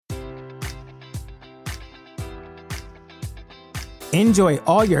Enjoy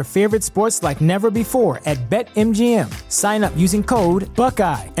all your favorite sports like never before at BetMGM. Sign up using code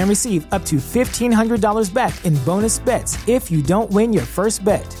Buckeye and receive up to $1,500 back in bonus bets if you don't win your first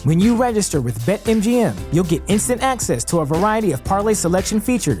bet. When you register with BetMGM, you'll get instant access to a variety of parlay selection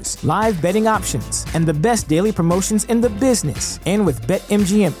features, live betting options, and the best daily promotions in the business. And with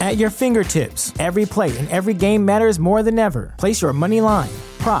BetMGM at your fingertips, every play and every game matters more than ever. Place your money line,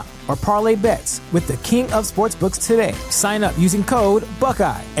 prop, or parlay bets with the king of sportsbooks today. Sign up using code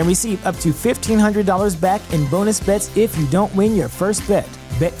Buckeye and receive up to $1,500 back in bonus bets if you don't win your first bet.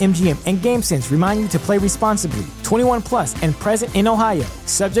 BetMGM and GameSense remind you to play responsibly. 21 plus and present in Ohio,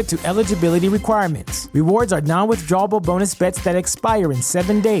 subject to eligibility requirements. Rewards are non-withdrawable bonus bets that expire in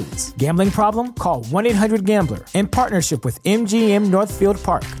 7 days. Gambling problem? Call 1-800-GAMBLER. In partnership with MGM Northfield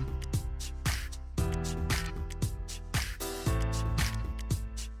Park.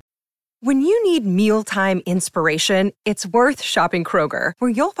 When you need mealtime inspiration, it's worth shopping Kroger, where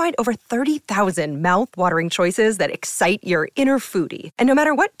you'll find over 30,000 mouth-watering choices that excite your inner foodie. And no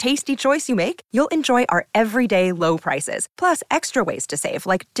matter what tasty choice you make, you'll enjoy our everyday low prices, plus extra ways to save,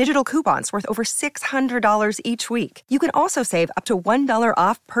 like digital coupons worth over $600 each week. You can also save up to $1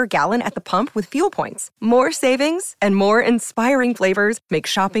 off per gallon at the pump with fuel points. More savings and more inspiring flavors make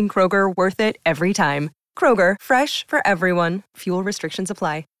shopping Kroger worth it every time. Kroger, fresh for everyone. Fuel restrictions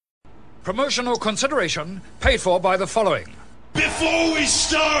apply. Promotional consideration paid for by the following. Before we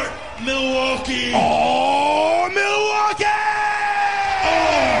start, Milwaukee! Oh, Milwaukee!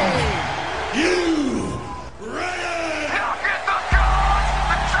 Are you ready? Look at the guns,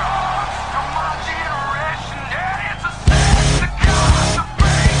 the drugs, of my generation. Yeah, it's a sin, the guns, the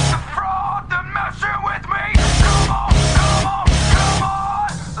fake, the fraud, the messing with me. Come on, come on, come on.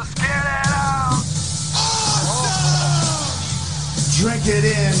 Let's get it out. Awesome! Drink it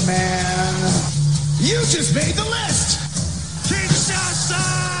in, man. You just made the list! Kinshasa!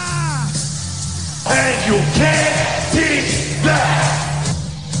 And you can't beat that!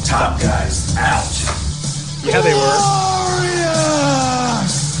 Top guys out. Yeah, they were. Glorious!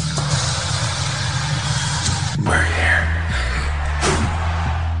 We're here.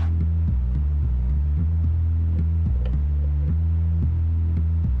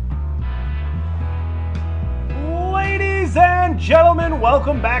 Ladies and gentlemen,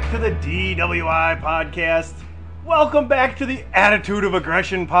 welcome back to the DWI podcast. Welcome back to the Attitude of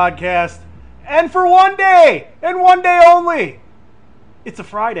Aggression podcast. And for one day, and one day only, it's a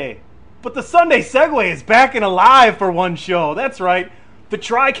Friday. But the Sunday Segue is back and alive for one show. That's right, the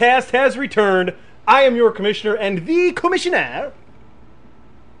TriCast has returned. I am your commissioner and the commissioner.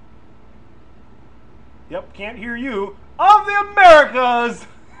 Yep, can't hear you. Of the Americas.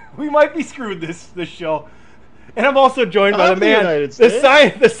 We might be screwed this show. And I'm also joined by the man,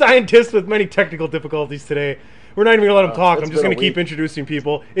 the scientist with many technical difficulties today. We're not even going to let him talk. I'm just going to keep introducing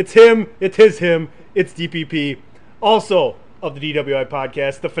people. It's him, it's him, it's DPP. Also of the DWI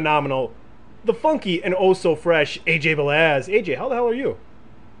podcast, the phenomenal, the funky, and oh so fresh AJ Balaz. AJ, how the hell are you?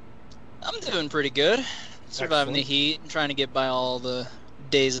 I'm doing pretty good. Surviving the heat and trying to get by all the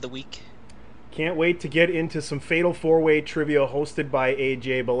days of the week. Can't wait to get into some Fatal 4-Way trivia hosted by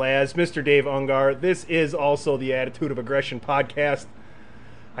AJ Balaz. Mr. Dave Ungar, this is also the Attitude of Aggression podcast.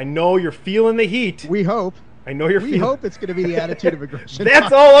 I know you're feeling the heat. We hope. I know you're feeling. We hope it's going to be the Attitude of Aggression.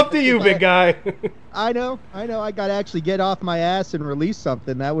 That's all up to you, big guy. I know. I got to actually get off my ass and release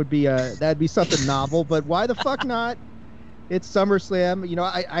something. That'd be something novel. But why the fuck not? It's SummerSlam. You know,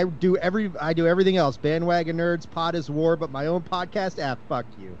 I do everything else. Bandwagon Nerds, Pod is War, but my own podcast, fuck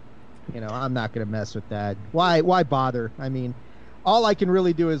you. You know, I'm not going to mess with that. Why bother? I mean, all I can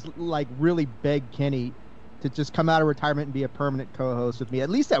really do is, like, really beg Kenny to just come out of retirement and be a permanent co-host with me. At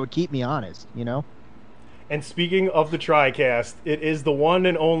least that would keep me honest, you know? And speaking of the TriCast, it is the one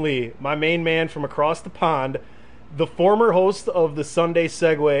and only, my main man from across the pond, the former host of the Sunday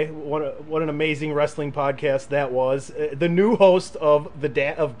Segue. What an amazing wrestling podcast that was. The new host of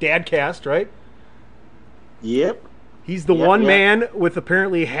Dadcast, right? Yep. He's the one man with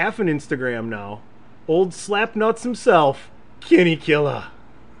apparently half an Instagram now. Old Slapnuts himself, Kenny Killer.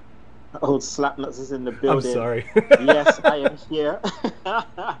 Old Slapnuts is in the building. I'm sorry. Yes, I am here.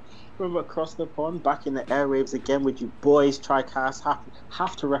 From across the pond, back in the airwaves again with you boys. TriCast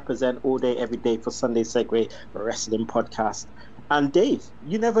have to represent all day, every day for Sunday Segue Wrestling Podcast. And Dave,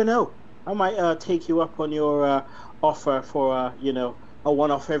 you never know. I might take you up on your offer for a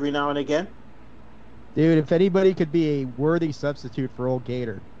one-off every now and again. Dude, if anybody could be a worthy substitute for old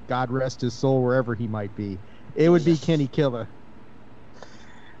Gator, God rest his soul wherever he might be, it would be Kenny Killer.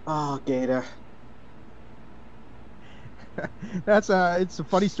 Oh, Gator. It's a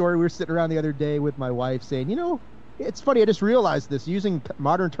funny story. We were sitting around the other day with my wife saying, it's funny. I just realized this. Using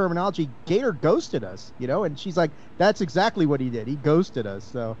modern terminology, Gator ghosted us. And she's like, "That's exactly what he did. He ghosted us."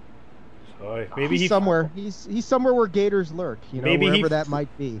 So maybe he's somewhere. He's somewhere where gators lurk. Maybe wherever that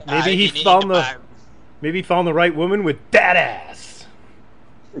might be. Maybe he found the right woman with that ass.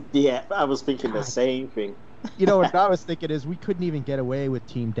 Yeah, I was thinking the same thing. What I was thinking is we couldn't even get away with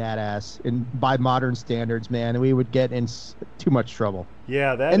Team Dadass by modern standards, man. We would get in too much trouble.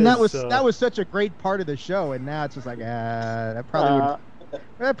 Yeah, that was such a great part of the show, and now it's just like that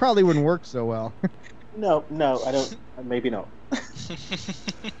probably wouldn't work so well. No, I don't. Maybe not.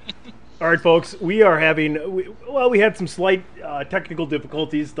 All right, folks, we are we had some slight technical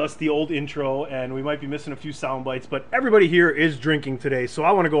difficulties, thus the old intro, and we might be missing a few sound bites, but everybody here is drinking today, so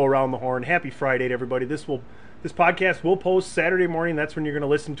I want to go around the horn. Happy Friday to everybody. This podcast will post Saturday morning. That's when you're going to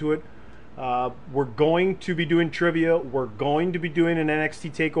listen to it. We're going to be doing trivia. We're going to be doing an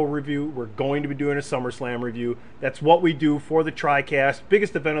NXT TakeOver review. We're going to be doing a SummerSlam review. That's what we do for the TriCast.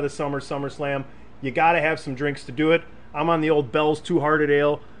 Biggest event of the summer, SummerSlam. You got to have some drinks to do it. I'm on the old Bell's Two-Hearted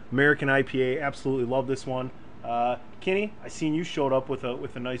Ale. American IPA, absolutely love this one. Kenny, I seen you showed up with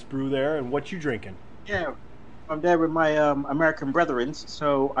a nice brew there, and what you drinking? Yeah, I'm there with my American brethren,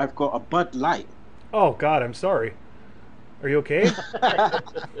 so I've got a Bud Light. Oh God, I'm sorry. Are you okay?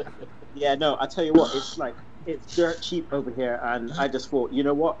 Yeah, no, I tell you what, it's dirt cheap over here, and I just thought, you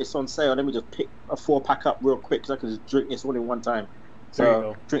know what, it's on sale. Let me just pick a 4-pack up real quick because I can just drink this all in one time.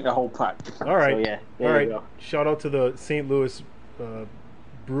 So drink the whole pack. All right. So, yeah, all right. Shout out to the St. Louis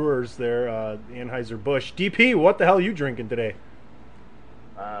Brewers there, Anheuser-Busch. DP, what the hell are you drinking today?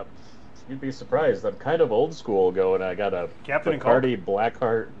 You'd be surprised. I'm kind of old school going. I got a Captain Bacardi Black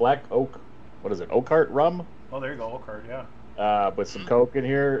Oak. What is it? Oakhart rum? Oh, there you go, Oakhart. Yeah. With some Coke in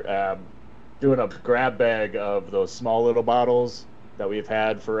here. Doing a grab bag of those small little bottles that we've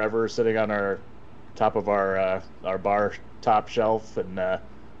had forever, sitting on our top of our bar top shelf, and I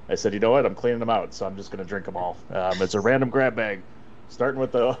said, you know what? I'm cleaning them out, so I'm just gonna drink them all. It's a random grab bag. Starting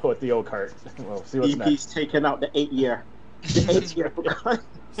with the Oakhart. We'll see what's next. He's taking out the 8-year. The 8-year.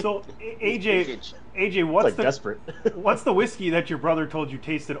 So, AJ, what's the whiskey that your brother told you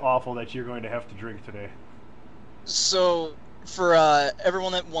tasted awful that you're going to have to drink today? So, for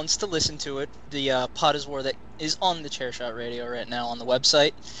everyone that wants to listen to it, the Pot is War that is on the Chairshot Radio right now on the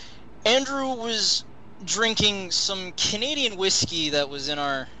website, Andrew was drinking some Canadian whiskey that was in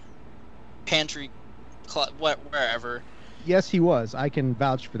our pantry, wherever. Yes, he was. I can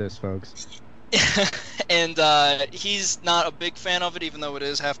vouch for this, folks. And he's not a big fan of it, even though it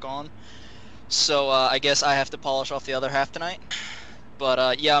is half gone. So I guess I have to polish off the other half tonight.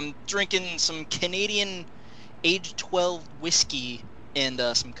 But yeah, I'm drinking some Canadian age 12 whiskey and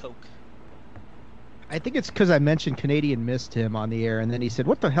some Coke. I think it's because I mentioned Canadian Mist to him on the air, and then he said,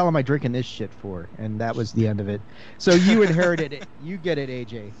 "What the hell am I drinking this shit for?" And that was the end of it. So you inherited it. You get it,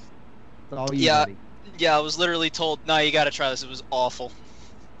 AJ. It's all you, buddy. Yeah, I was literally told, "No, you got to try this. It was awful."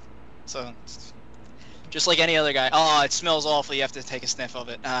 So, just like any other guy, "Oh, it smells awful. You have to take a sniff of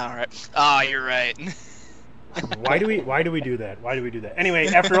it." All right. You're right. Why do we do that? Why do we do that? Anyway,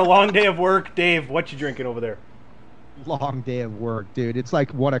 after a long day of work, Dave, what you drinking over there? Long day of work, dude. It's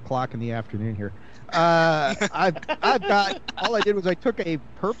like 1:00 in the afternoon here. I've got, all I did was I took a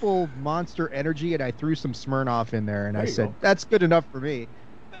purple Monster Energy and I threw some Smirnoff in there, and I said, "That's good enough for me."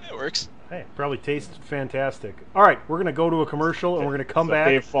 It works. Hey, probably tastes fantastic. All right, we're gonna go to a commercial and we're gonna come back.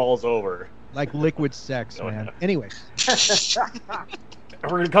 Dave falls over like liquid sex, man. Anyway, we're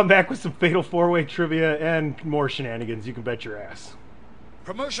gonna come back with some Fatal 4-Way trivia and more shenanigans. You can bet your ass.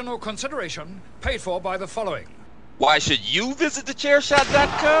 Promotional consideration paid for by the following. Why should you visit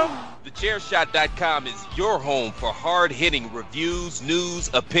thechairshot.com? Thechairshot.com is your home for hard-hitting reviews, news,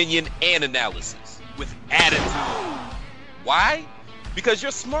 opinion, and analysis with attitude. Why? Because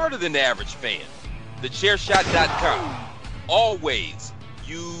you're smarter than the average fan. Thechairshot.com. Always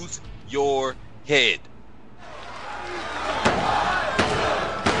use your head.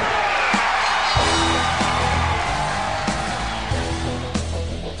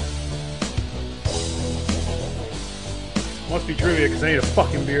 Must be trivia because I need a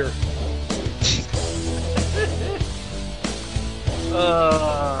fucking beer.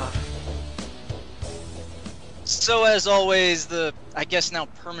 So as always, the, I guess now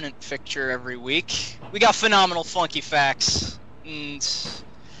permanent fixture every week, we got phenomenal funky facts, and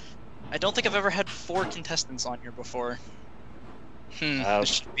I don't think I've ever had 4 contestants on here before. This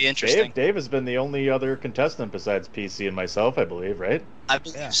should be interesting. Dave has been the only other contestant besides PC and myself, I believe, right? I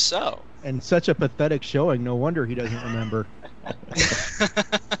believe so. And such a pathetic showing, no wonder he doesn't remember.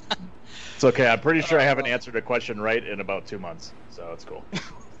 It's okay, I'm pretty sure I haven't answered a question right in about 2 months, so it's cool.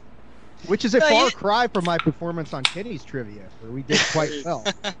 Which is a far cry from my performance on Kenny's trivia, where we did quite well.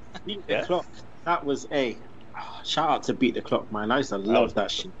 Beat the clock. That was a shout out to Beat the Clock, man. I used to love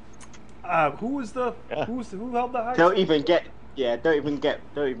that shit. Who held the high? Don't even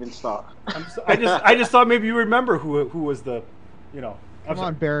start. I just thought maybe you remember who was the, Come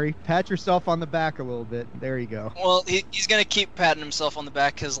on, Barry. Pat yourself on the back a little bit. There you go. Well, he's going to keep patting himself on the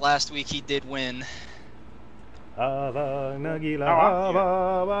back because last week he did win. But now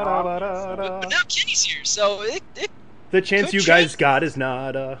Kenny's here, so the chance you guys got is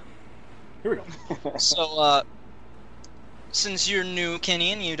not. Here we go. So, since you're new,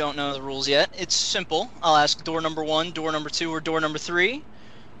 Kenny, and you don't know the rules yet, it's simple. I'll ask door number 1, door number 2, or door number 3.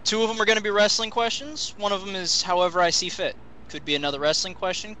 2 of them are going to be wrestling questions. One of them is however I see fit. Could be another wrestling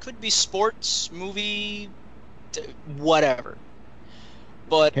question. Could be sports, movie, whatever.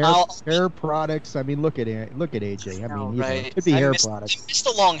 But hair products. I mean, look at AJ. I mean, right. It could be hair products. You missed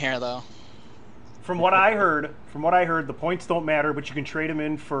the long hair though. From what I heard, the points don't matter, but you can trade him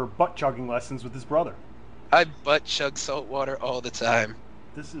in for butt chugging lessons with his brother. I butt chug salt water all the time.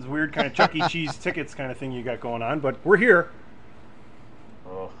 This is weird kind of Chuck E. Cheese tickets kind of thing you got going on, but we're here.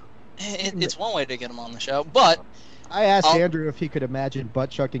 Oh. It's one way to get him on the show, but I asked Andrew if he could imagine butt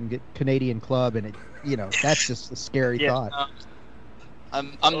chugging Canadian Club, and that's just a scary thought.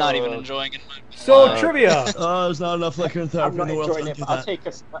 I'm not even enjoying it. So trivia. There's not enough liquor in therapy in the world to do I'll that. take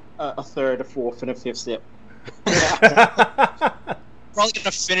a third, a fourth, and a fifth sip. Probably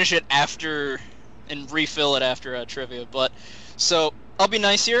gonna finish it after and refill it after trivia. But so I'll be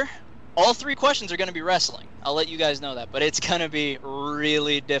nice here. All 3 questions are gonna be wrestling. I'll let you guys know that, but it's gonna be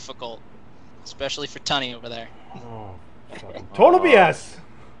really difficult, especially for Tunney over there. Oh, total BS.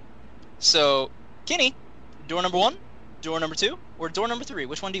 So, Kenny, door number 1, door number 2, or door number 3?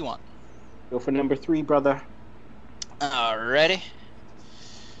 Which one do you want? Go for number 3, brother. Alrighty.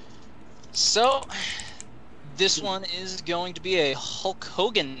 So, this one is going to be a Hulk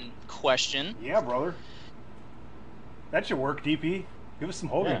Hogan question. Yeah, brother. That should work, DP. Give us some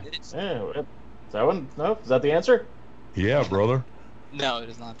Hogan. Yeah. Is that one? No? Is that the answer? Yeah, brother. No, it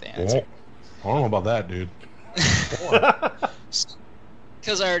is not the answer. I don't know about that, dude.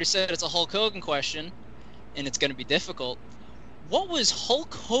 Because I already said it's a Hulk Hogan question, and it's going to be difficult. What was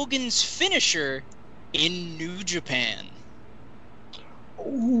Hulk Hogan's finisher in New Japan?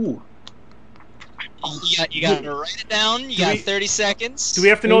 Ooh. You got to write it down. You got 30 seconds. Do we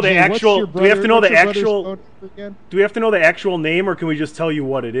have to know the actual? Do we have to know the actual? Do we have to know the actual name, or can we just tell you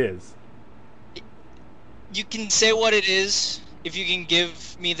what it is? You can say what it is. If you can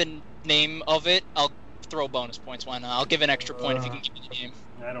give me the name of it, I'll throw bonus points. Why not? I'll give an extra point if you can give me the name.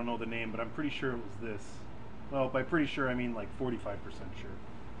 I don't know the name, but I'm pretty sure it was this. Well, by pretty sure I mean like 45% sure.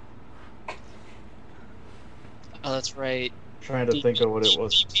 Oh, that's right. Trying to think of what it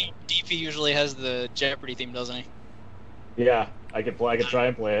was. DP usually has the Jeopardy theme, doesn't he? Yeah, I could try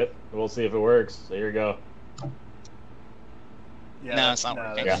and play it. We'll see if it works. So here you go. Yeah, no, it's not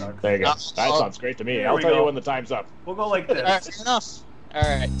working. Yeah, there you go. That sounds great to me. I'll tell you when the time's up. We'll go like this. All right, fair enough. All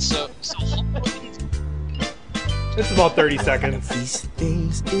right, so it's about 30 seconds. These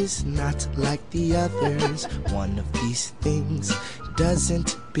things is not like the others. One of these things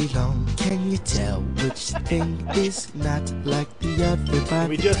doesn't belong. Can you tell which thing is not like the other by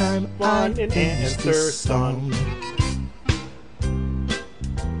we the just time want I an finish answer this song?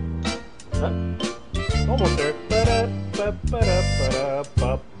 Almost there.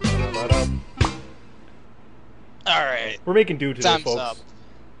 all right. We're making do today, Time's folks. up.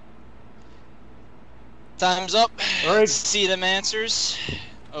 Time's up. All right. Let's see them answers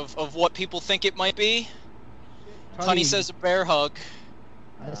of what people think it might be. Honey says a bear hug.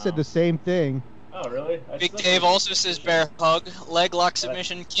 I said the same thing. Oh, really? Big Dave also says bear hug. Leg lock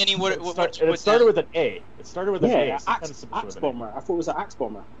submission. Kenny, what It started with an A. It started with an A. Axe Bomber. I thought it was an Axe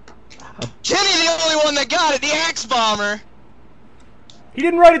Bomber. Kenny, the only one that got it. The Axe Bomber. He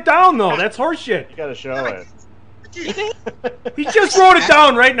didn't write it down though. That's horseshit. You gotta show it. He just wrote it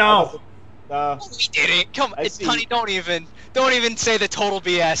down right now. He didn't. Come, Honey, don't even say the total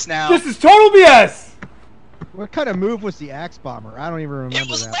BS now. This is total BS. What kind of move was the Axe Bomber? I don't even remember that. It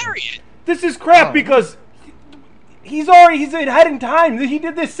was lariat. This is crap because he's ahead in time. He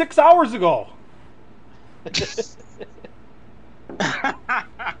did this 6 hours ago. This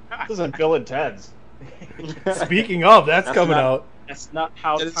isn't Bill and Ted's. Speaking of, that's coming out. That's not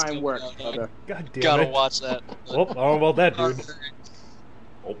how time works. God damn Gotta it. watch that. Oh, I don't know about that, dude.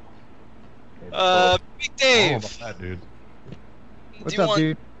 Big Dave. I don't know about that, dude. What's up,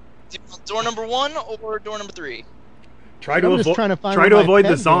 dude? Do you want door number 1 or door number 3? Try to I'm just trying to find try where to my avoid the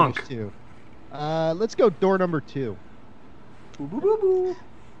pen zonk. goes to. Let's go door number 2.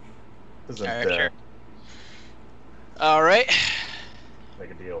 Isn't, All right, sure. All right.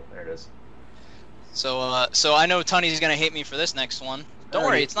 Make a deal. There it is. So, so I know Tony's gonna hate me for this next one. Don't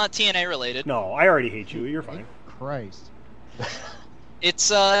worry, it's not TNA related. No, I already hate you. You're fine. Christ.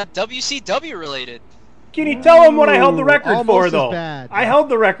 It's WCW related. Can you tell him what I held the record Almost for, as though? bad. I held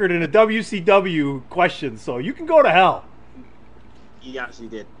the record in a WCW question, so you can go to hell. He actually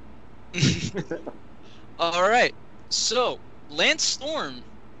did. All right. So Lance Storm,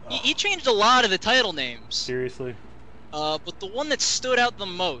 he changed a lot of the title names. Seriously. But the one that stood out the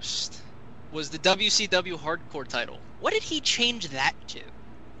most was the WCW Hardcore title. What did he change that to?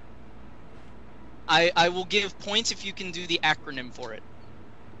 I will give points if you can do the acronym for it.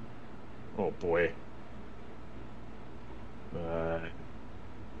 Oh boy.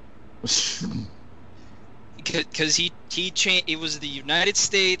 Because he changed. It was the United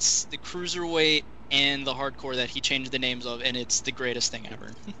States, the Cruiserweight, and the Hardcore that he changed the names of, and it's the greatest thing ever.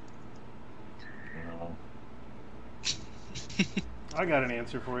 I got an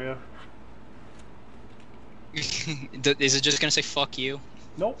answer for you. Is it just gonna say "fuck you"?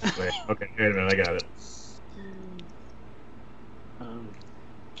 Nope. Wait, okay, wait a minute, I got it.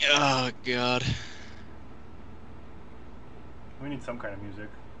 Oh god. We need some kind of music.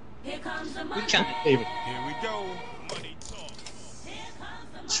 We can. Here we go. Money talk.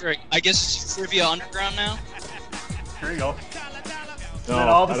 Sure. I guess Trivia Underground now. Here you go. No, And then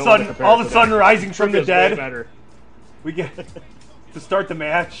all of a sudden, rising from the dead. We get to start the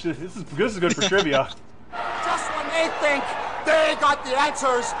match. This is good for trivia. Just when they think they got the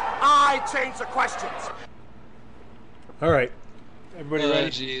answers, I change the questions. All right, everybody Oh ready?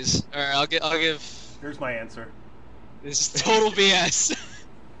 jeez. All right, I'll give. Here's my answer. This is total BS.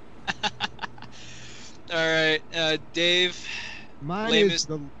 All right, Dave. Mine is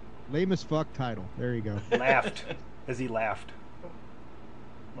the lamest fuck title. There you go. Laughed as he laughed.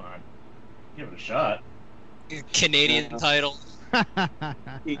 Come on, give it a shot. Canadian title.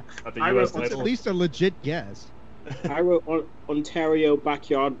 The I US wrote- It's at title. least a legit guess. I wrote Ontario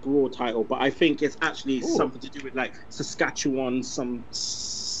Backyard Brawl title, but I think it's actually something to do with like Saskatchewan, something.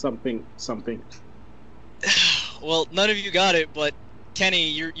 Well, none of you got it, but Kenny,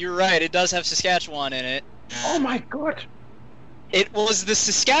 you're right. It does have Saskatchewan in it. Oh my god! It was the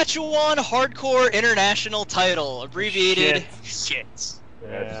Saskatchewan Hardcore International title, abbreviated shit.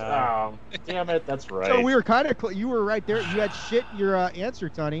 Yeah. Oh, damn it, that's right. So we were kind of you were right there. You had shit in your answer,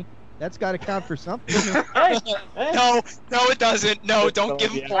 Tony. That's got to count for something. No, it doesn't. No, don't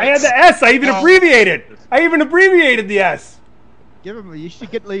give him points. I had the S. I even abbreviated. I even abbreviated the S. Give him. You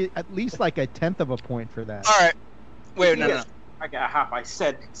should get at least like a 1/10 of a point for that. All right. Wait, no. I get a half. I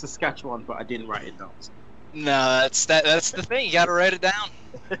said Saskatchewan, but I didn't write it down. No, that's the thing. You gotta write it down.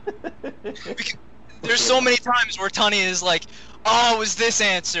 There's so many times where Tony is like, "Oh, it was this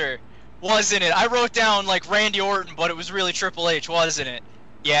answer, wasn't it? I wrote down like Randy Orton, but it was really Triple H, wasn't it?"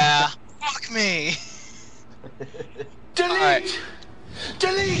 Yeah. Fuck me. Delete! Right.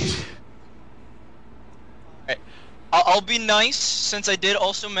 Delete! Alright. I'll be nice, since I did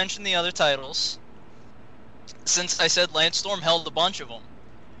also mention the other titles. Since I said Lance Storm held a bunch of them.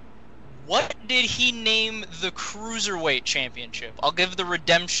 What did he name the Cruiserweight Championship? I'll give the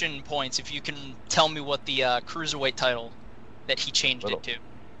redemption points if you can tell me what the Cruiserweight title that he changed it to.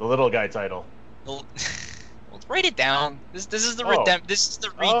 The little guy title. Well, write it down. This is the This is the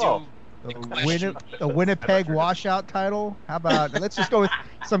redo. The Winnipeg washout title. How about let's just go with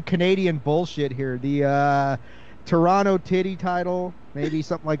some Canadian bullshit here. The Toronto titty title, maybe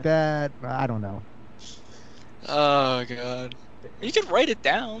something like that. I don't know. Oh god. You can write it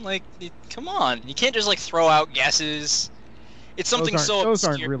down. Like, come on. You can't just like throw out guesses. It's something those aren't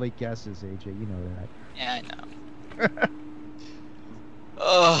obscure. really guesses, AJ. You know that. Yeah, I know.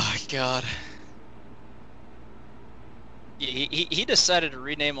 Oh god. Yeah, he decided to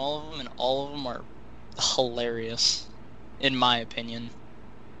rename all of them, and all of them are hilarious, in my opinion.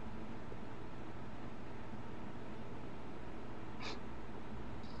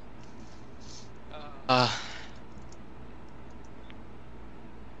 I'm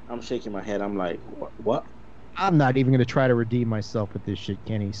shaking my head. I'm like, what? I'm not even gonna try to redeem myself with this shit,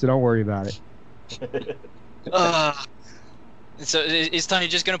 Kenny. So don't worry about it. So is Tony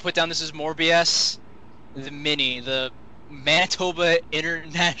just gonna put down this is more BS? The mini, the Manitoba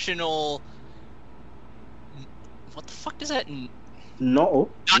International. What the fuck does that? No.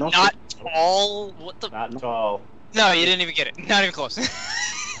 Not tall. What the? Not tall. No, you didn't even get it. Not even close.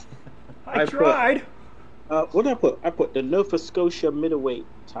 I tried. What did I put? I put the Nova Scotia middleweight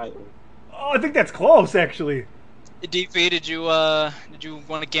title. Oh, I think that's close, actually. DP, did you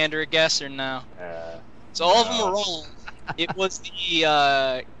want to gander a guess or no? So all of them are wrong. It was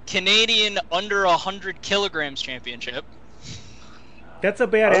the Canadian under 100 kilograms championship. That's a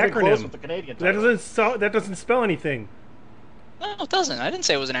bad I was close acronym. with the Canadian That title. doesn't spell anything. No, it doesn't. I didn't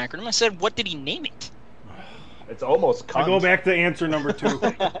say it was an acronym. I said, what did he name it? It's almost cunt. I go back to answer number 2.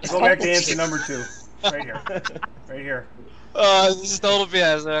 Go back to answer number 2. Right here. Right here. This is total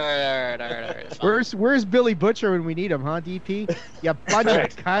BS. All right. Fine. Where's Billy Butcher when we need him, huh, DP? You bunch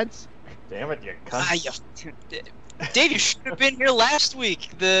of cunts. Damn it, you cunt. Dave, you should have been here last week.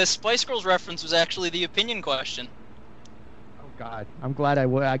 The Spice Girls reference was actually the opinion question. Oh God, I'm glad I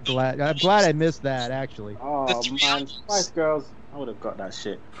missed that actually. Oh man, Spice Girls, I would have got that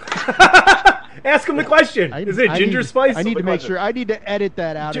shit. Ask him the question. Is it Ginger Spice? I need to make sure. I need to edit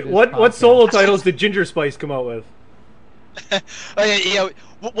that out. Of this What podcast. solo titles did Ginger Spice come out with?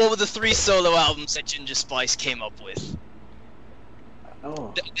 What were the 3 solo albums that Ginger Spice came up with?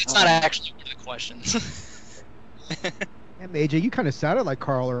 That's not actually one of the questions. Damn, AJ, you kind of sounded like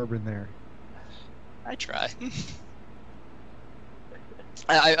Carl Urban there. I try.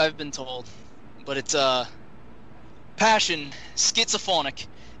 I've been told, but it's passion, schizophrenic,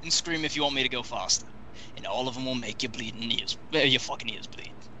 and scream if you want me to go faster, and all of them will make your bleeding ears, your fucking ears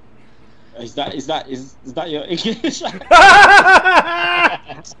bleed. Is that your English?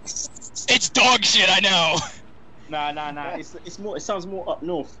 It's dog shit, I know. Nah. It's more. It sounds more up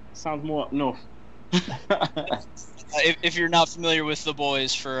north. If you're not familiar with the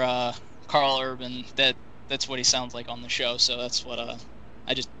boys for Carl Urban, that's what he sounds like on the show. So that's what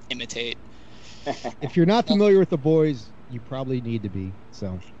I just imitate. If you're not familiar with the boys, you probably need to be.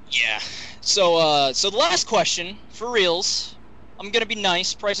 So. Yeah. So the last question for reals. I'm gonna be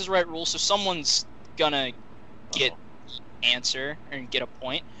nice. Price is Right rule. So someone's gonna get answer and get a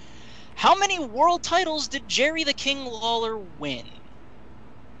point. How many world titles did Jerry the King Lawler win?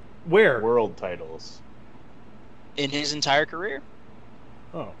 Where? World titles. In his entire career.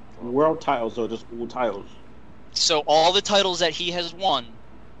 Oh. World titles or just all titles? So all the titles that he has won.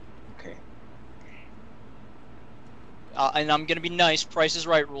 Okay. And I'm gonna be nice. Price is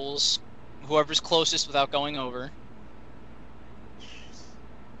Right rules. Whoever's closest without going over.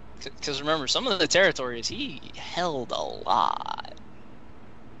 Because remember, some of the territories he held a lot.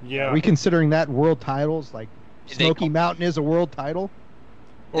 Yeah. Are we considering that world titles? Like Smoky Mountain is a world title?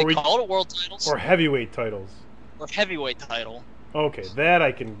 They call it world titles. Or heavyweight titles. Or heavyweight title. Okay, that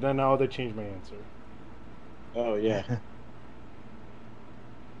I can. Now they changed my answer. Oh yeah.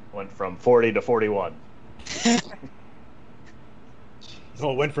 Went from 40 to 41. No,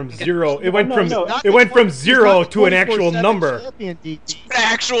 it went from 0. It went from 0 to an actual number.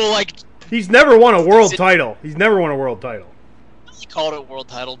 Actual like. He's never won a world title. He's never won a world title. He called it a world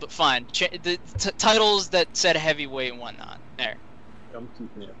title, but fine. The titles that said heavyweight and whatnot. There. I'm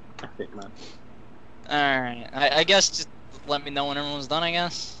keeping it epic, man. Alright. I guess just let me know when everyone's done, I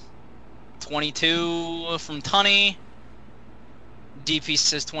guess. 22 from Tunny. DP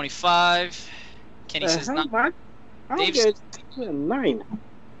says 25. Kenny says 9. Dave says 9.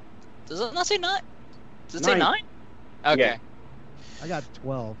 Does it not say 9? Does it 9. say 9? Okay. Yeah. I got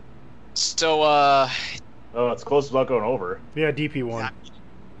 12. So, Oh, it's close without going over. Yeah, DP won.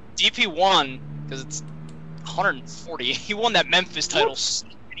 DP won, because it's 140. He won that Memphis title so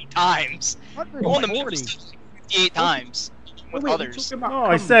many times. He won the Memphis title 58 times with others. Oh,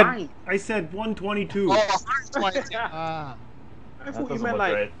 I said 122. Oh, 122. I thought you doesn't meant look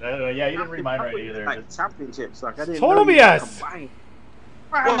like. right. Yeah, you didn't read mine right either. Like championships, like I didn't. Total know you BS. combined.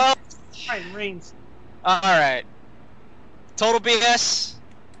 Well, Reigns. Alright. Total BS.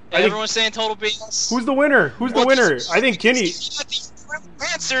 I think- Everyone's saying total BS. Who's the winner? Who's the winner? I think Kenny.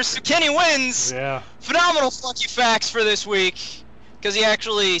 Answers, so Kenny wins. Yeah. Phenomenal funky facts for this week, because he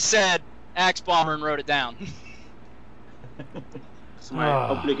actually said Axe Bomber and wrote it down. It's my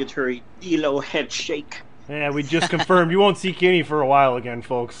obligatory Elo head shake. Yeah, we just confirmed you won't see Kenny for a while again,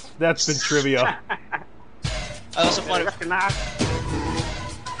 folks. That's been trivia. I also find it.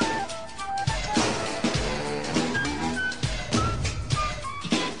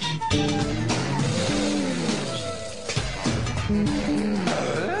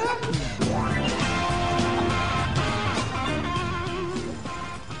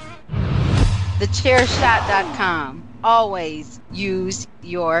 TheChairShot.com. Always use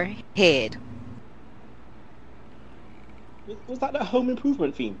your head. Was that the Home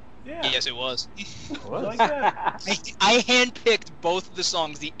Improvement theme? Yeah. Yes, it was. Like that. I handpicked both of the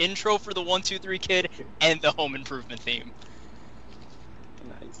songs, the intro for the 1, 2, 3 Kid and the Home Improvement theme.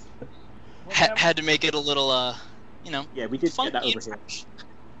 Nice. Had to make it a little, Yeah, we did get that over here.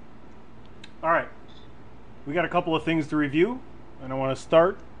 All right. We got a couple of things to review, and I want to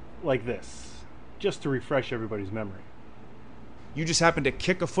start like this, just to refresh everybody's memory. you just happen to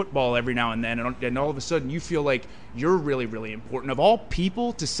kick a football every now and then, and all of a sudden you feel like you're really, really important. Of all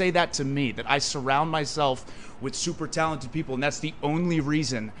people to say that to me, that I surround myself with super talented people, and that's the only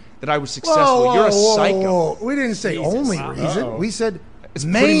reason that I was successful. You're a psycho. We didn't say Jesus. only Wow. reason. We said It's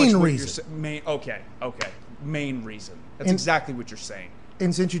pretty much main what reason. Okay. Main reason. That's exactly what you're saying.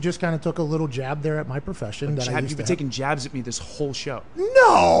 And since you just kind of took a little jab there at my profession, that I used You've been to taking jabs at me this whole show.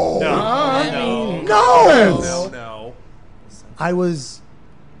 No. I was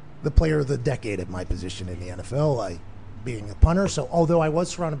the player of the decade at my position in the NFL, being a punter. So although I was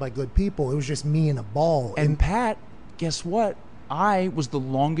surrounded by good people, it was just me and a ball. And Pat, guess what? I was the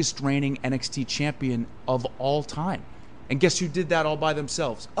longest reigning NXT champion of all time. And guess who did that all by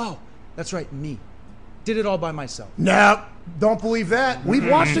themselves? Oh, that's right, me. Did it all by myself. No, don't believe that. We've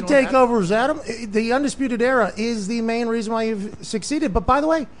watched the takeovers, Adam. The Undisputed Era is the main reason why you've succeeded. But by the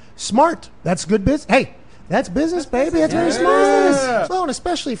way, smart. That's good business. Hey, that's business, baby. That's very smart. Well, and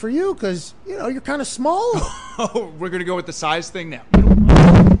especially for you, because, you're kind of small. Oh, we're going to go with the size thing now.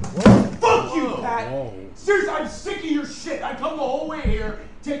 Fuck you, Pat! Seriously, I'm sick of your shit. I come the whole way here,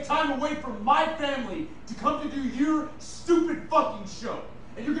 take time away from my family to come to do your stupid fucking show.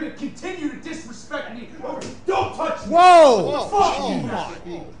 And you're gonna continue to disrespect me. Don't touch me! Whoa! Fuck you, Pat!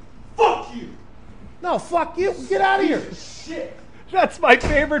 Fuck you! No, fuck you. Get out of here. Shit. That's my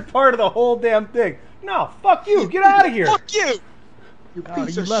favorite part of the whole damn thing. No, fuck you. Get out of here. Fuck you. You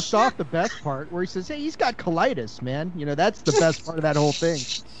left off the best part where he says, hey, he's got colitis, man. That's the best part of that whole thing.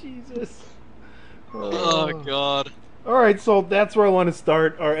 Jesus. Oh, God. All right, so that's where I want to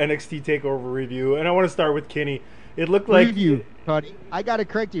start our NXT TakeOver review, and I want to start with Kenny. It looked like preview, buddy. I gotta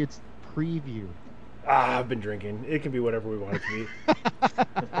correct you. It's preview. I've been drinking. It can be whatever we want it to be.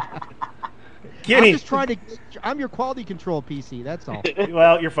 Kenny, I'm just trying to. I'm your quality control PC. That's all.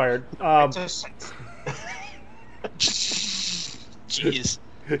 Well, you're fired. Jeez.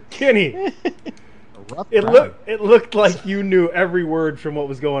 Kenny. It looked like you knew every word from what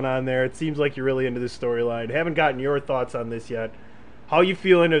was going on there. It seems like you're really into this storyline. Haven't gotten your thoughts on this yet. How you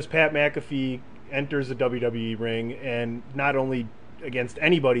feeling as Pat McAfee enters the WWE ring, and not only against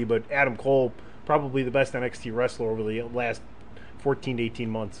anybody, but Adam Cole, probably the best NXT wrestler over the last 14 to 18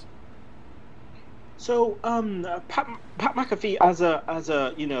 months? So, Pat McAfee as a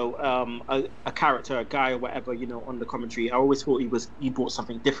character, a guy or whatever, on the commentary, I always thought he brought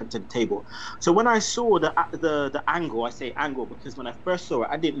something different to the table. So when I saw the angle, I say angle because when I first saw it,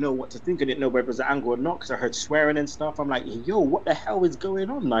 I didn't know what to think. I didn't know whether it was an angle or not because I heard swearing and stuff. I'm like, yo, what the hell is going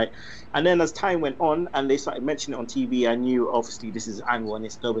on? Like, and then as time went on and they started mentioning it on TV, I knew obviously this is an angle and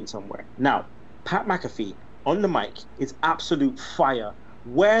it's going somewhere. Now, Pat McAfee on the mic is absolute fire.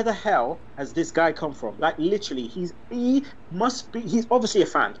 Where the hell has this guy come from? Like, literally, he's obviously a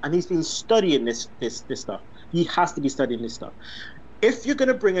fan, and he's been studying this stuff. He has to be studying this stuff. If you're going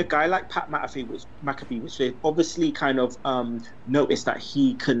to bring a guy like Pat McAfee, which they've obviously kind of noticed that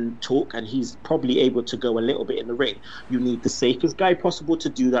he can talk and he's probably able to go a little bit in the ring, you need the safest guy possible to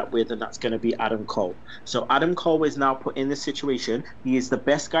do that with, and that's going to be Adam Cole. So Adam Cole is now put in this situation. He is the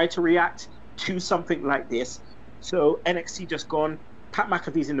best guy to react to something like this. So NXT just gone. Pat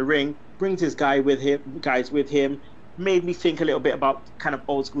McAfee's in the ring, brings his guys with him, made me think a little bit about kind of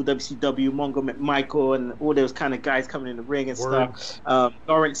old school WCW, Mongo McMichael and all those kind of guys coming in the ring and stuff.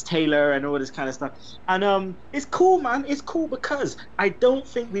 Lawrence Taylor and all this kind of stuff. And it's cool, man. It's cool because I don't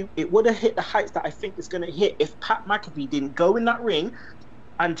think it would have hit the heights that I think it's going to hit if Pat McAfee didn't go in that ring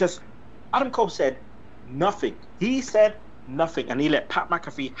and just... Adam Cole said nothing. He said nothing, and he let Pat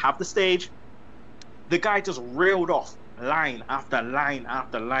McAfee have the stage. The guy just reeled off line after line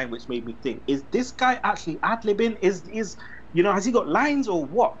after line, which made me think, is this guy actually ad-libbing? Is has he got lines or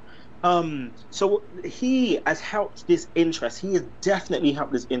what? So he has helped this interest. He has definitely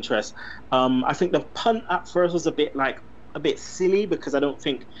helped this interest. I think the punt at first was a bit silly because I don't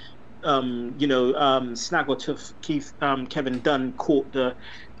think Snaggletooth Kevin Dunn caught the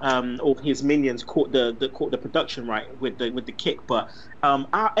or his minions caught the production right with the kick, but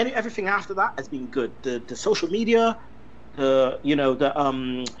everything after that has been good. The social media, the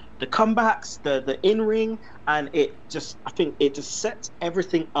comebacks, the in-ring, and I think it just sets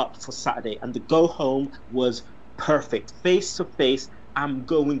everything up for Saturday, and the go home was perfect. Face to face, I'm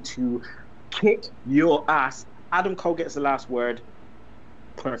going to kick your ass. Adam Cole gets the last word.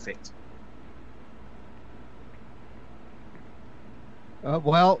 Perfect.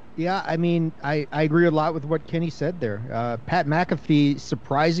 Well, yeah, I mean, I agree a lot with what Kenny said there. Pat McAfee,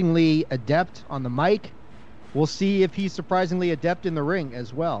 surprisingly adept on the mic. We'll see if he's surprisingly adept in the ring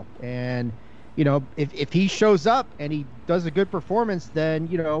as well. And, if he shows up and he does a good performance, then,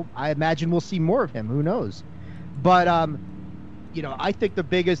 I imagine we'll see more of him. Who knows? But I think the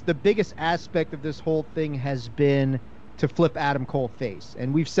biggest aspect of this whole thing has been to flip Adam Cole face.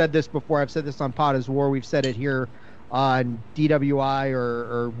 And we've said this before. I've said this on Pod is War. We've said it here on DWI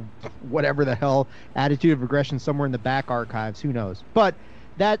or whatever the hell, Attitude of Aggression, somewhere in the back archives. Who knows? But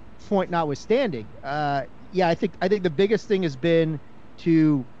that point notwithstanding, I think the biggest thing has been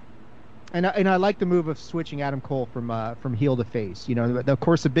to, and I like the move of switching Adam Cole from heel to face. Of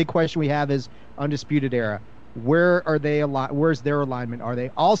course, the big question we have is Undisputed Era. Where are they? Where's their alignment? Are they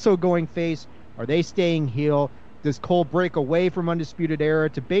also going face? Are they staying heel? Does Cole break away from Undisputed Era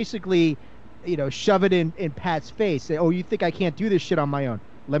to basically, shove it in Pat's face? Say, oh, you think I can't do this shit on my own?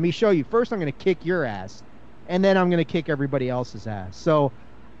 Let me show you. First, I'm going to kick your ass, and then I'm going to kick everybody else's ass. So,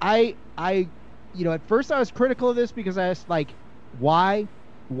 at first I was critical of this because I was like, why?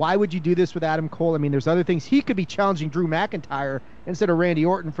 Why would you do this with Adam Cole? I mean, there's other things. He could be challenging Drew McIntyre instead of Randy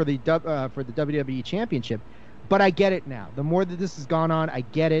Orton for the WWE Championship. But I get it now. The more that this has gone on, I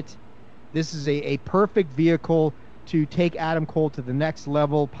get it. This is a perfect vehicle to take Adam Cole to the next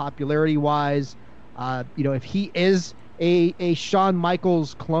level, popularity-wise. If he is a Shawn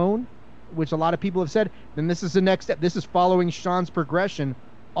Michaels clone, which a lot of people have said, then this is the next step. This is following Shawn's progression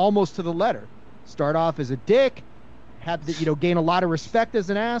almost to the letter. Start off as a dick, gain a lot of respect as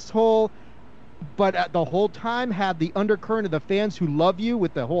an asshole, but the whole time have the undercurrent of the fans who love you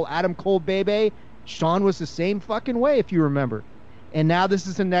with the whole Adam Cole baby. Shawn was the same fucking way, if you remember. And now this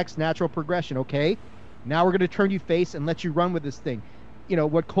is the next natural progression, okay? Now we're going to turn you face and let you run with this thing.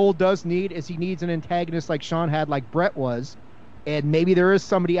 What Cole does need is he needs an antagonist like Shawn had, like Brett was, and maybe there is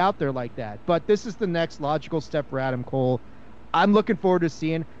somebody out there like that. But this is the next logical step for Adam Cole. I'm looking forward to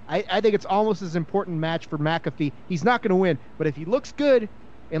seeing. I think it's almost as important match for McAfee. He's not going to win, but if he looks good,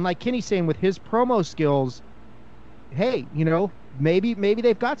 and like Kenny's saying, with his promo skills, hey, maybe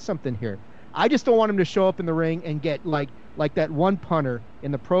they've got something here. I just don't want him to show up in the ring and get like that one punter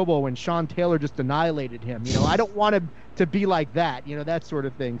in the Pro Bowl when Sean Taylor just annihilated him. I don't want him to be like that, that sort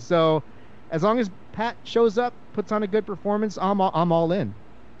of thing. So as long as Pat shows up, puts on a good performance, I'm all in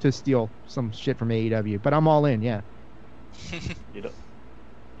to steal some shit from AEW. But I'm all in, yeah. You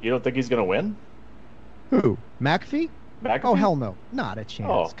don't think he's gonna win? Who? McAfee? Oh hell no, not a chance.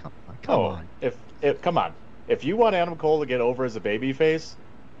 Oh. Come on. Come on. If you want Adam Cole to get over as a babyface,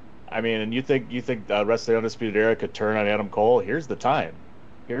 I mean, and you think the rest of the Undisputed Era could turn on Adam Cole, here's the time.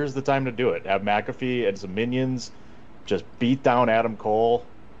 Here's the time to do it. Have McAfee and some minions just beat down Adam Cole,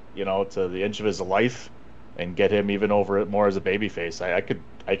 to the inch of his life, and get him even over it more as a babyface.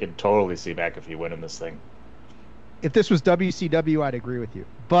 I could totally see McAfee winning this thing. If this was WCW, I'd agree with you,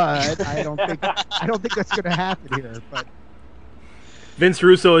 but I don't think that's going to happen here. But Vince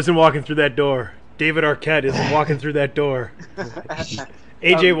Russo isn't walking through that door. David Arquette isn't walking through that door.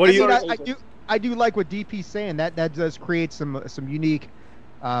 AJ, what do you? I do like what DP's saying. That does create some unique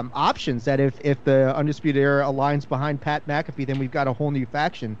options. That if the Undisputed Era aligns behind Pat McAfee, then we've got a whole new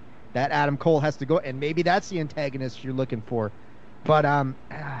faction that Adam Cole has to go, and maybe that's the antagonist you're looking for. But I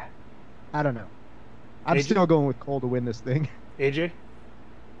don't know. I'm still going with Cole to win this thing. AJ?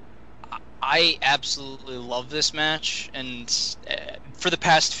 I absolutely love this match, and for the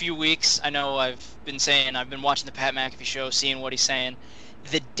past few weeks, I know I've been watching the Pat McAfee show, seeing what he's saying.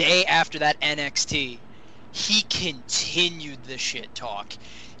 The day after that NXT, he continued the shit talk.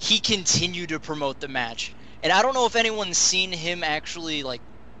 He continued to promote the match. And I don't know if anyone's seen him actually,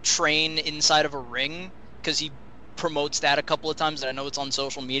 train inside of a ring, because he promotes that a couple of times, and I know it's on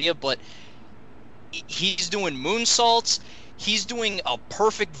social media, but he's doing moonsaults. He's doing a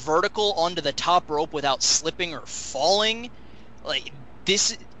perfect vertical onto the top rope without slipping or falling.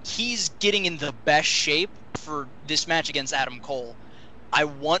 He's getting in the best shape for this match against Adam Cole. I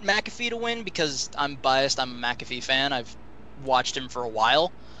want McAfee to win because I'm biased. I'm a McAfee fan. I've watched him for a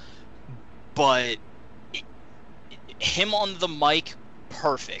while. But him on the mic,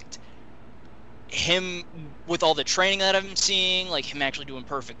 perfect. Him with all the training that I'm seeing, him actually doing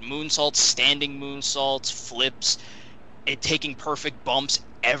perfect moonsaults, standing moonsaults, flips, taking perfect bumps,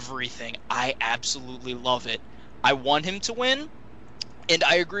 everything. I absolutely love it. I want him to win, and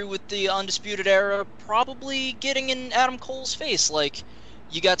I agree with the Undisputed Era probably getting in Adam Cole's face.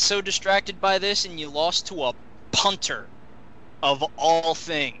 You got so distracted by this and you lost to a punter of all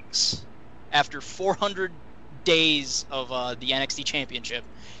things. After 400 days of the NXT Championship,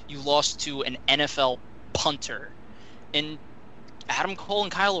 you lost to an NFL punter. And Adam Cole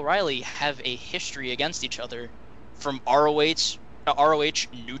and Kyle O'Reilly have a history against each other from ROH,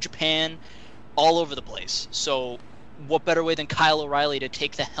 New Japan, all over the place. So what better way than Kyle O'Reilly to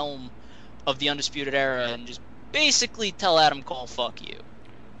take the helm of the Undisputed Era and just basically tell Adam Cole, fuck you.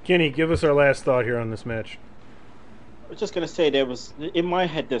 Kenny, give us our last thought here on this match. was just gonna say there was in my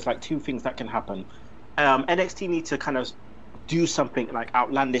head. There's like two things that can happen. NXT need to kind of do something like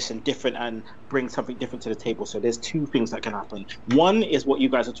outlandish and different and bring something different to the table. So there's two things that can happen. One is what you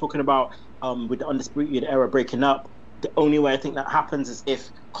guys are talking about with the Undisputed Era breaking up. The only way I think that happens is if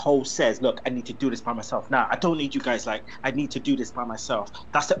Cole says, look, I need to do this by myself. Now, I don't need you guys, like, I need to do this by myself.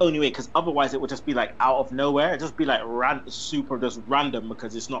 That's the only way, because otherwise it would just be, like, out of nowhere. It'd just be, like, super just random,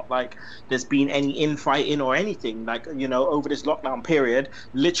 because it's not like there's been any infighting or anything. Like, you know, over this lockdown period,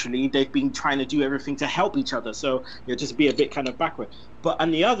 literally, they've been trying to do everything to help each other. So it'll just be a bit kind of backward.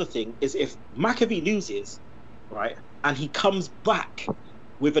 And the other thing is if McAfee loses, right, and he comes back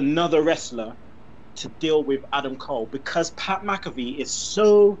with another wrestler to deal with Adam Cole, because Pat McAfee is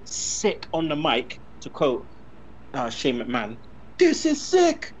so sick on the mic, to quote Shane McMahon, this is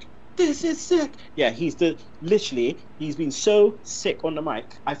sick. Yeah, he's been so sick on the mic.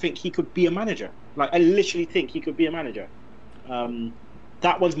 I think he could be a manager. Like, I literally think he could be a manager.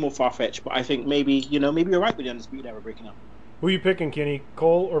 That one's more far-fetched, but I think maybe you're right with the Undisputed Era breaking up. Who are you picking, Kenny?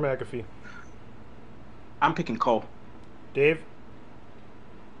 Cole or McAfee? I'm picking Cole. Dave?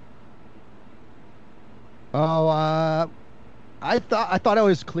 Oh, I thought I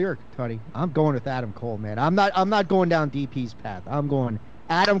was clear, Tony. I'm going with Adam Cole, man. I'm not going down DP's path. I'm going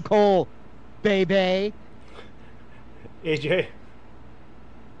Adam Cole, baby. AJ?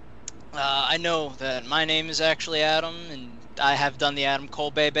 I know that my name is actually Adam, and I have done the Adam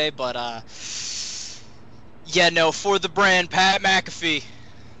Cole baby, but yeah, no, for the brand, Pat McAfee.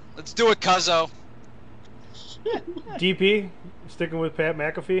 Let's do it, cuzzo. DP, sticking with Pat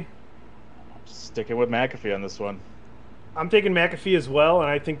McAfee? Sticking with McAfee on this one. I'm taking McAfee as well, and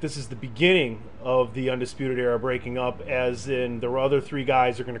I think this is the beginning of the Undisputed Era breaking up, as in the other three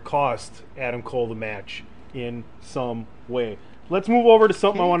guys are going to cost Adam Cole the match in some way. Let's move over to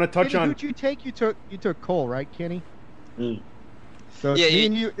something I want to touch on. Who'd you take? You took Cole, right, Kenny? Mm. So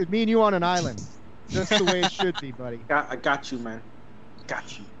it's me and you on an island. That's the way it should be, buddy. I got you, man.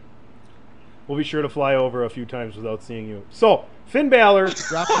 Got you. We'll be sure to fly over a few times without seeing you. So, Finn Balor.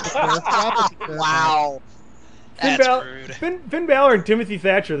 Wow. Finn Balor and Timothy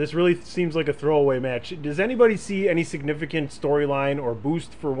Thatcher. This really seems like a throwaway match. Does anybody see any significant storyline or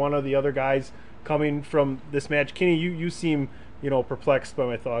boost for one of the other guys coming from this match? Kenny, you seem perplexed by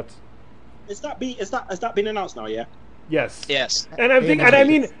my thoughts. Has that been announced now? Yeah. Yes. Yes. And I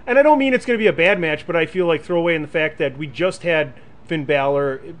don't mean it's going to be a bad match, but I feel like throwaway in the fact that we just had Finn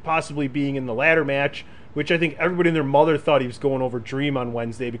Balor possibly being in the ladder match, which I think everybody and their mother thought he was going over Dream on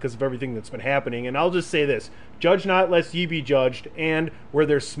Wednesday because of everything that's been happening. And I'll just say this: judge not, lest ye be judged, and where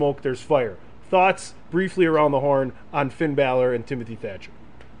there's smoke, there's fire. Thoughts briefly around the horn on Finn Balor and Timothy Thatcher.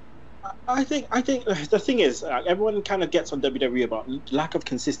 I think the thing is, everyone kind of gets on WWE about lack of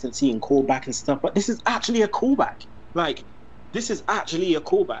consistency and callback and stuff, but this is actually a callback. Like, this is actually a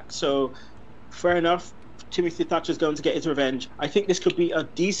callback. So, fair enough. Timothy Thatcher's going to get his revenge. I think this could be a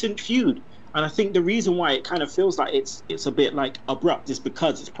decent feud. And I think the reason why it kind of feels like it's a bit like abrupt is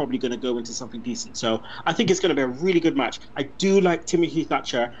because it's probably going to go into something decent. So I think it's going to be a really good match. I do like Timothy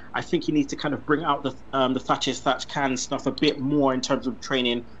Thatcher. I think he needs to kind of bring out the Thatch Can stuff a bit more in terms of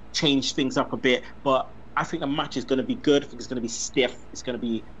training, change things up a bit. But I think the match is going to be good. I think it's going to be stiff. It's going to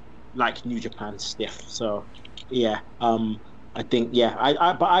be like New Japan stiff. So yeah, I think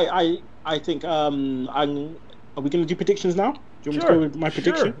I think are we going to do predictions now? Do you want me to go with my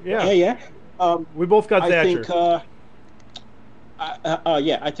prediction? Sure, yeah. We both got Thatcher.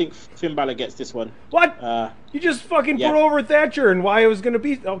 I think Finn Balor gets this one. What? You just fucking put over Thatcher and why it was going to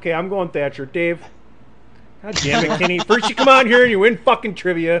be... Okay, I'm going Thatcher. Dave? God damn it, Kenny. First you come on here and you win fucking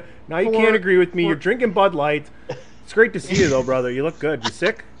trivia. Now you can't agree with me. You're drinking Bud Light. It's great to see you, though, brother. You look good. You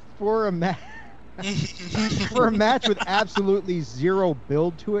sick? For a match with absolutely zero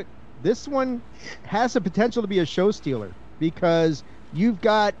build to it, this one has the potential to be a show stealer, because you've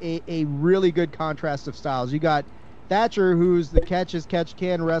got a really good contrast of styles. You got Thatcher, who's the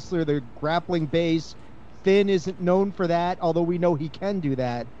catch-as-catch-can wrestler, the grappling base. Finn isn't known for that, although we know he can do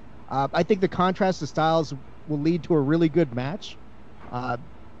that. I think the contrast of styles will lead to a really good match.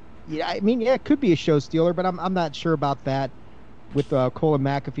 It could be a show stealer, but I'm not sure about that with Cole and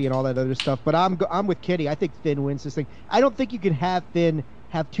McAfee and all that other stuff. But I'm with Kenny. I think Finn wins this thing. I don't think you can have Finn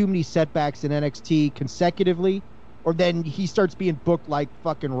have too many setbacks in NXT consecutively, or then he starts being booked like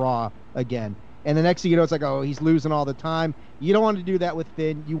fucking Raw again. And the next thing you know, it's like, oh, he's losing all the time. You don't want to do that with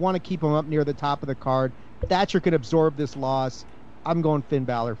Finn. You want to keep him up near the top of the card. Thatcher can absorb this loss. I'm going Finn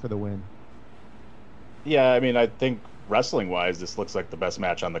Balor for the win. Yeah, I mean, I think wrestling-wise, this looks like the best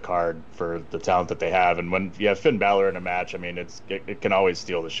match on the card for the talent that they have. And when you have Finn Balor in a match, I mean, it can always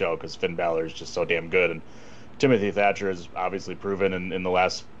steal the show because Finn Balor is just so damn good. And Timothy Thatcher has obviously proven in the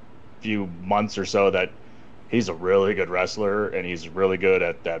last few months or so that he's a really good wrestler, and he's really good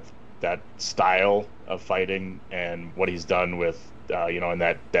at that style of fighting, and what he's done with in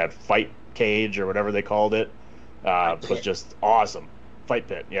that fight cage or whatever they called it was just awesome. Fight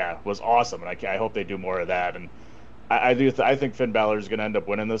pit, yeah, was awesome, and I hope they do more of that. And I think Finn Balor is going to end up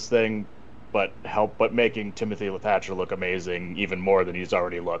winning this thing, but making Timothy Thatcher look amazing even more than he's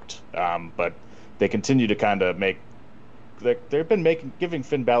already looked. But they continue to kind of they've been giving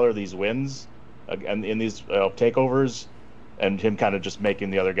Finn Balor these wins and in these takeovers, and him kind of just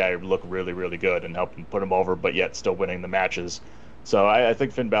making the other guy look really, really good and helping put him over, but yet still winning the matches. So I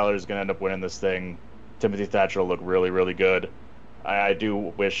think Finn Balor is going to end up winning this thing. Timothy Thatcher will look really, really good. I do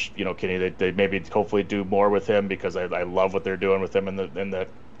wish, Kenny, they maybe hopefully do more with him, because I love what they're doing with him in the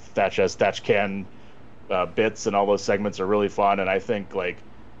Thatch Can bits, and all those segments are really fun. And I think like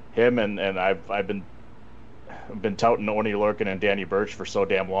him and I've been touting Oney Lorcan and Danny Burch for so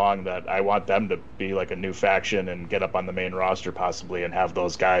damn long that I want them to be like a new faction and get up on the main roster possibly, and have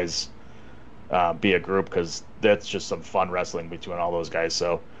those guys be a group, because that's just some fun wrestling between all those guys.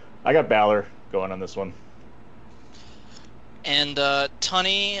 So I got Balor going on this one. And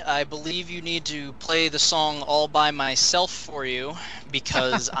Tunney, I believe you need to play the song All By Myself for you,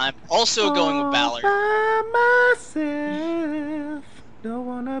 because I'm also going with Balor. All by myself, don't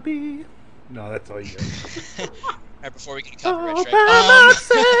wanna be. No, that's all you got. Right before we get copyright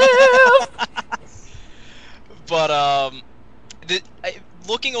strike. But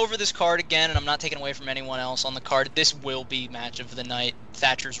looking over this card again, and I'm not taking away from anyone else on the card, this will be match of the night.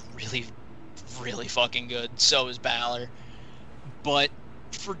 Thatcher's really, really fucking good. So is Balor. But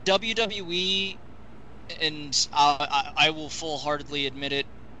for WWE, and I will full-heartedly admit it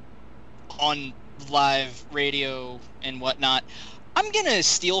on live radio and whatnot, I'm going to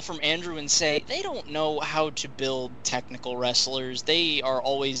steal from Andrew and say they don't know how to build technical wrestlers. They are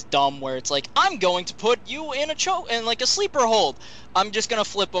always dumb where it's like, I'm going to put you in a sleeper hold. I'm just going to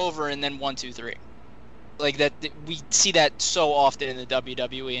flip over and then 1, 2, 3. Like that, we see that so often in the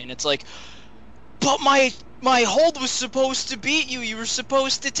WWE, and it's like, but my hold was supposed to beat you. You were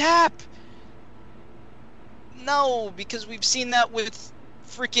supposed to tap. No, because we've seen that with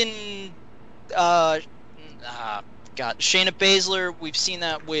freaking Shayna Baszler. We've seen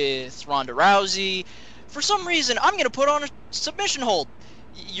that with Ronda Rousey. For some reason, I'm going to put on a submission hold.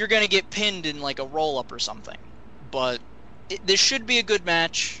 You're going to get pinned in like a roll-up or something. But this should be a good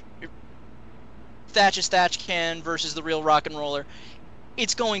match. Thatch Can versus the Real Rock and Roller.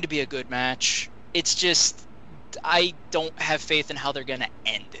 It's going to be a good match. It's just, I don't have faith in how they're going to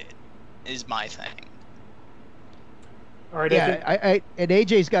end it, is my thing. All right. Yeah, and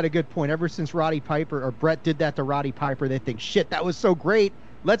AJ's got a good point. Ever since Roddy Piper, or Bret did that to Roddy Piper, they think, shit, that was so great.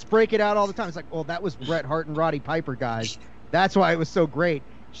 Let's break it out all the time. It's like, well, that was Bret Hart and Roddy Piper, guys. That's why it was so great.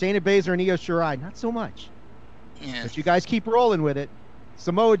 Shayna Baszler and Io Shirai, not so much. Yeah. But you guys keep rolling with it.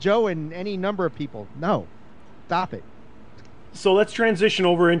 Samoa Joe and any number of people. No. Stop it. So let's transition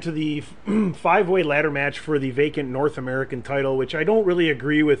over into the 5-way ladder match for the vacant North American title, which I don't really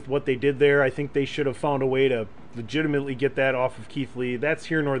agree with what they did there. I think they should have found a way to legitimately get that off of Keith Lee. That's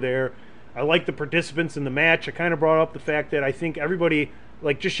here nor there. I like the participants in the match. I kind of brought up the fact that I think everybody,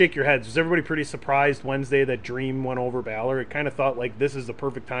 like, just shake your heads. Was everybody pretty surprised Wednesday that Dream went over Balor? It kind of thought, like, this is the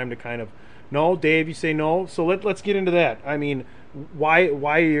perfect time to kind of, no, Dave, you say no? So let's get into that. I mean, why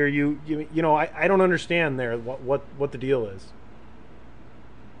are you I don't understand there what the deal is.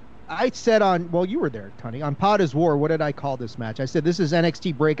 I said you were there, Tony, on Pod is War, what did I call this match? I said this is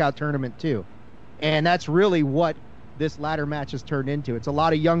NXT Breakout Tournament 2. And that's really what this ladder match has turned into. It's a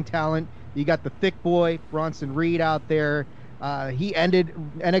lot of young talent. You got the thick boy, Bronson Reed, out there.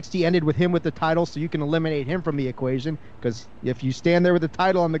 NXT ended with him with the title, so you can eliminate him from the equation, because if you stand there with the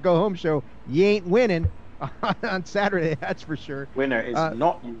title on the Go Home show, you ain't winning on Saturday, that's for sure. Winner is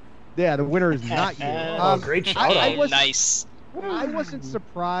not you. Yeah, the winner is not you. Great shout out. Nice. I wasn't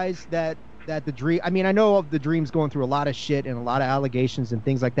surprised that the Dream. I mean, I know the Dream's going through a lot of shit and a lot of allegations and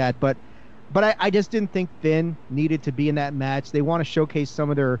things like that, but I just didn't think Finn needed to be in that match. They want to showcase some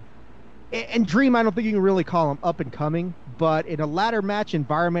of their. And Dream, I don't think you can really call him up and coming, but in a ladder match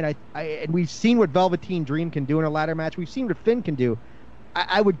environment, and we've seen what Velveteen Dream can do in a ladder match. We've seen what Finn can do.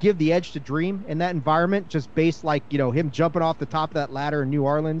 I would give the edge to Dream in that environment, just based him jumping off the top of that ladder in New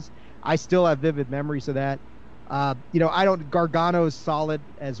Orleans. I still have vivid memories of that. Gargano's solid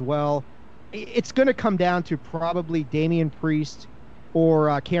as well. It's going to come down to probably Damian Priest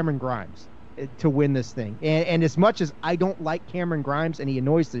or Cameron Grimes to win this thing. And as much as I don't like Cameron Grimes and he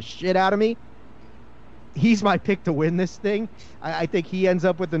annoys the shit out of me, he's my pick to win this thing. I think he ends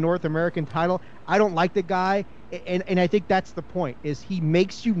up with the North American title. I don't like the guy, and I think that's the point, is he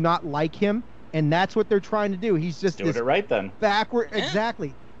makes you not like him, and that's what they're trying to do. He's just doing it right then. Backward,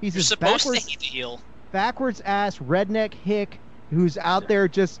 exactly. He's You're this supposed backwards, to hate the heel. backwards ass redneck hick who's out there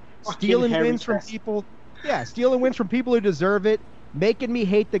just stealing Harry wins from Test. people. Yeah, stealing wins from people who deserve it, making me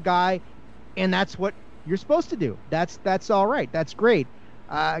hate the guy, and that's what you're supposed to do. That's all right. That's great.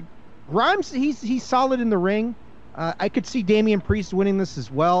 Grimes, he's solid in the ring. I could see Damian Priest winning this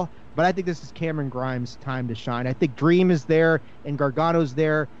as well, but I think this is Cameron Grimes' time to shine. I think Dream is there and Gargano's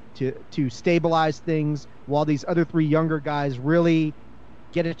there to stabilize things while these other three younger guys really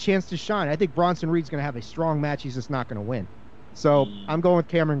get a chance to shine. I think Bronson Reed's going to have a strong match. He's just not going to win. So I'm going with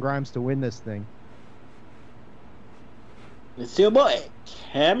Cameron Grimes to win this thing. It's your boy,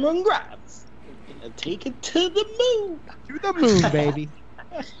 Cameron Grimes. Gonna take it to the moon. To the moon, baby.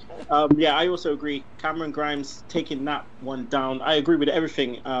 Yeah, I also agree. Cameron Grimes taking that one down. I agree with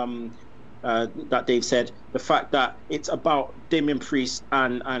everything that Dave said. The fact that it's about Damian Priest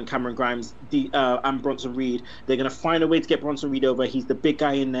and Cameron Grimes and Bronson Reed. They're going to find a way to get Bronson Reed over. He's the big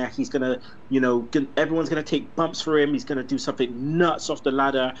guy in there. He's going to, everyone's going to take bumps for him. He's going to do something nuts off the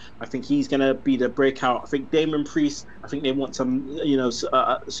ladder. I think he's going to be the breakout. I think Damian Priest, I think they want some,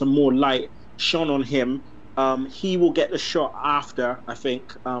 some more light shone on him. He will get the shot after, I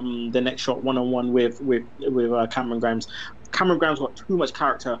think, the next shot one-on-one with Cameron Grimes. Cameron Grimes got too much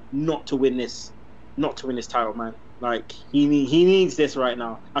character not to win this title, man. Like he needs this right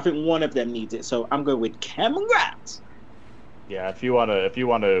now. I think one of them needs it. So I'm going with Cameron Grimes. Yeah, if you want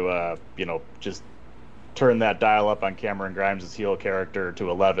to, just turn that dial up on Cameron Grimes' heel character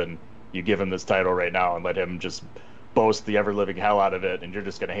to 11, you give him this title right now and let him just boast the ever-living hell out of it, and you're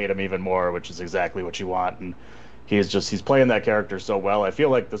just going to hate him even more, which is exactly what you want. And he's playing that character so well. I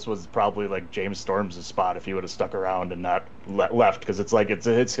feel like this was probably like James Storm's spot if he would have stuck around and not left, because it's like it's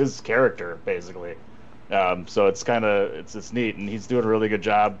his character basically. So it's kind of it's neat, and he's doing a really good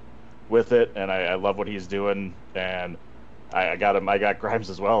job with it, and I love what he's doing. And I got him. I got Grimes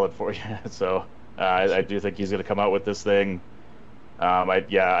as well for you. So I do think he's going to come out with this thing.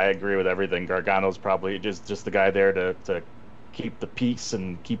 I agree with everything. Gargano's probably just the guy there to keep the peace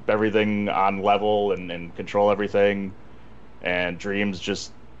and keep everything on level and control everything. And Dreams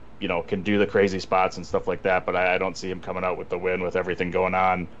just, can do the crazy spots and stuff like that, but I don't see him coming out with the win with everything going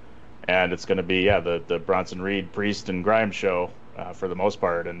on. And it's going to be, the Bronson Reed, Priest, and Grimes show for the most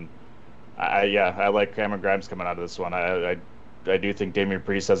part. And I like Cameron Grimes coming out of this one. I do think Damian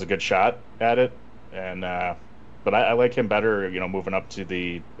Priest has a good shot at it. And, but I like him better, moving up to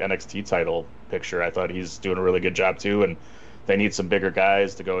the NXT title picture. I thought he's doing a really good job too, and they need some bigger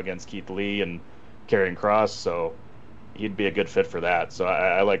guys to go against Keith Lee and Karrion Kross, so he'd be a good fit for that. So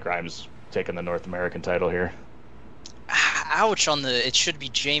I like Grimes taking the North American title here. Ouch on it should be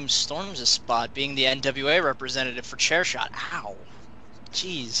James Storm's spot, being the NWA representative for Chairshot. Ow.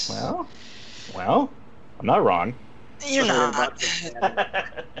 Jeez. Well, I'm not wrong. You're not.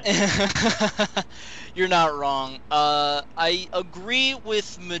 You're not wrong. I agree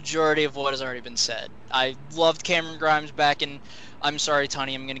with majority of what has already been said. I loved Cameron Grimes back in... I'm sorry,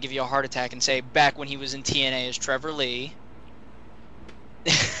 Tony, I'm going to give you a heart attack and say back when he was in TNA as Trevor Lee.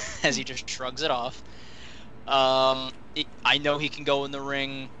 As he just shrugs it off. I know he can go in the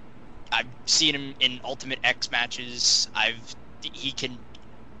ring. I've seen him in Ultimate X matches. He can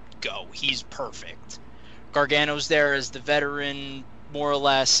go. He's perfect. Gargano's there as the veteran, more or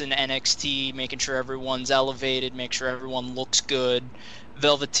less, in NXT, making sure everyone's elevated, make sure everyone looks good.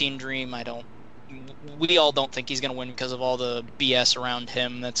 Velveteen Dream, we all don't think he's going to win because of all the BS around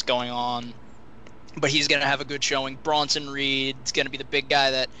him that's going on. But he's going to have a good showing. Bronson Reed's going to be the big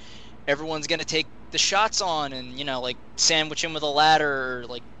guy that everyone's going to take the shots on and, sandwich him with a ladder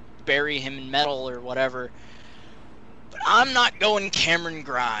or, bury him in metal or whatever. But I'm not going Cameron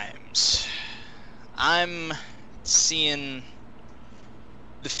Grimes. I'm seeing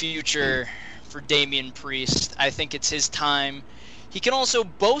the future for Damian Priest. I think it's his time. He can also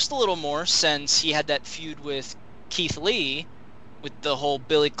boast a little more since he had that feud with Keith Lee with the whole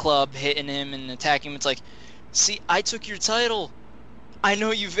Billy Club hitting him and attacking him. It's like, see, I took your title. I know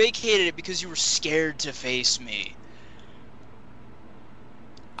you vacated it because you were scared to face me.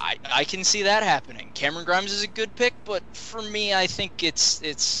 I can see that happening. Cameron Grimes is a good pick, but for me, I think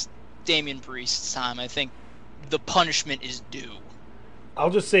it's Damian Priest's time. I think the punishment is due. I'll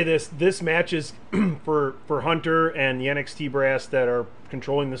just say this match is for Hunter and the NXT brass that are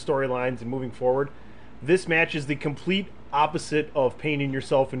controlling the storylines and moving forward. This match is the complete opposite of painting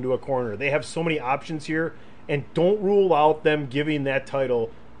yourself into a corner. They have so many options here, and don't rule out them giving that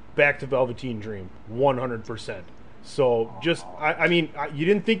title back to Velveteen Dream, 100%. So just, I mean, you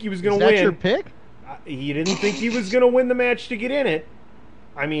didn't think he was going to win. Is that your pick? You didn't think he was going to win the match to get in it.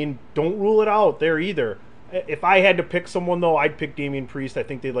 I mean, don't rule it out there either. If I had to pick someone, though, I'd pick Damian Priest. I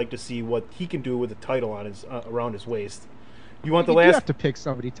think they'd like to see what he can do with a title on his around his waist. You want the last? You have to pick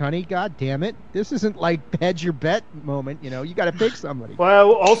somebody, Tunney. God damn it! This isn't like hedge your bet moment. You know, you got to pick somebody.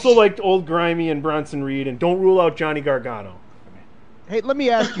 Well, I also liked Old Grimy and Bronson Reed, and don't rule out Johnny Gargano. Hey, let me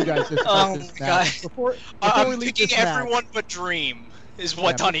ask you guys this. Oh this my match. God. Before I'm we leave picking this match- everyone but Dream, is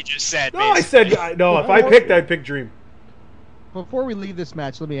what Tunney just said. No, I said no. If I picked, I'd pick Dream. Before we leave this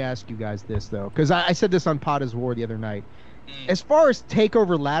match, let me ask you guys this, though, because I said this on Potta's War the other night. As far as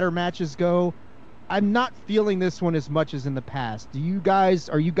TakeOver ladder matches go, I'm not feeling this one as much as in the past. Are you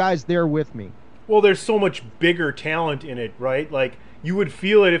guys there with me? Well, there's so much bigger talent in it, right? Like, you would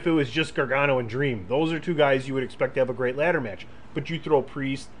feel it if it was just Gargano and Dream. Those are two guys you would expect to have a great ladder match. But you throw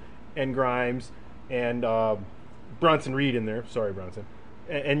Priest and Grimes and Bronson Reed in there. Sorry, Bronson.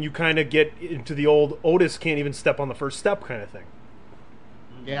 And you kind of get into the old Otis can't even step on the first step kind of thing.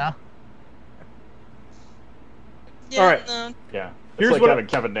 Yeah. All right. Yeah. Here's It's like what having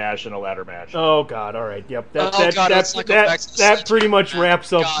Kevin Nash in a ladder match. Oh God! All right. Yep. That That pretty much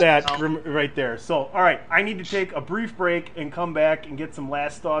wraps up God, that right there. So, all right, I need to take a brief break and come back and get some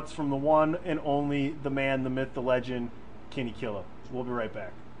last thoughts from the one and only, the man, the myth, the legend, Kenny Killa. We'll be right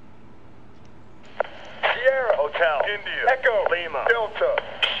back. Sierra Hotel, India, Echo, Lima, Delta,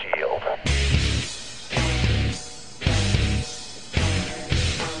 Shield.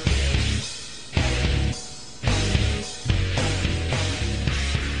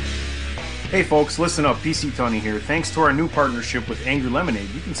 Hey folks, listen up, PC Tony here. Thanks to our new partnership with Angry Lemonade,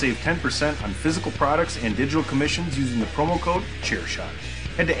 you can save 10% on physical products and digital commissions using the promo code CHAIRSHOT.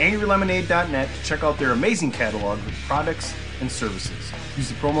 Head to angrylemonade.net to check out their amazing catalog of products and services. Use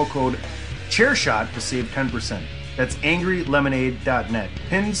the promo code CHAIRSHOT to save 10%. That's angrylemonade.net.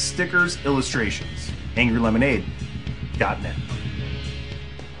 Pins, stickers, illustrations. angrylemonade.net.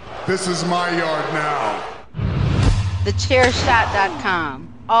 This is my yard now. TheChairShot.com.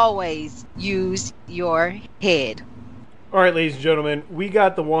 Always use your head. All right, ladies and gentlemen, we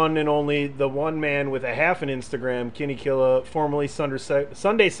got the one and only, the one man with a half an Instagram, Kenny Killa, formerly Sunday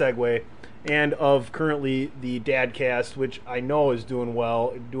Segway, and of currently the Dadcast, which I know is doing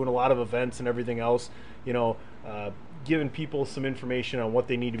well, doing a lot of events and everything else, you know, giving people some information on what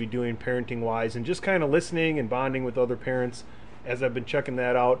they need to be doing parenting-wise, and just kind of listening and bonding with other parents as I've been checking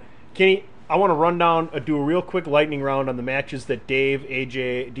that out. Kenny, I want to run down, do a real quick lightning round on the matches that Dave,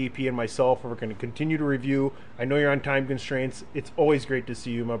 AJ, DP, and myself are going to continue to review. I know you're on time constraints. It's always great to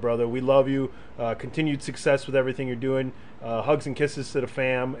see you, my brother. We love you. Continued success with everything you're doing. Hugs and kisses to the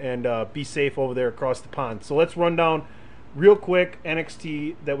fam, and be safe over there across the pond. So let's run down real quick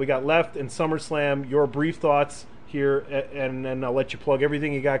NXT that we got left and SummerSlam, your brief thoughts here, and then I'll let you plug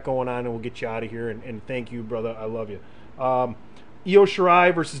everything you got going on, and we'll get you out of here. And thank you, brother. I love you. Io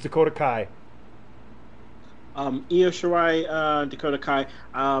Shirai versus Dakota Kai. Io Shirai, Dakota Kai.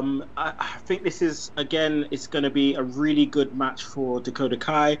 I think this is, again, it's going to be a really good match for Dakota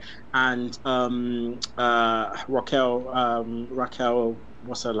Kai and Raquel,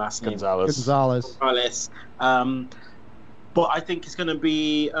 what's her last name? Gonzalez. But I think it's going to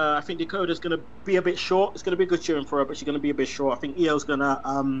be, I think Dakota's going to be a bit short. It's going to be a good showing for her, but she's going to be a bit short. I think Io's going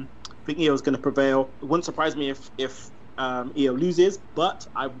to prevail. It wouldn't surprise me if Io loses, but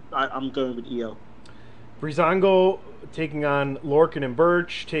I'm going with Io. Breezango taking on Lorcan and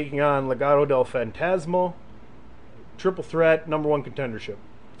Birch, taking on Legado del Fantasma. Triple threat, number one contendership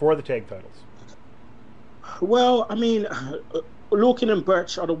for the tag titles. Well, I mean, Lorcan and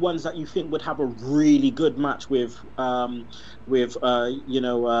Birch are the ones that you think would have a really good match with what's their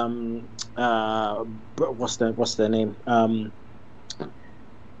name?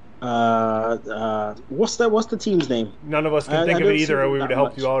 What's the team's name? None of us can think of it either, or we would have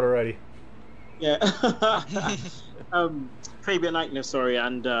helped you out already. Yeah. Fabian Eichner, sorry,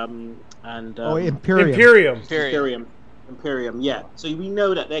 and Imperium, yeah. So we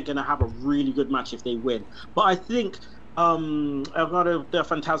know that they're going to have a really good match if they win. But I think Legado del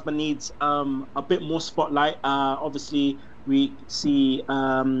Fantasma needs a bit more spotlight. Obviously, we see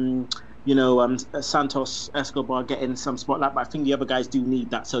Santos Escobar getting some spotlight, but I think the other guys do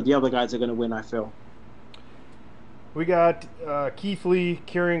need that. So the other guys are going to win, I feel. We got Keith Lee,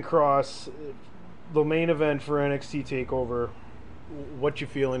 Karrion Kross, the main event for NXT TakeOver. What you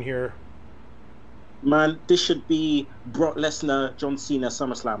feeling here? Man, this should be Brock Lesnar, John Cena,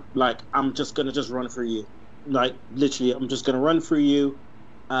 SummerSlam. Like, I'm just going to run through you. Like, literally, I'm just going to run through you.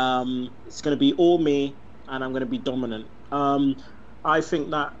 It's going to be all me, and I'm going to be dominant. I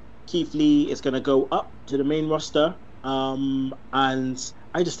think that Keith Lee is going to go up to the main roster, and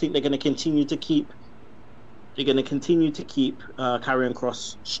I just think they're going to continue to keep Karrion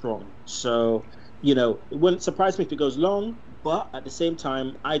Kross strong. So, you know, it wouldn't surprise me if it goes long, but at the same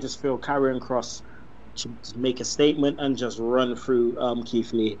time, I just feel Karrion Kross should make a statement and just run through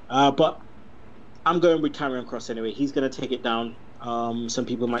Keith Lee. But I'm going with Karrion Kross anyway. He's going to take it down. Some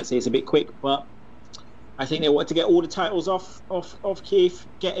people might say it's a bit quick, but I think they want to get all the titles off Keith,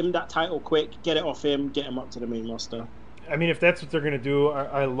 get him that title quick, get it off him, get him up to the main roster. I mean, if that's what they're going to do,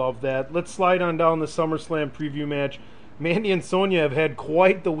 I love that. Let's slide on down the SummerSlam preview match. Mandy and Sonya have had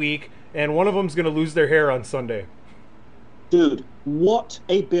quite the week, and one of them's going to lose their hair on Sunday. Dude, what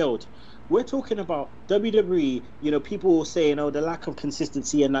a build. We're talking about WWE, you know, people saying, oh, the lack of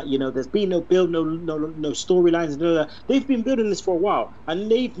consistency and that, you know, there's been no build, no storylines, and they've been building this for a while, and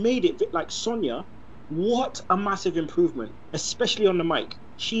they've made it like Sonya. What a massive improvement, especially on the mic.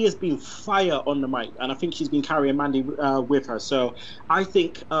 She has been fire on the mic, and I think she's been carrying Mandy with her. So I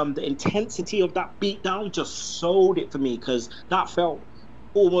think the intensity of that beatdown just sold it for me, because that felt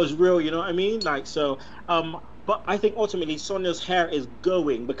almost real, you know what I mean? Like, so, but I think ultimately Sonya's hair is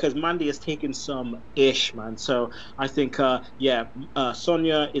going because Mandy has taken some ish, man. So I think,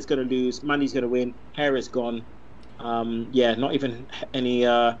 Sonya is going to lose, Mandy's going to win, hair is gone. Not even any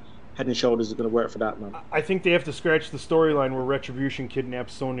Head and Shoulders is going to work for that, man. I think they have to scratch the storyline where Retribution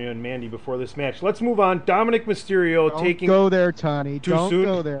kidnaps Sonya and Mandy before this match. Let's move on. Dominic Mysterio Don't go there, Tony. Don't soon.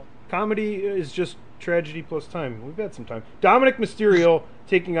 Go there. Comedy is just tragedy plus time. We've had some time. Dominic Mysterio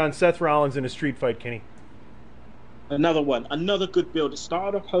taking on Seth Rollins in a street fight, Kenny. Another one. Another good build. It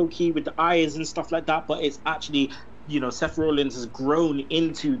started off hokey with the eyes and stuff like that, but it's actually, you know, Seth Rollins has grown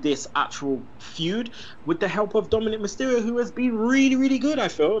into this actual feud with the help of Dominic Mysterio, who has been really, really good, I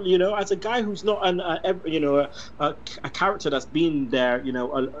feel, you know, as a guy who's not a character that's been there, you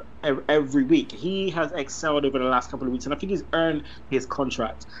know, every week. He has excelled over the last couple of weeks, and I think he's earned his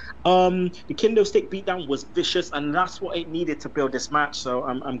contract. The kendo stick beatdown was vicious, and that's what it needed to build this match, so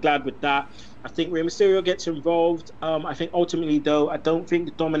I'm glad with that. I think Rey Mysterio gets involved. I think ultimately, though, I don't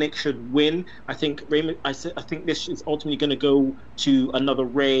think Dominic should win. I think this is ultimately going to go to another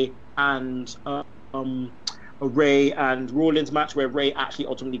Rey and Rollins match where Rey actually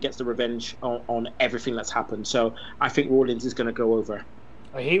ultimately gets the revenge on everything that's happened. So I think Rollins is going to go over.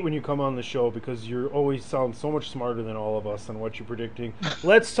 I hate when you come on the show because you always sound so much smarter than all of us on what you're predicting.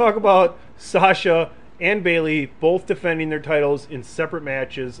 Let's talk about Sasha and Bayley both defending their titles in separate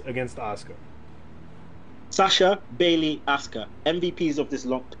matches against Asuka. Sasha, Bayley, Asuka, MVPs of this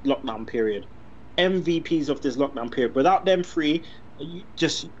lockdown period. MVPs of this lockdown period. Without them three, you'll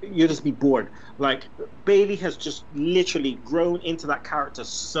just be bored. Like, Bayley has just literally grown into that character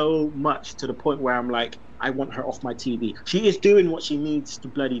so much to the point where I'm like, I want her off my TV. She is doing what she needs to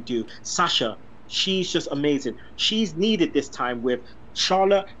bloody do. Sasha, she's just amazing. She's needed this time with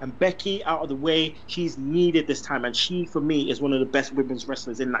Charlotte and Becky out of the way. She's needed this time, and she, for me, is one of the best women's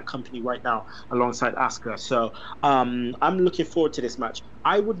wrestlers in that company right now, alongside Asuka. So I'm looking forward to this match.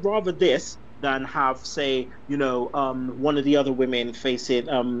 I would rather this than have, say, one of the other women facing,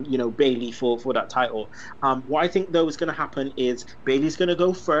 Bayley for that title. What I think, though, is going to happen is Bayley's going to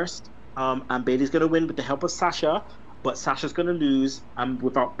go first, and Bayley's going to win with the help of Sasha, but Sasha's going to lose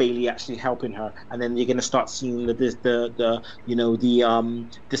without Bayley actually helping her, and then you're going to start seeing the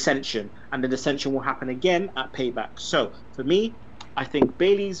dissension, and the dissension will happen again at Payback. So for me, I think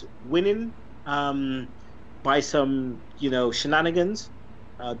Bayley's winning by some shenanigans,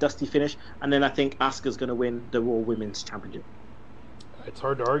 dusty finish, and then I think Asuka's going to win the Raw Women's Championship. It's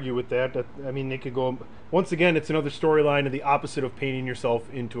hard to argue with that. I mean, they could go once again. It's another storyline of the opposite of painting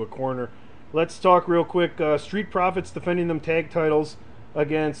yourself into a corner. Let's talk real quick. Street Profits defending them tag titles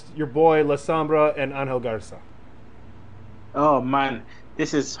against your boy La Sombra and Angel Garza. Oh man,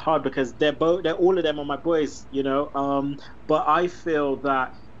 this is hard because they're all of them are my boys, But I feel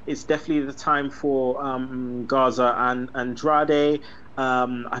that it's definitely the time for Garza and Andrade.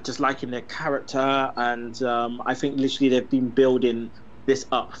 I just like in their character, and I think literally they've been building this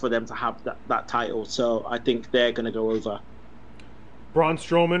up for them to have that title. So I think they're going to go over. Braun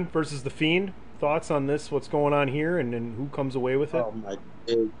Strowman versus The Fiend. Thoughts on this? What's going on here, and then who comes away with it? Oh my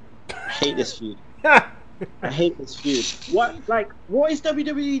God. I hate this feud. I hate this feud. What is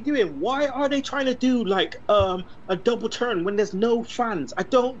WWE doing? Why are they trying to do a double turn when there's no fans? I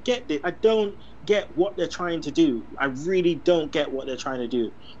don't get it. I don't get what they're trying to do. I really don't get what they're trying to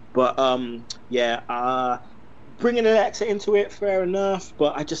do. But bringing Alexa into it, fair enough.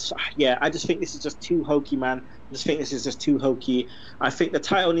 But I just think this is just too hokey, man. I just think this is just too hokey. I think the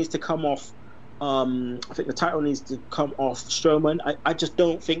title needs to come off I think the title needs to come off Strowman. I just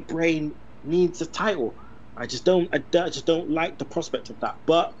don't think Bray needs a title. I just don't like the prospect of that.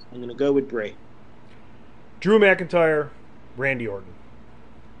 But I'm going to go with Bray. Drew McIntyre, Randy Orton.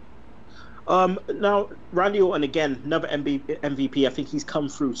 Now Randy Orton, again, another MVP. I think he's come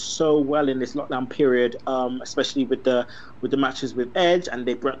through so well in this lockdown period, especially with the matches with Edge, and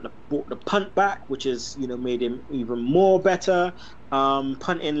they brought the punt back, which has made him even more better.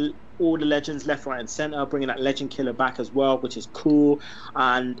 Punting all the legends left, right, and center, bringing that legend killer back as well, which is cool.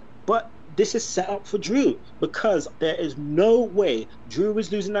 But this is set up for Drew, because there is no way Drew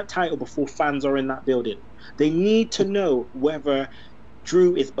is losing that title before fans are in that building. They need to know whether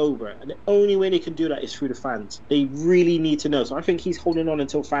Drew is over, and the only way they can do that is through the fans. They really need to know. So I think he's holding on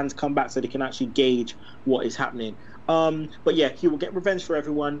until fans come back so they can actually gauge what is happening. But yeah, he will get revenge for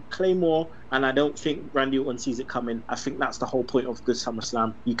everyone, Claymore, and I don't think Randy Orton sees it coming. I think that's the whole point of the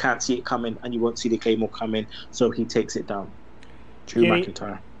SummerSlam. You can't see it coming, and you won't see the Claymore coming, so he takes it down. Drew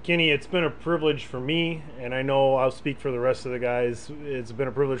McIntyre. Kenny, it's been a privilege for me, and I know I'll speak for the rest of the guys. It's been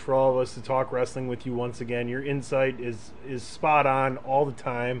a privilege for all of us to talk wrestling with you once again. Your insight is spot on all the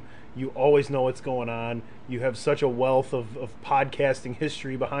time. You always know what's going on. You have such a wealth of podcasting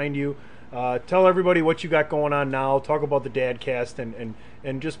history behind you. Tell everybody what you got going on now. Talk about the Dadcast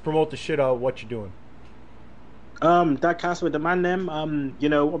and just promote the shit out of what you're doing. Dadcast with the man them.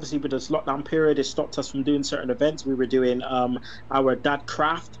 Obviously with this lockdown period, it stopped us from doing certain events. We were doing our Dad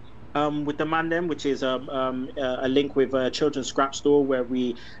Craft with the man them, which is a link with a children's scrap store where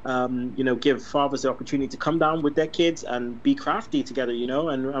we give fathers the opportunity to come down with their kids and be crafty together,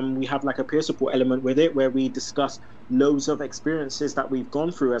 and we have like a peer support element with it where we discuss loads of experiences that we've gone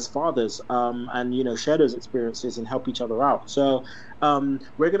through as fathers, and share those experiences and help each other out. So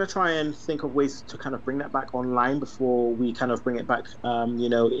we're going to try and think of ways to kind of bring that back online before we kind of bring it back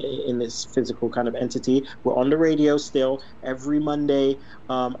in this physical kind of entity. We're on the radio still every Monday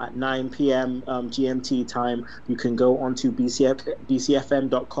at 9 p.m. GMT time. You can go onto bcfm.com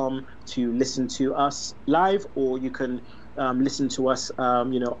to listen to us live, or you can listen to us,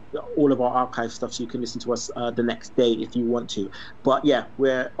 all of our archive stuff, so you can listen to us the next day if you want to. But yeah,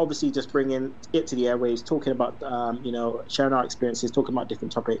 we're obviously just bringing it to the airwaves, talking about, sharing our experiences, talking about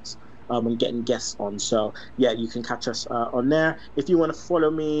different topics, and getting guests on. So yeah, you can catch us on there. If you want to follow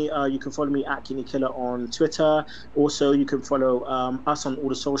me, you can follow me at Kenny Killer on Twitter. Also, you can follow us on all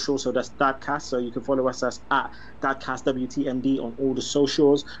the socials, so that's Dadcast. So you can follow us as at Dadcast WTMD on all the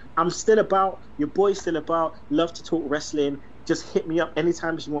socials. I'm still about, your boy's still about, love to talk wrestling. Just hit me up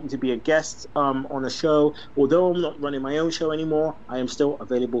anytime if you want me to be a guest on a show. Although I'm not running my own show anymore, I am still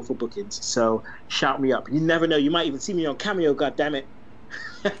available for bookings. So shout me up. You never know, you might even see me on Cameo, goddammit.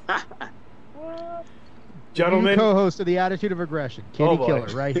 Gentlemen, co-host of the Attitude of Aggression, Kenny Killer,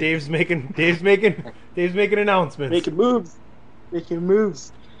 right? Dave's making announcements, making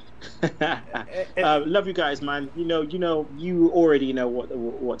moves. Love you guys, man. You already know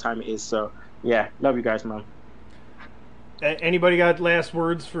what time it is. So yeah, love you guys, man. Anybody got last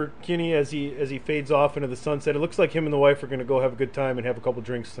words for Kenny as he fades off into the sunset? It looks like him and the wife are going to go have a good time and have a couple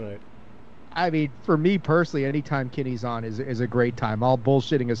drinks tonight. I mean, for me personally, anytime Kenny's on is a great time. All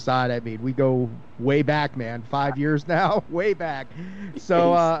bullshitting aside, I mean, we go way back, man. 5 years now, way back.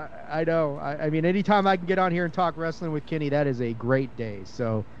 So I know. I mean, anytime I can get on here and talk wrestling with Kenny, that is a great day.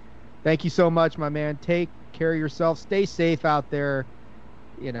 So thank you so much, my man. Take care of yourself. Stay safe out there.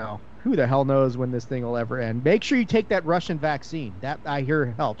 Who the hell knows when this thing will ever end. Make sure you take that Russian vaccine. That, I hear,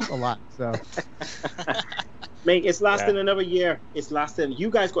 helps a lot. So. Mate, it's lasting another year. It's lasting.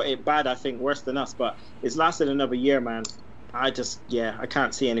 You guys got it bad, I think, worse than us, but it's lasting another year, man. I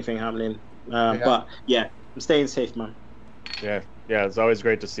can't see anything happening. But yeah, I'm staying safe, man. Yeah, it's always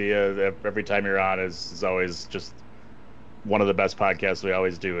great to see you. Every time you're on is always just one of the best podcasts we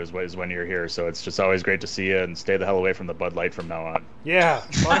always do is when you're here. So it's just always great to see you, and stay the hell away from the Bud Light from now on. Yeah,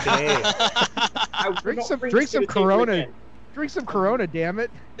 fucking A. Drink some Corona. Drink some Corona, damn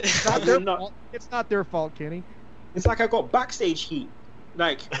it. It's not their fault. It's not their fault, Kenny. It's like I got backstage heat.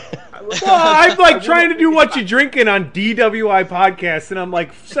 Like, I'm like trying to do what you drinking on DWI podcast, and I'm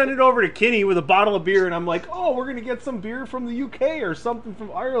like, send it over to Kenny with a bottle of beer, and I'm like, oh, we're gonna get some beer from the UK or something from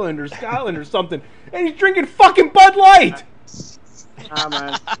Ireland or Scotland or something, and he's drinking fucking Bud Light.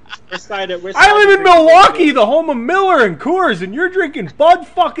 Man. I live in Milwaukee, the home of Miller and Coors, and you're drinking Bud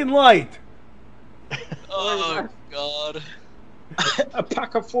fucking Light. Oh God. A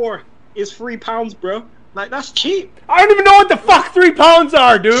pack of 4 is £3, bro. Like, that's cheap. I don't even know what the fuck 3 pounds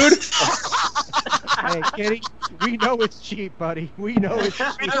are, dude. Hey, Kenny, we know it's cheap, buddy. We know it's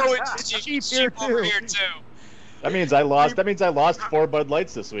cheap. We know it's cheap here over too. here too. That means I lost 4 Bud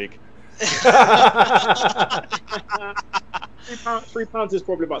Lights this week. £3 is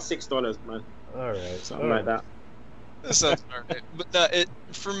probably about $6, man. All right, something like that. That sounds alright. But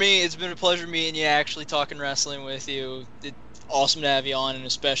for me, it's been a pleasure meeting you, actually talking wrestling with you. It's awesome to have you on, and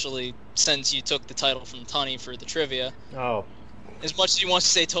especially since you took the title from Tunney for the trivia. Oh. As much as he wants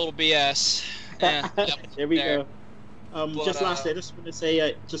to say total BS. Yeah, Here we go. Just lastly, I just want to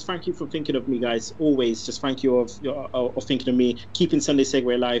say, just thank you for thinking of me, guys. Always, just thank you of thinking of me, keeping Sunday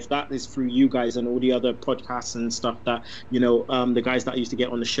Segway alive. That is through you guys and all the other podcasts and stuff that the guys that I used to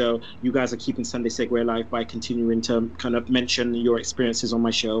get on the show. You guys are keeping Sunday Segway alive by continuing to kind of mention your experiences on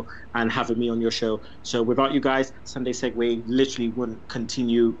my show and having me on your show. So without you guys, Sunday Segway literally wouldn't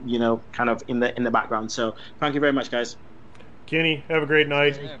continue, kind of in the background. So thank you very much, guys. Kenny, have a great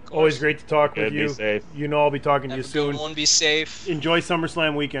night. Always great to talk with you. Be safe. I'll be talking to you soon. Everyone be safe. Enjoy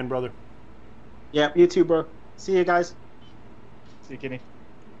SummerSlam weekend, brother. Yeah, you too, bro. See you guys. See you, Kenny.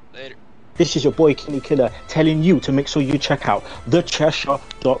 Later. This is your boy Kenny Killer telling you to make sure you check out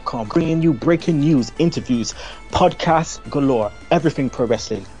thechairshot.com, bringing you breaking news, interviews, podcasts galore, everything pro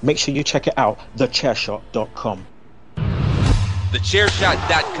wrestling. Make sure you check it out, thechairshot.com.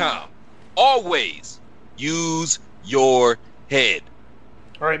 Thechairshot.com. Always use your head.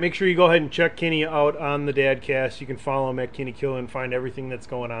 All right, make sure you go ahead and check Kenny out on the Dadcast. You can follow him at Kenny Killer and find everything that's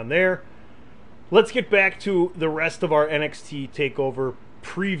going on there. Let's get back to the rest of our NXT TakeOver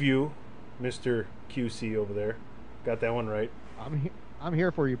preview. Mr. QC over there. Got that one right. I'm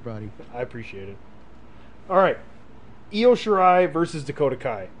here for you, buddy. I appreciate it. All right. Io Shirai versus Dakota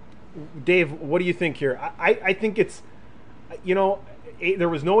Kai. Dave, what do you think here? I think it's, there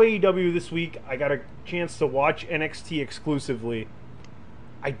was no AEW this week. I got a chance to watch NXT exclusively.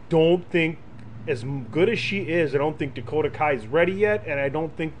 I don't think, as good as she is, I don't think Dakota Kai is ready yet, and I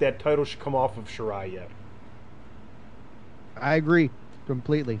don't think that title should come off of Shirai yet. I agree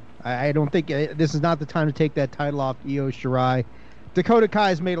completely. I don't think this is not the time to take that title off Io Shirai. Dakota Kai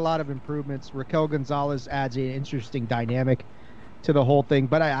has made a lot of improvements. Raquel Gonzalez adds an interesting dynamic to the whole thing,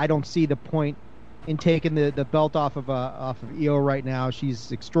 but I don't see the point in taking the belt off of Io right now.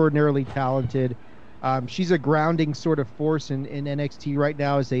 She's extraordinarily talented. She's a grounding sort of force in NXT right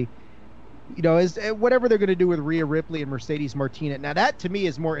now as whatever they're going to do with Rhea Ripley and Mercedes Martinez. Now that to me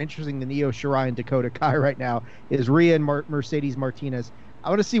is more interesting than Io Shirai and Dakota Kai right now, is Rhea and Mercedes Martinez. I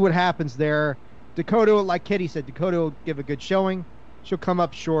want to see what happens there. Dakota, like Kitty said, Dakota will give a good showing. She'll come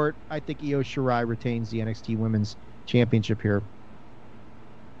up short. I think Io Shirai retains the NXT Women's Championship here.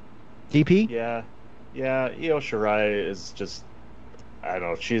 DP? Yeah, Io Shirai is just, I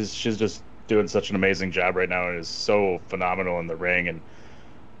don't know, she's just doing such an amazing job right now and is so phenomenal in the ring. And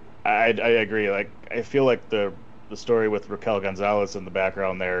I agree. Like, I feel like the story with Raquel Gonzalez in the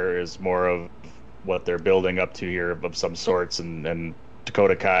background there is more of what they're building up to here of some sorts, and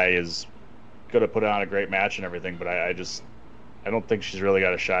Dakota Kai is going to put on a great match and everything, but I don't think she's really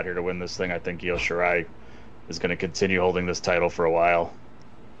got a shot here to win this thing. I think Io Shirai is going to continue holding this title for a while.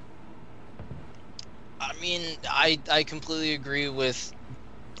 I mean, I completely agree with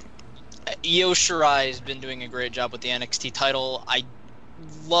Io Shirai has been doing a great job with the NXT title. I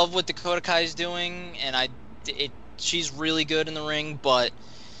love what Dakota Kai is doing, and she's really good in the ring, but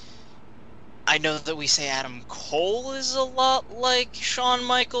I know that we say Adam Cole is a lot like Shawn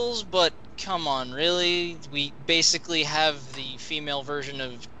Michaels, but come on, really? We basically have the female version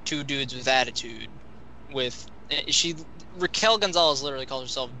of two dudes with attitude. Raquel Gonzalez literally calls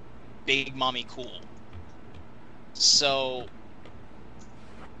herself Big Mommy Cool. So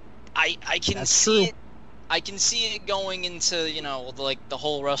I can see it. I can see it going into, like the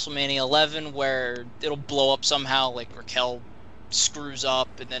whole WrestleMania 11 where it'll blow up somehow, like Raquel screws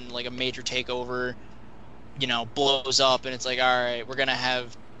up and then like a major takeover, blows up, and it's like, all right, we're gonna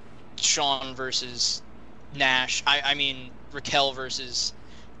have Shawn versus Nash. I mean Raquel versus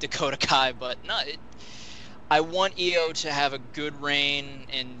Dakota Kai, but no, I want Io to have a good reign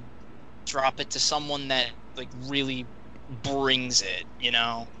and drop it to someone that like really brings it,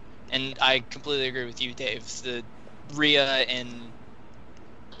 And I completely agree with you, Dave. The Rhea and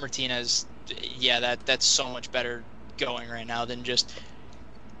Martinez, yeah, that's so much better going right now than just,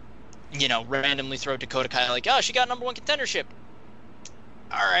 randomly throw Dakota Kai like, oh, she got number one contendership.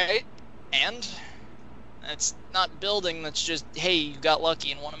 All right, and that's not building. That's just, hey, you got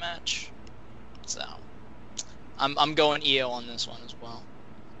lucky and won a match. So I'm going Io on this one as well.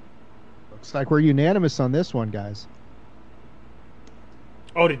 Looks like we're unanimous on this one, guys.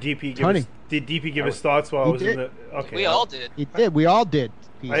 Oh, did DP give his thoughts while I was in the? Okay, we all did. He did. We all did.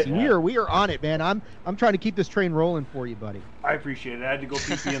 PC. We are on it, man. I'm trying to keep this train rolling for you, buddy. I appreciate it. I had to go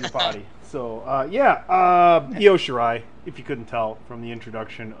pee in the potty. So Io Shirai. if you couldn't tell from the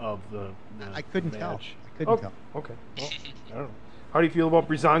introduction of the I couldn't tell. match. I couldn't tell. Okay. Well, I don't know. How do you feel about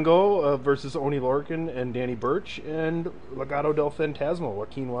Breezango versus Oni Lorcan and Danny Burch and Legado del Fantasma,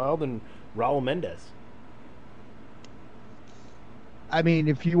 Joaquin Wilde and Raul Mendez? I mean,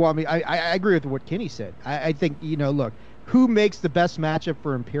 if you want me, I agree with what Kenny said. I think, look, who makes the best matchup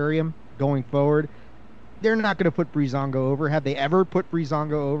for Imperium going forward? They're not going to put Breezango over. Have they ever put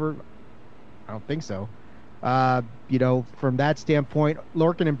Breezango over? I don't think so. From that standpoint,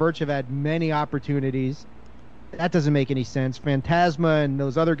 Lorcan and Burch have had many opportunities. That doesn't make any sense. Phantasma and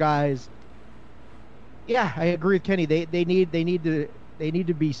those other guys. Yeah, I agree with Kenny. They need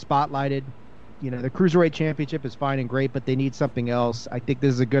to be spotlighted. The Cruiserweight Championship is fine and great, but they need something else. I think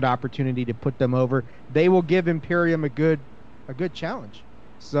this is a good opportunity to put them over. They will give Imperium a good challenge.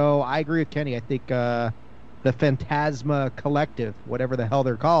 So I agree with Kenny. I think the Phantasma Collective, whatever the hell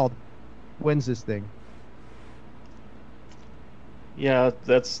they're called, wins this thing. Yeah,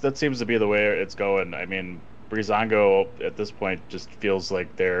 that seems to be the way it's going. I mean, Breezango at this point just feels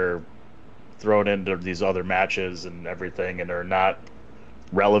like they're thrown into these other matches and everything, and they're not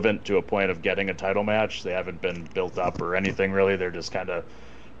relevant to a point of getting a title match. They haven't been built up or anything really. They're just kind of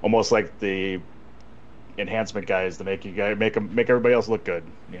almost like the enhancement guys to make everybody else look good,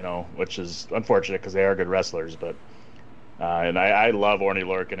 which is unfortunate because they are good wrestlers. But and I love Orny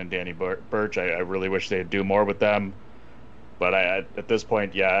Lorcan and Danny Burch. I really wish they'd do more with them. But at this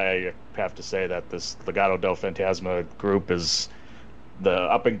point, I have to say that this Legado del Fantasma group is the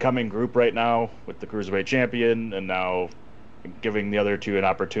up-and-coming group right now with the Cruiserweight Champion, and now giving the other two an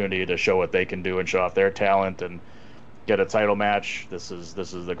opportunity to show what they can do and show off their talent and get a title match. This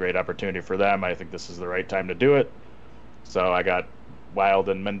is a great opportunity for them. I think this is the right time to do it. So I got Wilde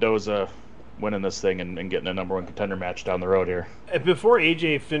and Mendoza winning this thing and getting a number one contender match down the road here. And before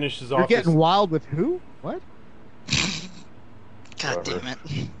AJ finishes off, you're getting Wild with who? What? God damn it!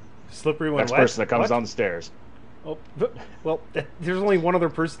 Slippery when next person that comes down the stairs. Oh, well, there's only one other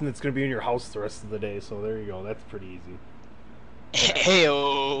person that's going to be in your house the rest of the day, so there you go. That's pretty easy.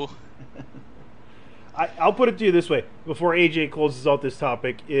 Heyo. I'll put it to you this way, before AJ closes out this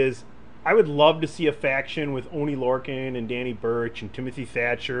topic, is I would love to see a faction with Oni Lorcan and Danny Burch and Timothy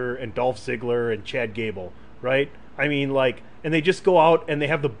Thatcher and Dolph Ziggler and Chad Gable, right? I mean, and they just go out and they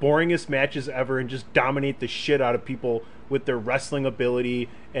have the boringest matches ever and just dominate the shit out of people with their wrestling ability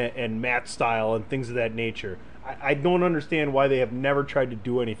and mat style and things of that nature. I don't understand why they have never tried to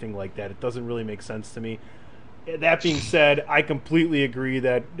do anything like that. It doesn't really make sense to me. That being said, I completely agree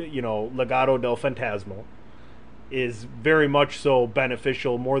that, Legado del Fantasma is very much so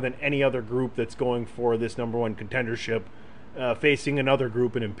beneficial more than any other group that's going for this number one contendership facing another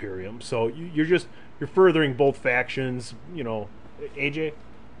group in Imperium. So you're furthering both factions, AJ?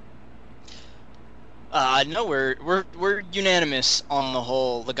 No, we're unanimous on the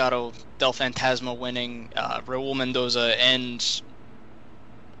whole Legado del Fantasma winning. Raul Mendoza and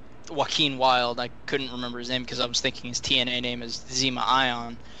Joaquin Wilde, I couldn't remember his name because I was thinking his TNA name is Zema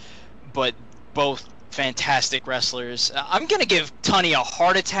Ion, but both fantastic wrestlers. I'm going to give Tunney a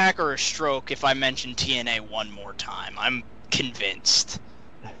heart attack or a stroke if I mention TNA one more time. I'm convinced.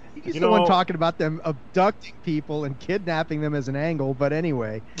 He's the one talking about them abducting people and kidnapping them as an angle, but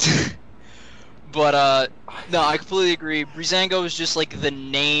anyway. But, no, I completely agree. Breezango is just like the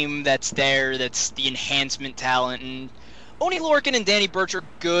name that's there, that's the enhancement talent, and Oni Lorcan and Danny Burch are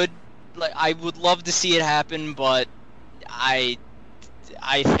good. Like, I would love to see it happen, but I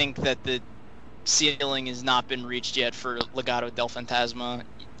think that the ceiling has not been reached yet for Legado del Fantasma.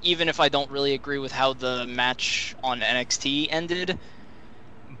 Even if I don't really agree with how the match on NXT ended,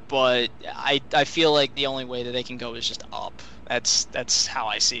 but I feel like the only way that they can go is just up. That's how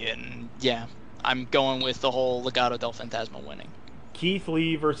I see it, and yeah, I'm going with the whole Legado del Fantasma winning. Keith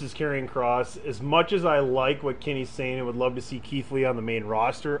Lee versus Karrion Kross. As much as I like what Kenny's saying and would love to see Keith Lee on the main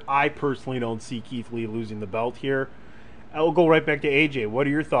roster, I personally don't see Keith Lee losing the belt here. I'll go right back to AJ. What are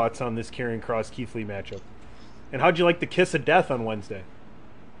your thoughts on this Karrion Kross-Keith Lee matchup? And how'd you like the Kiss of Death on Wednesday?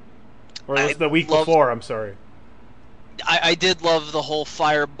 Or was it the week before? I'm sorry. I did love the whole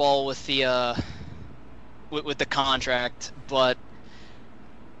fireball with the with the contract, but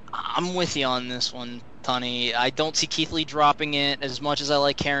I'm with you on this one, Tunney. I don't see Keith Lee dropping it. As much as I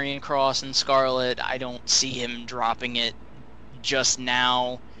like Karrion Kross and Scarlett, I don't see him dropping it just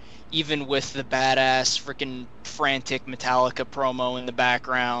now, even with the badass freaking frantic Metallica promo in the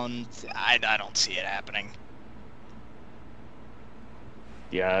background. I don't see it happening.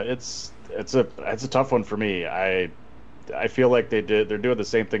 Yeah, it's a tough one for me. I feel like they're doing the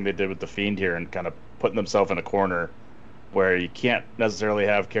same thing they did with the Fiend here and kind of putting themselves in a corner where you can't necessarily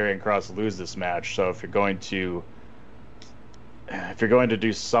have Karrion Kross lose this match. So if you're going to if you're going to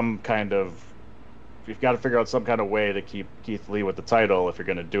do some kind of, you've got to figure out some kind of way to keep Keith Lee with the title if you're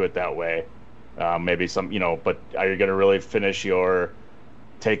going to do it that way. Maybe some, but are you going to really finish your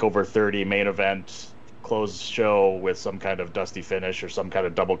TakeOver 30 main event closed show with some kind of dusty finish or some kind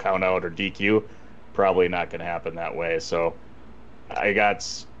of double count out or DQ? Probably not going to happen that way. So I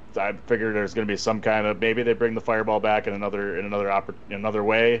figured there's going to be some kind of, maybe they bring the Fireball back in another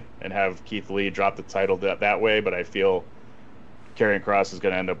way and have Keith Lee drop the title that way. But I feel Karrion Kross is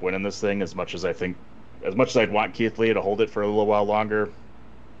going to end up winning this thing as much as I'd want Keith Lee to hold it for a little while longer.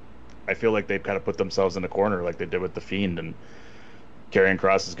 I feel like they've kind of put themselves in a corner like they did with The Fiend, and Karrion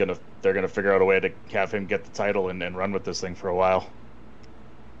Kross they're going to figure out a way to have him get the title and run with this thing for a while.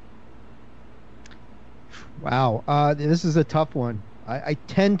 Wow. This is a tough one. I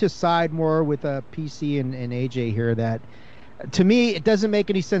tend to side more with PC and AJ here. That, to me, it doesn't make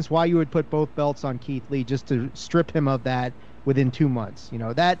any sense why you would put both belts on Keith Lee just to strip him of that within 2 months.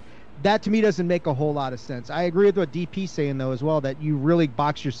 That to me doesn't make a whole lot of sense. I agree with what DP's saying, though, as well, that you really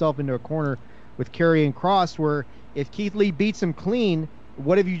box yourself into a corner with Karrion Kross, where if Keith Lee beats him clean,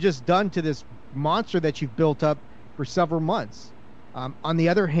 what have you just done to this monster that you've built up for several months? On the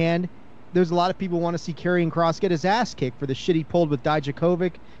other hand, there's a lot of people who want to see Karrion Kross get his ass kicked for the shit he pulled with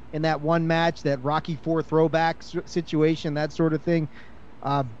Dijakovic in that one match, that Rocky IV throwback situation, that sort of thing.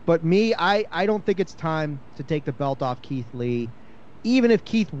 But me, I don't think it's time to take the belt off Keith Lee. Even if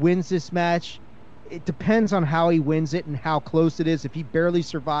Keith wins this match, it depends on how he wins it and how close it is. If he barely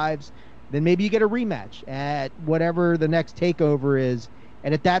survives, then maybe you get a rematch at whatever the next takeover is.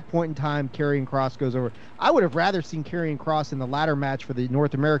 And at that point in time, Karrion Kross goes over. I would have rather seen Karrion Kross in the ladder match for the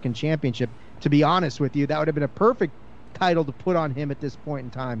North American Championship, to be honest with you. That would have been a perfect title to put on him at this point in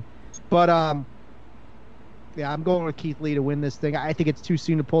time. But, yeah, I'm going with Keith Lee to win this thing. I think it's too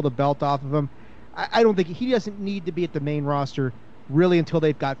soon to pull the belt off of him. I don't think he doesn't need to be at the main roster really until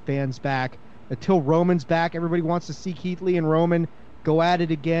they've got fans back. Until Roman's back, everybody wants to see Keith Lee and Roman go at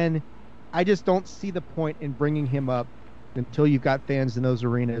it again. I just don't see the point in bringing him up until you've got fans in those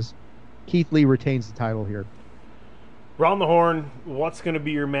arenas. Keith Lee retains the title here. Round the horn, what's going to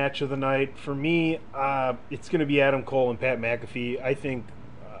be your match of the night? For me, it's going to be Adam Cole and Pat McAfee. I think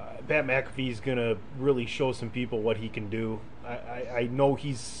Pat McAfee is going to really show some people what he can do. I know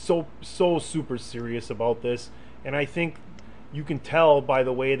he's so super serious about this, and I think you can tell by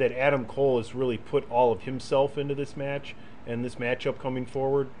the way that Adam Cole has really put all of himself into this match and this matchup coming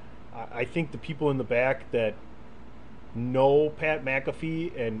forward. I think the people in the back that know Pat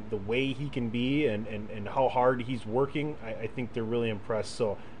McAfee and the way he can be and how hard he's working, I think they're really impressed.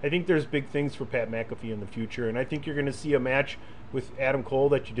 So I think there's big things for Pat McAfee in the future, and I think you're going to see a match with Adam Cole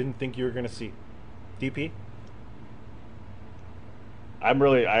that you didn't think you were going to see. DP?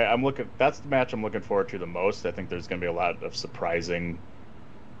 That's the match I'm looking forward to the most. I think there's going to be a lot of surprising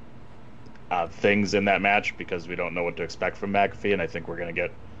things in that match because we don't know what to expect from McAfee, and I think we're going to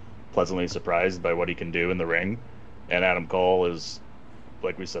get pleasantly surprised by what he can do in the ring. And Adam Cole is,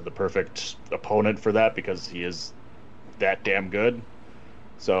 like we said, the perfect opponent for that because he is that damn good.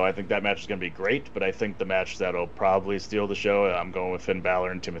 So I think that match is going to be great, but I think the match that'll probably steal the show, I'm going with Finn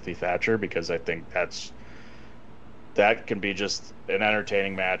Balor and Timothy Thatcher because I think that can be just an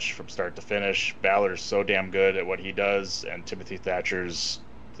entertaining match from start to finish. Balor's so damn good at what he does, and Timothy Thatcher's,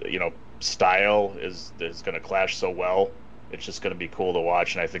 style is going to clash so well. It's just going to be cool to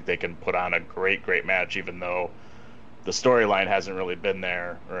watch, and I think they can put on a great match, even though the storyline hasn't really been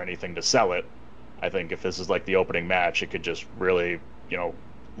there or anything to sell it. I think if this is like the opening match, it could just really,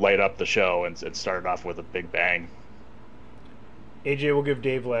 light up the show and start it off with a big bang. AJ, we'll give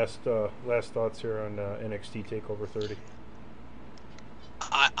Dave last thoughts here on NXT TakeOver 30.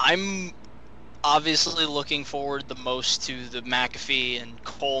 I'm obviously looking forward the most to the McAfee and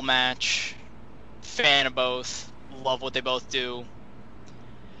Cole match. Fan of both. Love what they both do.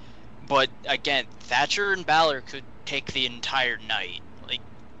 But again, Thatcher and Balor could take the entire night. Like,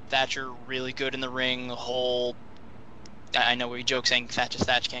 Thatcher really good in the ring. The whole, I know we joke saying Thatcher's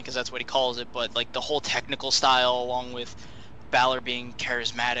Thatch can because that's what he calls it, but like the whole technical style along with Balor being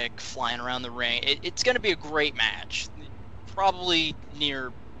charismatic, flying around the ring. It's going to be a great match. Probably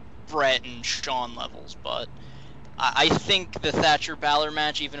near Brett and Shawn levels, but I think the Thatcher-Balor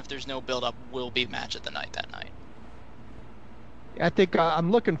match, even if there's no build-up, will be match of the night that night. I think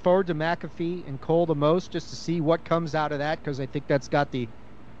I'm looking forward to McAfee and Cole the most, just to see what comes out of that, because I think that's got the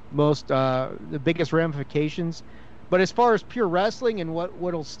biggest ramifications. But as far as pure wrestling and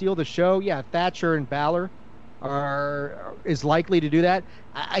what'll steal the show, yeah, Thatcher and Balor is likely to do that.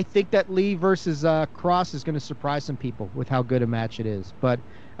 I think that Lee versus Cross is going to surprise some people with how good a match it is. But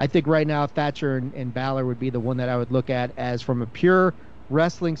I think right now Thatcher and Balor would be the one that I would look at as from a pure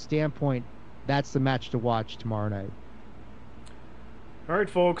wrestling standpoint. That's the match to watch tomorrow night. All right,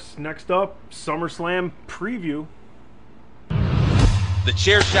 folks. Next up, SummerSlam preview.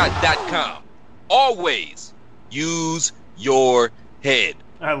 TheChairShot.com. Always use your head.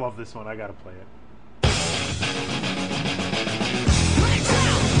 I love this one. I gotta play it.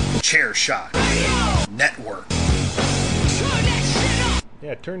 Chair Shot Network.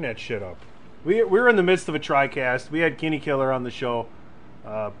 Yeah, turn that shit up. We're in the midst of a TriCast. We had Kenny Killer on the show.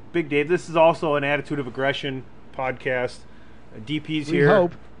 Big Dave. This is also an Attitude of Aggression podcast. DP's here. We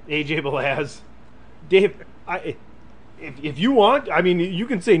hope. AJ Balaz. Dave, if you want, I mean, you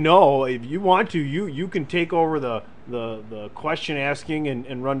can say no. If you want to, you can take over the question asking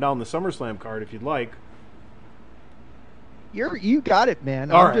and run down the SummerSlam card if you'd like. You got it,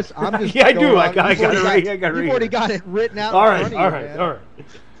 man. All I'm right. just Yeah, I do. I got You've it right already here. got it written out. All in right, front all of you, right, man. all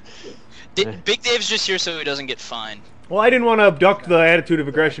right. Big Dave's just here so he doesn't get fined. Well, I didn't want to abduct the Attitude of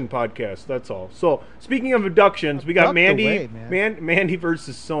Aggression podcast. That's all. So, speaking of abductions, we got Abduct Mandy, away, man. Mandy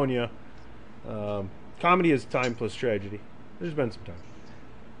versus Sonya. Comedy is time plus tragedy. There's been some time.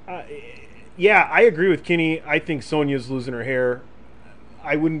 Yeah, I agree with Kenny. I think Sonya's losing her hair.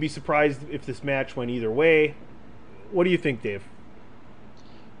 I wouldn't be surprised if this match went either way. What do you think, Dave?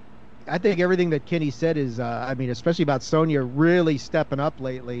 I think everything that Kenny said is, especially about Sonya really stepping up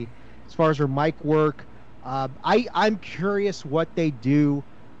lately as far as her mic work. I'm curious what they do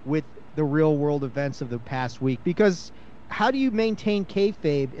with the real world events of the past week, because how do you maintain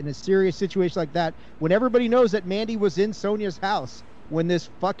kayfabe in a serious situation like that when everybody knows that Mandy was in Sonya's house when this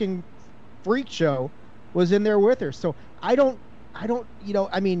fucking freak show was in there with her? So I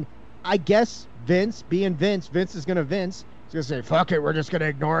guess Vince is going to Vince. He's going to say, fuck it, we're just going to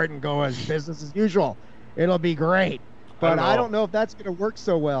ignore it and go as business as usual. It'll be great. But I don't know if that's going to work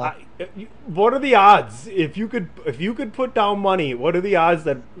so well. What are the odds? If you could put down money, what are the odds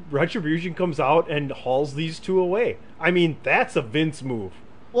that Retribution comes out and hauls these two away? I mean, that's a Vince move.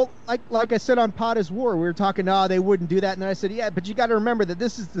 Well, like I said on Pod is War, we were talking, they wouldn't do that. And then I said, yeah, but you got to remember that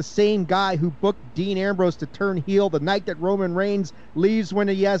this is the same guy who booked Dean Ambrose to turn heel the night that Roman Reigns leaves when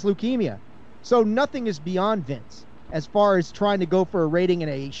he has leukemia. So nothing is beyond Vince as far as trying to go for a rating in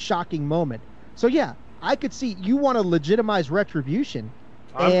a shocking moment. So yeah, I could see you want to legitimize Retribution.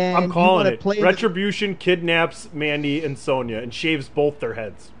 I'm calling it. Retribution kidnaps Mandy and Sonya and shaves both their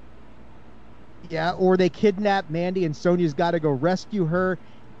heads. Yeah, or they kidnap Mandy and Sonya's got to go rescue her,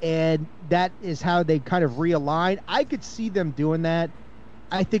 and that is how they kind of realign. I could see them doing that.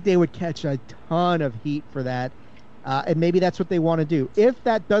 I think they would catch a ton of heat for that, and maybe that's what they want to do. If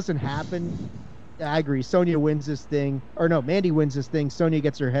that doesn't happen, I agree. Sonya wins this thing, or no, Mandy wins this thing. Sonya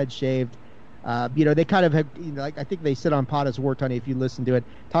gets her head shaved. They kind of have, like I think they said on Pod is War, Tony, if you listen to it,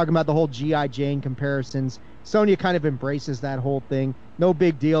 talking about the whole G.I. Jane comparisons. Sonya kind of embraces that whole thing. No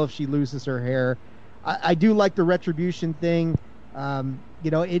big deal if she loses her hair. I do like the Retribution thing.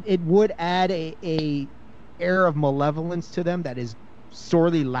 It would add a air of malevolence to them that is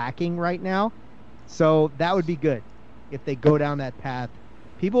sorely lacking right now. So that would be good if they go down that path.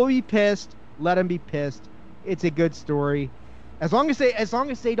 People will be pissed. Let them be pissed. It's a good story. As long as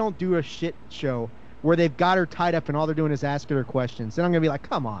they don't do a shit show where they've got her tied up and all they're doing is asking her questions, then I'm gonna be like,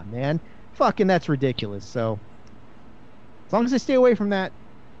 come on, man, fucking that's ridiculous. So as long as they stay away from that,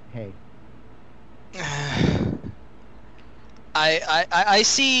 hey. I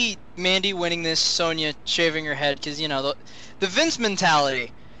see Mandy winning this, Sonya shaving her head, because the Vince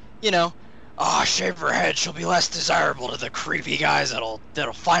mentality, shave her head, she'll be less desirable to the creepy guys that'll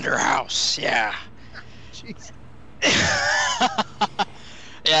find her house. Yeah. Jeez.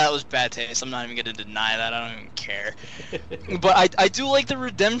 Yeah, that was bad taste. I'm not even gonna deny that. I don't even care. But I do like the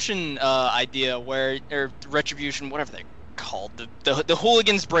redemption idea or Retribution, whatever they're called, the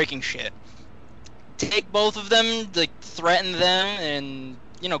hooligans breaking shit. Take both of them, threaten them, and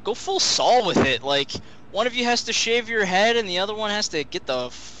go full Saul with it. Like, one of you has to shave your head and the other one has to get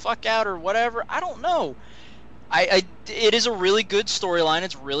the fuck out or whatever. I don't know. It is a really good storyline.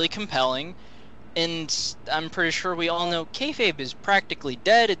 It's really compelling. And I'm pretty sure we all know kayfabe is practically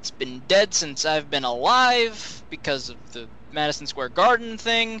dead. It's been dead since I've been alive because of the Madison Square Garden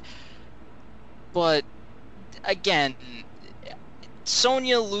thing. But, again,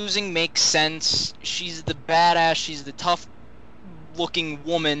 Sonya losing makes sense. She's the badass. She's the tough-looking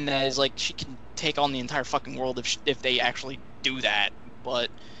woman that is like, she can take on the entire fucking world if they actually do that. But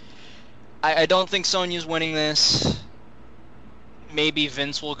I don't think Sonya's winning this. Maybe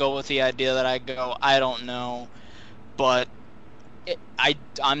Vince will go with the idea that I go. I don't know. But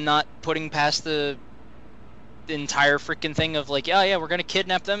I'm not putting past the entire freaking thing of like, yeah, we're gonna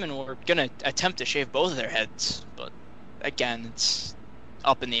kidnap them and we're gonna attempt to shave both of their heads, but again, it's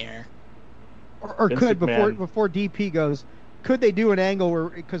up in the air. Or could before DP goes, could they do an angle where,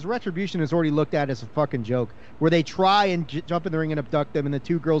 because Retribution is already looked at as a fucking joke, where they try and jump in the ring and abduct them, and the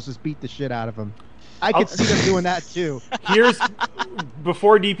two girls just beat the shit out of them? I could see them doing that too. Here's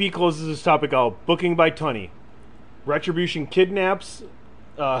before DP closes this topic out. Booking by Tunney. Retribution kidnaps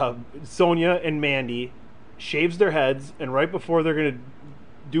Sonya and Mandy, shaves their heads, and right before they're gonna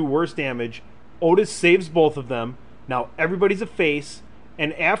do worse damage, Otis saves both of them. Now everybody's a face.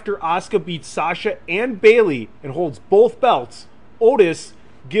 And after Asuka beats Sasha and Bayley and holds both belts, Otis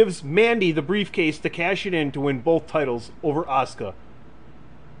gives Mandy the briefcase to cash it in to win both titles over Asuka.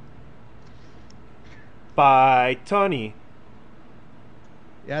 By Tunney.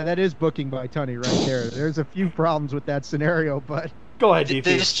 Yeah, that is booking by Tunney right there. There's a few problems with that scenario, but... Go ahead, DP.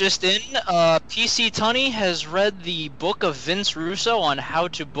 This just in, PC Tunney has read the book of Vince Russo on how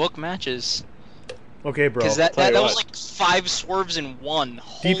to book matches. Okay, bro. Because that was like 5 swerves in one.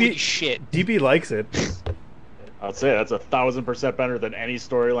 Holy shit. DP likes it. I'd say that's 1,000% better than any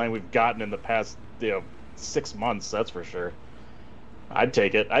storyline we've gotten in the past 6 months. That's for sure. I'd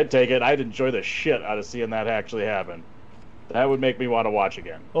take it. I'd enjoy the shit out of seeing that actually happen. That would make me want to watch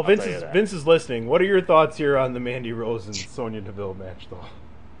again. Well, Vince is listening. What are your thoughts here on the Mandy Rose and Sonya Deville match, though?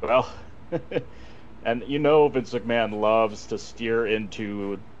 Well, and Vince McMahon loves to steer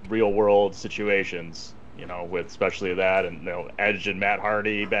into real world situations, with especially that, and Edge and Matt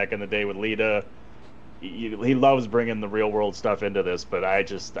Hardy back in the day with Lita. He loves bringing the real world stuff into this, but I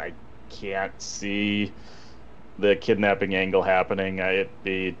can't see the kidnapping angle happening. It'd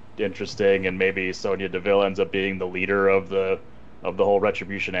be interesting, and maybe Sonya Deville ends up being the leader of the whole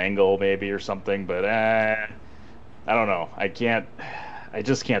Retribution angle, maybe, or something. But I don't know. I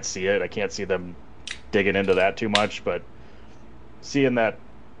just can't see it. I can't see them digging into that too much. But seeing that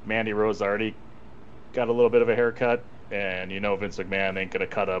Mandy Rose already got a little bit of a haircut, and Vince McMahon ain't gonna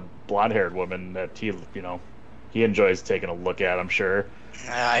cut a blonde-haired woman that he enjoys taking a look at, I'm sure.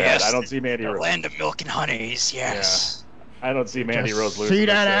 Yes, I don't see Mandy Rose. Land of milk and honeys, yes. Yeah. I don't see Mandy Rose losing. See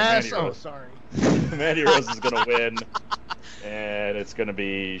that ass? Oh, sorry. Mandy Rose is gonna win, and it's gonna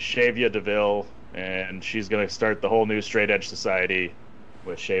be Shavia Deville, and she's gonna start the whole new straight edge society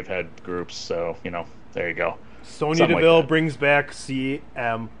with shave head groups. So there you go. Sonya Deville brings back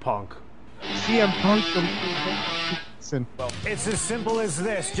CM Punk. CM Punk from... It's as simple as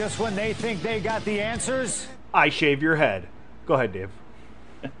this. Just when they think they got the answers, I shave your head. Go ahead, Dave.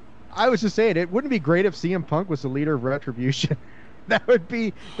 I was just saying, it wouldn't be great if CM Punk was the leader of Retribution. That would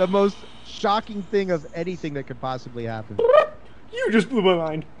be the most shocking thing of anything that could possibly happen. You just blew my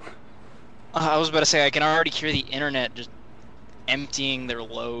mind. I was about to say, I can already hear the internet just emptying their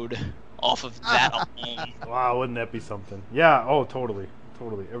load off of that alone. Wow, wouldn't that be something? Yeah, oh, totally.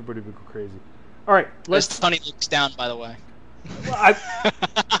 Everybody would go crazy. All right, let's... Funny looks down, by the way. Well,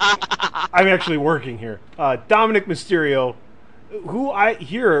 I'm actually working here. Dominic Mysterio, who I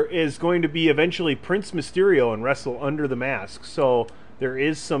hear is going to be eventually Prince Mysterio and wrestle under the mask. So there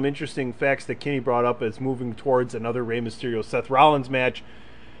is some interesting facts that Kenny brought up as moving towards another Rey Mysterio Seth Rollins match.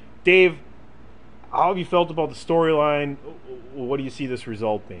 Dave, how have you felt about the storyline? What do you see this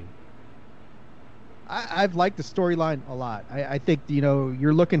result being? I've liked the storyline a lot. I think,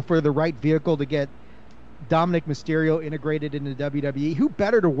 you're looking for the right vehicle to get Dominic Mysterio integrated into WWE. Who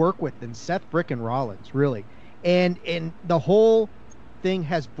better to work with than Seth frickin' Rollins, really? And the whole thing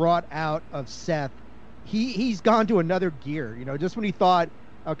has brought out of Seth. He's gone to another gear. Just when he thought,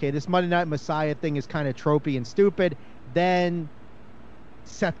 okay, this Monday Night Messiah thing is kind of tropey and stupid, then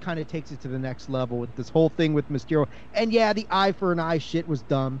Seth kind of takes it to the next level with this whole thing with Mysterio. And yeah, the eye for an eye shit was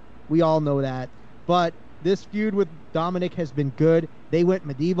dumb. We all know that. But this feud with Dominic has been good. They went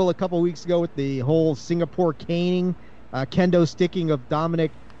medieval a couple weeks ago with the whole Singapore caning, kendo sticking of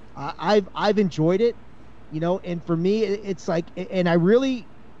Dominic. I've enjoyed it, and for me, it's like, and I really,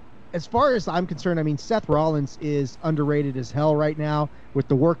 as far as I'm concerned, Seth Rollins is underrated as hell right now with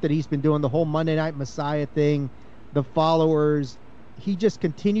the work that he's been doing, the whole Monday Night Messiah thing, the followers. He just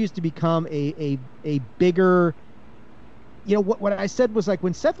continues to become a bigger, what I said was like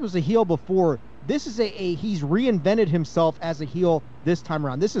when Seth was a heel before, this is he's reinvented himself as a heel this time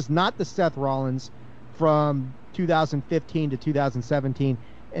around. This is not the Seth Rollins from 2015 to 2017,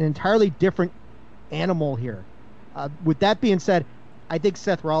 an entirely different animal here. With that being said, I think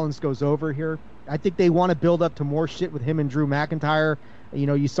Seth Rollins goes over here. I think they want to build up to more shit with him and Drew McIntyre.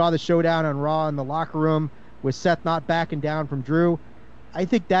 You saw the showdown on Raw in the locker room with Seth not backing down from Drew. I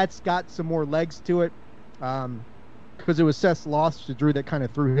think that's got some more legs to it. Because it was Seth's loss to Drew that kind of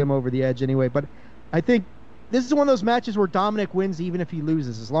threw him over the edge anyway. But I think this is one of those matches where Dominic wins even if he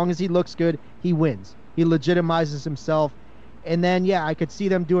loses. As long as he looks good, he wins. He legitimizes himself. And then, yeah, I could see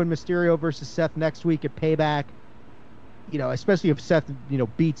them doing Mysterio versus Seth next week at Payback. You know, especially if Seth,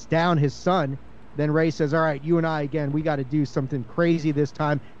 beats down his son. Then Ray says, all right, you and I, again, we got to do something crazy this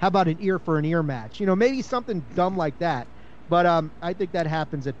time. How about an ear for an ear match? Maybe something dumb like that. But I think that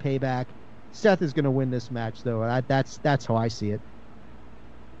happens at Payback. Seth is going to win this match, though. That's how I see it.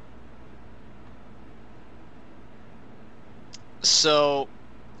 So,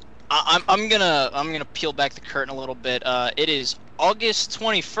 I'm gonna peel back the curtain a little bit. It is August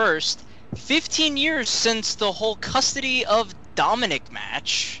 21st, 15 years since the whole custody of Dominic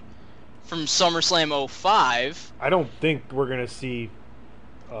match from SummerSlam 05. I don't think we're gonna see.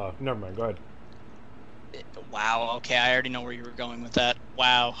 Never mind. Go ahead. Wow. Okay, I already know where you were going with that.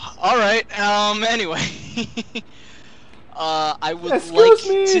 Wow. All right. Anyway, I would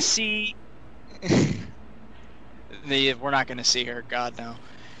to see. We're not going to see her. God, no.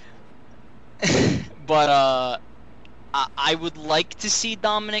 But I would like to see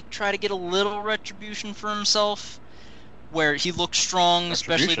Dominic try to get a little retribution for himself, where he looks strong,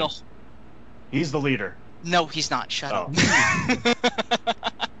 especially the. He's the leader. No, he's not. Shut up.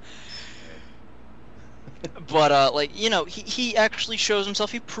 But he actually shows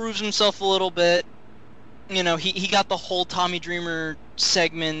himself. He proves himself a little bit. He got the whole Tommy Dreamer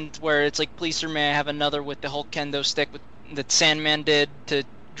segment where it's like, please sir, may I have another, with the whole kendo stick that Sandman did to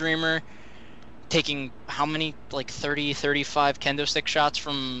Dreamer, taking how many, like 30, 35 kendo stick shots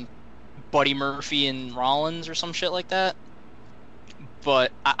from Buddy Murphy and Rollins or some shit like that.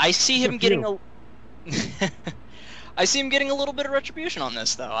 But I see him getting I see him getting a little bit of retribution on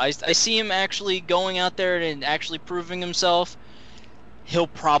this, though. I see him actually going out there and actually proving himself. He'll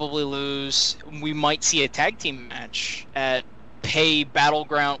probably lose. We might see a tag team match at Pay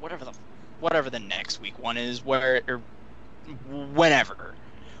Battleground, whatever the next week one is, whenever.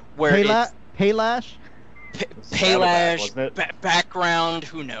 Paylash? Paylash, Background,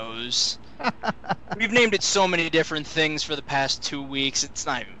 who knows? We've named it so many different things for the past 2 weeks, it's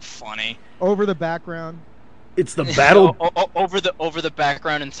not even funny. Over the Background. It's the battle over the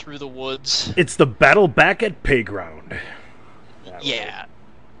background and through the woods. It's the battle back at Payground. Yeah.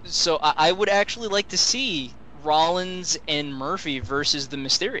 So I would actually like to see Rollins and Murphy versus the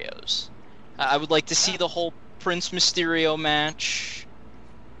Mysterios. I would like to see the whole Prince Mysterio match.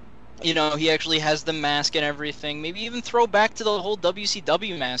 He actually has the mask and everything. Maybe even throw back to the whole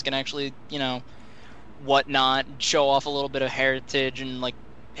WCW mask and actually, whatnot, show off a little bit of heritage and like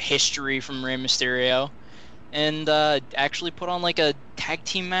history from Rey Mysterio. And actually put on like a tag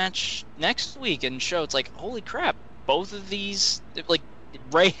team match next week and show it's like, holy crap, both of these, like,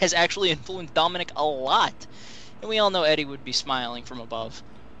 Ray has actually influenced Dominic a lot. And we all know Eddie would be smiling from above.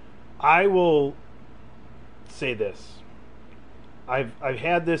 I will say this. I've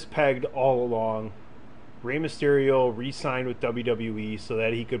had this pegged all along. Rey Mysterio re-signed with WWE so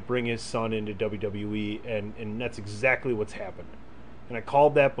that he could bring his son into WWE, and that's exactly what's happened. And I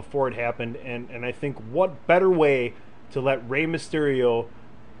called that before it happened, and I think what better way to let Rey Mysterio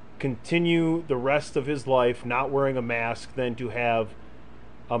continue the rest of his life not wearing a mask than to have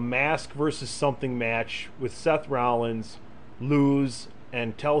a mask versus something match with Seth Rollins, lose,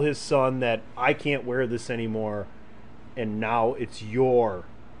 and tell his son that I can't wear this anymore, and now it's your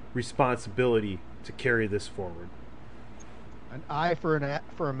responsibility to carry this forward. An eye for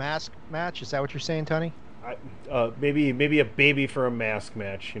a mask match? Is that what you're saying, Tony? Maybe a baby for a mask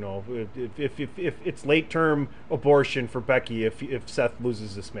match. If it's late term abortion for Becky if Seth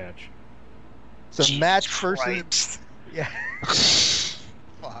loses this match. So Jesus match versus. Yeah.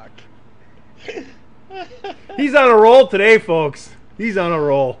 Fuck. He's on a roll today, folks. He's on a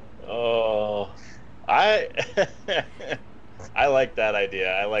roll. Oh, I like that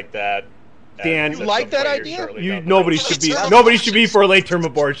idea. I like that. Dan, you like that idea? Nobody should be for a late term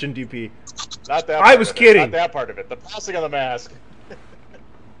abortion, DP. Not that. I was kidding. Not that part of it. The passing of the mask.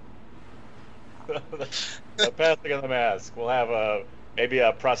 The passing of the mask. We'll have maybe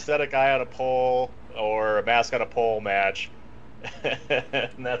a prosthetic eye on a pole or a mask on a pole match, and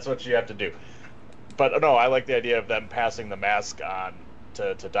that's what you have to do. But no, I like the idea of them passing the mask on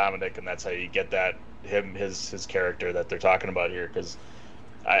to Dominic, and that's how you get his character that they're talking about here. Because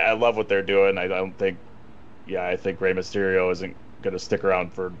I love what they're doing. I think Rey Mysterio isn't going to stick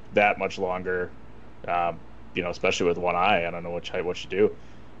around for that much longer. Especially with one eye. I don't know what you do.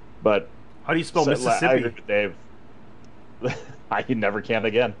 But how do you spell Mississippi? I agree with Dave. I never can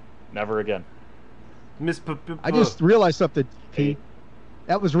again. Never again. I just realized something, Pete.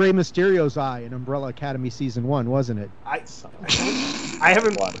 That was Rey Mysterio's eye in Umbrella Academy Season 1, wasn't it? I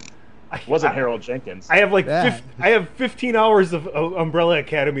haven't It wasn't Harold Jenkins. I have I have 15 hours of Umbrella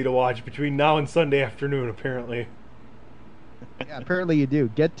Academy to watch between now and Sunday afternoon, apparently. Yeah, apparently you do.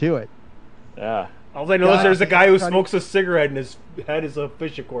 Get to it. Yeah. All I know is there's a guy who smokes a cigarette and his head is a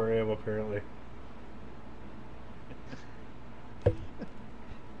fish aquarium, apparently.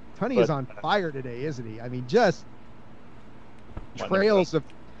 Tunney is on fire today, isn't he? I mean, just trails of...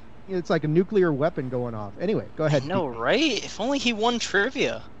 It's like a nuclear weapon going off. Anyway, go ahead. No, right? If only he won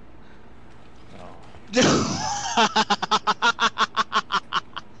trivia.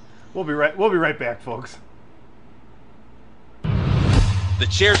 We'll be right back, folks.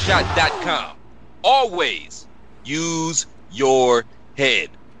 TheChairShot.com. Always use your head.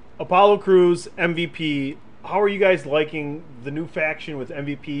 Apollo Crews, MVP. How are you guys liking the new faction with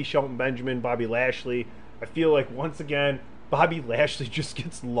MVP, Shelton Benjamin, Bobby Lashley? I feel like once again, Bobby Lashley just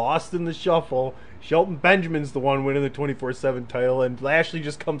gets lost in the shuffle. Shelton Benjamin's the one winning the 24/7 title, and Lashley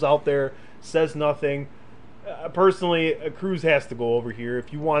just comes out there, says nothing. Personally, Cruz has to go over here.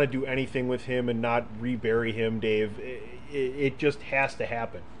 If you want to do anything with him and not rebury him, Dave, it just has to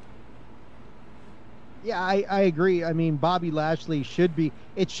happen. Yeah, I agree. I mean, Bobby Lashley should be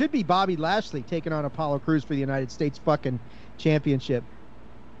Bobby Lashley taking on Apollo Crews for the United States fucking championship.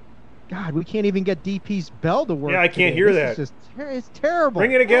 God, we can't even get DP's bell to work. Yeah, I can't hear that. It's terrible.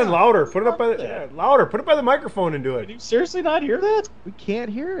 Bring it again, louder. Put it up by louder. Put it by the microphone and do it. Can you seriously not hear that? We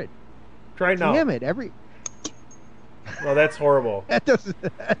can't hear it. Try it now. Damn it! Well, that's horrible. That's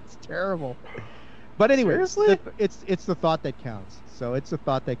terrible. But anyway, Seriously? it's the thought that counts. So it's the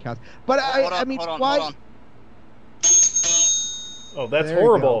thought that counts. But I mean, hold why? on. Oh, that's There you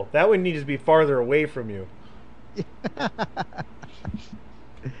horrible. That one needs to be farther away from you.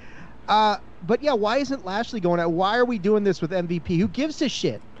 But yeah, why isn't Lashley going out? Why are we doing this with MVP? Who gives a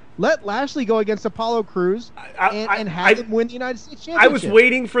shit? Let Lashley go against Apollo Crews and have him win the United States Championship. I was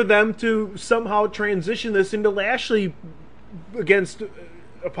waiting for them to somehow transition this into Lashley against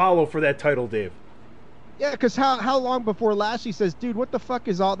Apollo for that title, Dave. Yeah, because how long before Lashley says, "Dude, what the fuck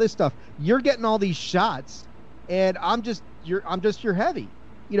is all this stuff? You're getting all these shots, and I'm just your heavy."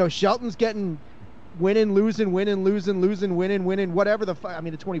 You know, Shelton's getting winning, losing, winning, whatever the fuck. I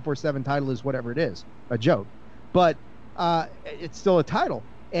mean, the 24/7 title is whatever it is, a joke, but it's still a title,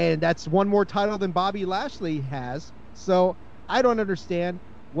 and that's one more title than Bobby Lashley has. So I don't understand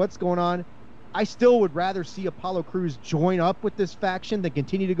what's going on. I still would rather see Apollo Crews join up with this faction than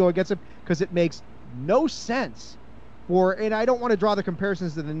continue to go against him, because it makes no sense and I don't want to draw the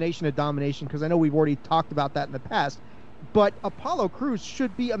comparisons to the Nation of Domination, because I know we've already talked about that in the past, but Apollo Crews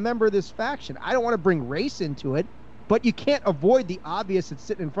should be a member of this faction. I don't want to bring race into it, but you can't avoid the obvious that's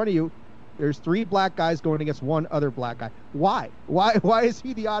sitting in front of you. There's 3 black guys going against 1 other black guy. Why is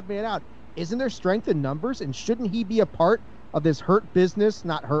he the odd man out? Isn't there strength in numbers, and shouldn't he be a part of this Hurt Business,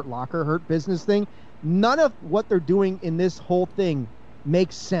 not Hurt Locker, Hurt Business thing? None of what they're doing in this whole thing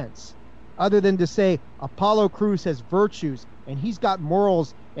makes sense, other than to say Apollo Crews has virtues and he's got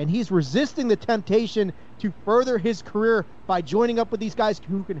morals and he's resisting the temptation to further his career by joining up with these guys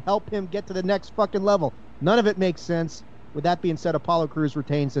who can help him get to the next fucking level. None of it makes sense. With that being said, Apollo Crews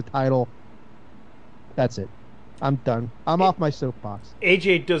retains the title. That's it. I'm done. I'm off my soapbox.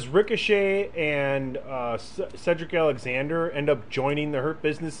 AJ, does Ricochet and Cedric Alexander end up joining the Hurt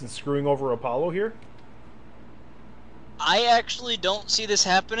Business and screwing over Apollo here? I actually don't see this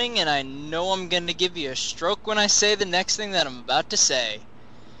happening, and I know I'm going to give you a stroke when I say the next thing that I'm about to say.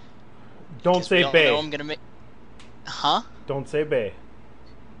 Don't say Bay. I'm going to make... Huh? Don't say Bay.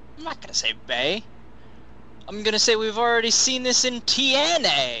 I'm not going to say Bay. I'm going to say we've already seen this in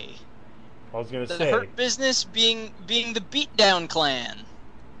TNA. I was going to say... The Hurt Business being the Beatdown Clan.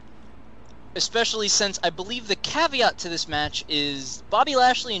 Especially since I believe the caveat to this match is Bobby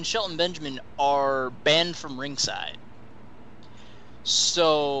Lashley and Shelton Benjamin are banned from ringside.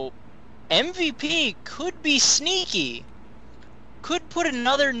 So, MVP could be sneaky. Could put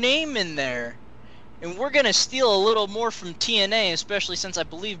another name in there. And we're going to steal a little more from TNA, especially since I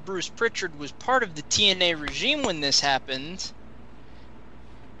believe Bruce Pritchard was part of the TNA regime when this happened.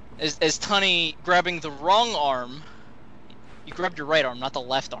 As Tunney grabbing the wrong arm. You grabbed your right arm, not the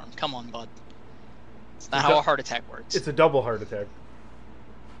left arm. Come on, bud. It's not how a heart attack works. It's a double heart attack.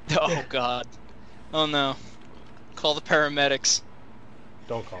 Oh, God. Oh, no. Call the paramedics.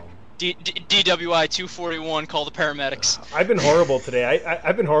 Don't call them. DWI 241, call the paramedics. I've been horrible today.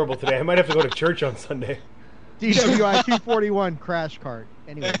 I've been horrible today. I might have to go to church on Sunday. DWI 241 crash cart.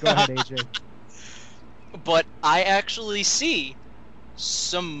 Anyway, go ahead, AJ. But I actually see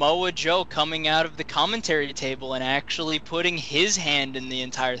Samoa Joe coming out of the commentary table and actually putting his hand in the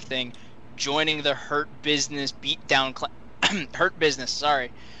entire thing, joining the Hurt Business beatdown Hurt Business,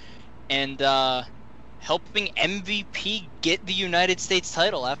 sorry. and helping MVP get the United States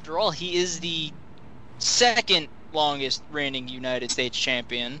title. After all, he is the second longest reigning United States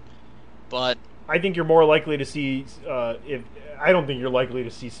champion. But I think you're more likely to see I don't think you're likely to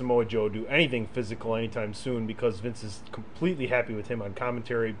see Samoa Joe do anything physical anytime soon because Vince is completely happy with him on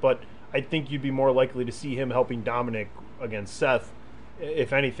commentary. But I think you'd be more likely to see him helping Dominic against Seth,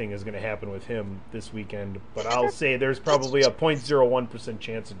 if anything is going to happen with him this weekend. But I'll say there's probably a 0.01%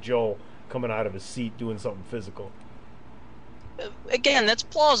 chance of Joe coming out of his seat doing something physical. Again, that's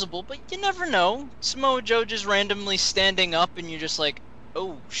plausible, but you never know. Samoa Joe just randomly standing up and you're just like,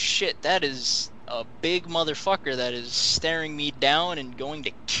 oh shit, that is a big motherfucker that is staring me down and going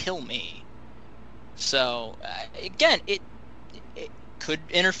to kill me. So, again, it could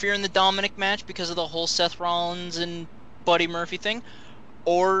interfere in the Dominic match because of the whole Seth Rollins and Buddy Murphy thing.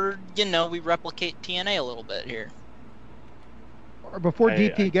 Or, we replicate TNA a little bit here. Before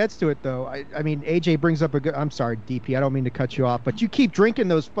DP gets to it, though, I mean, AJ brings up a good... I'm sorry, DP, I don't mean to cut you off, but you keep drinking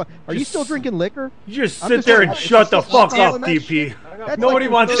those... Are you still drinking liquor? You just sit there and shut the fuck up, DP. Nobody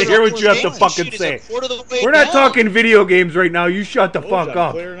wants to hear what you have to fucking say. We're not talking video games right now. You shut the fuck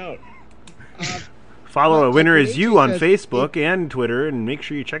up. Follow A Winner Is You on Facebook and Twitter, and make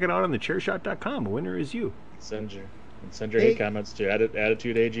sure you check it out on thechairshot.com. A Winner Is You. Send your hate comments to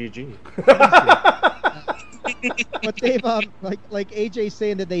Attitude AGG. But they've like AJ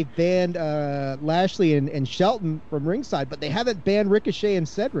saying that they've banned Lashley and Shelton from ringside, but they haven't banned Ricochet and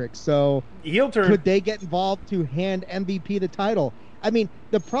Cedric. So heel turn. Could they get involved to hand MVP the title? I mean,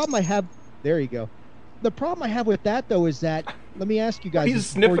 the problem I have. There you go. The problem I have with that though is that let me ask you guys. He's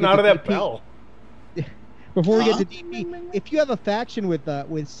sniffing out of that bell. Before we get to DP, if you have a faction with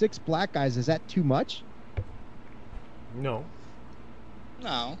 6 black guys, is that too much? No.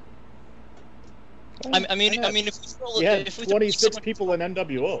 No. I mean, if we 26 people in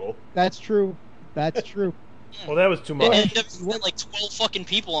NWO. That's true. That's true. Well, that was too much. NWO had like 12 fucking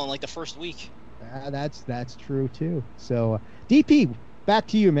people in like the first week. That's true too. So, DP, back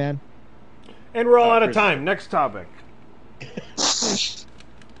to you, man. And we're all out of time. Next topic.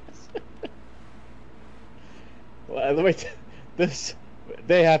 Well,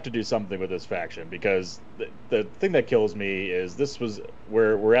 they have to do something with this faction because the thing that kills me is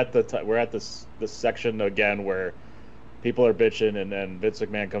we're at this section again where people are bitching and Vince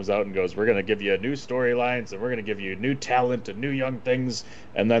McMahon comes out and goes, we're going to give you new storylines and we're going to give you new talent and new young things,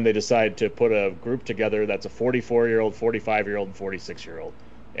 and then they decide to put a group together that's a 44-year-old, 45-year-old, and 46-year-old,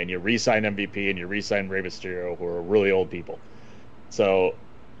 and you re-sign MVP and you re-sign Rey Mysterio, who are really old people. So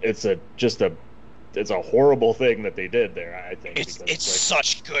it's a horrible thing that they did there, I think. It's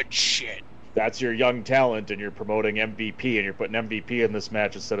such good shit. That's your young talent, and you're promoting MVP, and you're putting MVP in this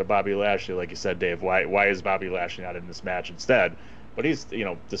match instead of Bobby Lashley, like you said, Dave. Why is Bobby Lashley not in this match instead? But he's,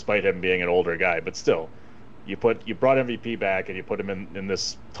 despite him being an older guy, but still, you brought MVP back, and you put him in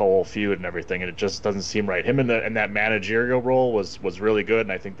this whole feud and everything, and it just doesn't seem right. Him in that managerial role was really good,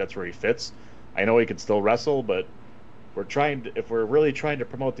 and I think that's where he fits. I know he can still wrestle, but if we're really trying to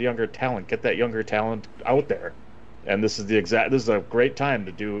promote the younger talent, get that younger talent out there. And this is a great time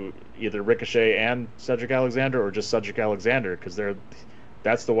to do either Ricochet and Cedric Alexander or just Cedric Alexander, because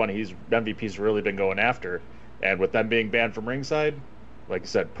that's the one MVP's really been going after. And with them being banned from ringside, like I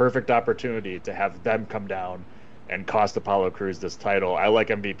said, perfect opportunity to have them come down and cost Apollo Crews this title. I like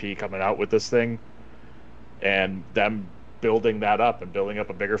MVP coming out with this thing and them building that up and building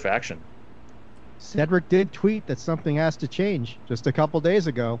up a bigger faction. Cedric did tweet that something has to change just a couple days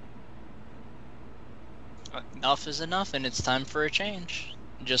ago. Enough is enough, and it's time for a change.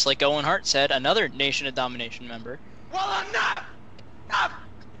 Just like Owen Hart said, another Nation of Domination member. Well, enough!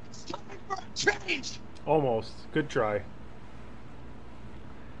 It's time for a change! Almost. Good try.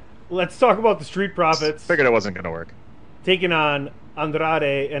 Let's talk about the Street Profits. Figured it wasn't going to work. Taking on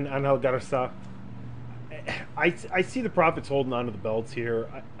Andrade and Angel Garza. I see the Profits holding on to the belts here.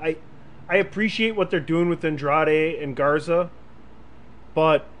 I appreciate what they're doing with Andrade and Garza,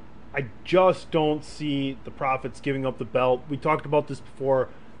 but I just don't see the Profits giving up the belt. We talked about this before.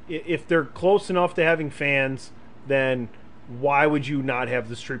 If they're close enough to having fans, then why would you not have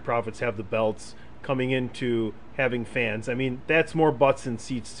the Street Profits have the belts coming into having fans? I mean, that's more butts and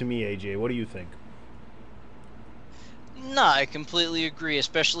seats to me, AJ. What do you think? No, I completely agree,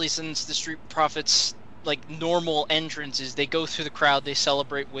 especially since the Street Profits, like normal entrances, they go through the crowd, they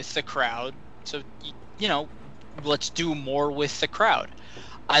celebrate with the crowd. So, let's do more with the crowd.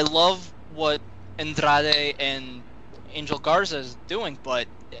 I love what Andrade and Angel Garza is doing, but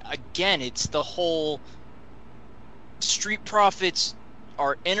again, it's the whole Street Profits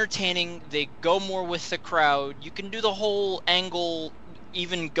are entertaining, they go more with the crowd. You can do the whole angle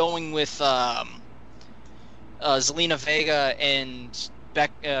even going with Zelina Vega and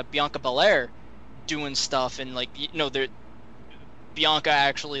Bianca Belair doing stuff, and like Bianca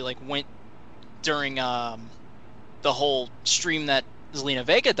actually like went during the whole stream that Zelina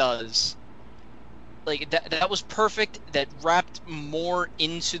Vega does. Like that was perfect. That wrapped more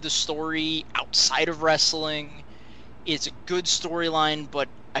into the story outside of wrestling. It's a good storyline, but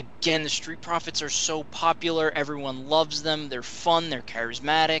again, the Street Profits are so popular. Everyone loves them. They're fun. They're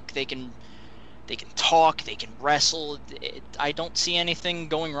charismatic. They can talk. They can wrestle. I don't see anything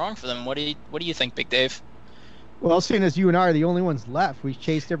going wrong for them. What do you think, Big Dave? Well, seeing as you and I are the only ones left, we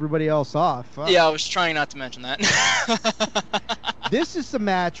chased everybody else off. Yeah, I was trying not to mention that. This is the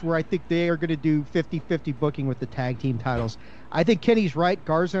match where I think they are going to do 50-50 booking with the tag team titles. I think Kenny's right.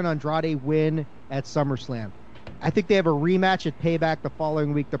 Garza and Andrade win at SummerSlam. I think they have a rematch at Payback the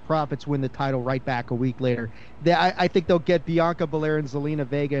following week. The Profits win the title right back a week later. I think they'll get Bianca Belair and Zelina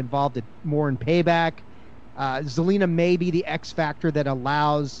Vega involved more in Payback. Zelina may be the X factor that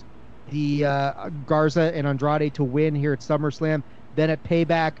allows the Garza and Andrade to win here at SummerSlam. Then at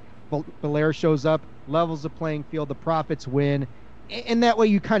Payback, Belair shows up, levels the playing field, the Profits win. And that way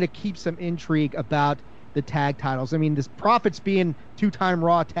you kind of keep some intrigue about the tag titles. I mean, this Profits being two-time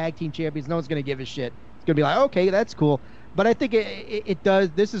Raw tag team champions, no one's going to give a shit. It's going to be like, okay, that's cool. But I think it does.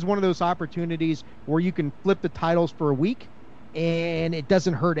 This is one of those opportunities where you can flip the titles for a week, and it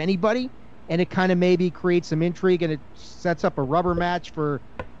doesn't hurt anybody, and it kind of maybe creates some intrigue, and it sets up a rubber match for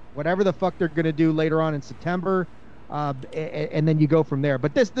whatever the fuck they're going to do later on in September, and then you go from there.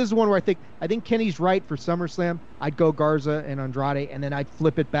 But this is one where I think Kenny's right for SummerSlam. I'd go Garza and Andrade, and then I'd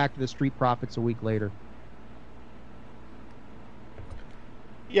flip it back to the Street Profits a week later.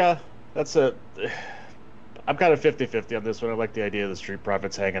 Yeah, I'm kind of 50-50 on this one. I like the idea of the Street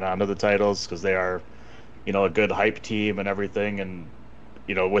Profits hanging on to the titles because they are, a good hype team and everything. And,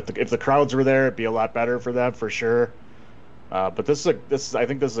 if the crowds were there, it'd be a lot better for them for sure. But I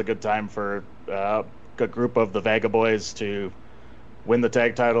think this is a good time for a group of the Vega Boys to win the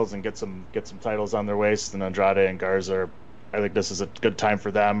tag titles and get some titles on their waist. And Andrade and Garza, I think this is a good time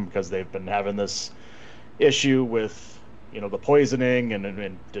for them because they've been having this issue with the poisoning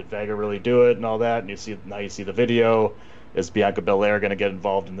and did Vega really do it and all that. And you see the video. Is Bianca Belair going to get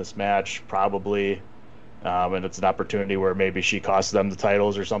involved in this match? Probably. And it's an opportunity where maybe she costs them the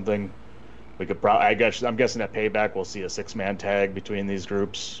titles or something. We could I'm guessing at Payback we'll see a 6-man tag between these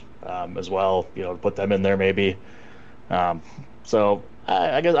groups as well. Put them in there maybe. So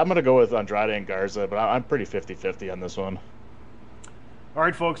I guess I'm going to go with Andrade and Garza, but I'm pretty 50-50 on this one. All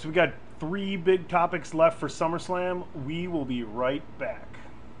right, folks, we got 3 big topics left for SummerSlam. We will be right back.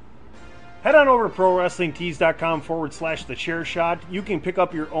 Head on over to ProWrestlingTees.com/TheChairShot. You can pick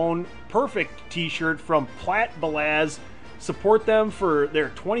up your own perfect t-shirt from Platt Belaz. Support them for their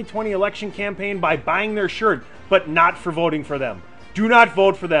 2020 election campaign by buying their shirt, but not for voting for them. Do not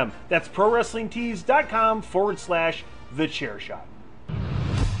vote for them. That's ProWrestlingTees.com/TheChairShot.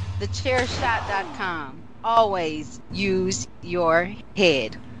 TheChairShot.com. Always use your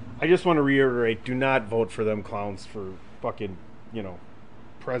head. I just want to reiterate, do not vote for them clowns for fucking,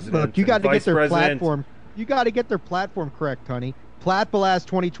 president. Look, you got to get their president. platform. You got to get their platform correct, honey. Platt Belaz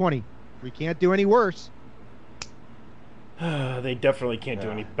 2020. We can't do any worse. They definitely can't do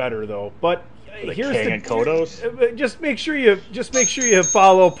any better though. But here's King and Kodos. Just make sure you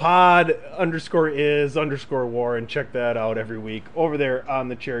follow pod_is_war and check that out every week over there on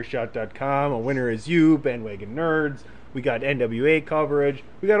thechairshot.com. A winner is you, bandwagon nerds. We got NWA coverage.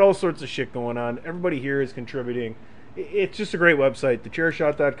 We got all sorts of shit going on. Everybody here is contributing. It's just a great website,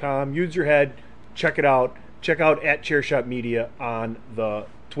 thechairshot.com. Use your head. Check it out. Check out @ChairShotMedia on the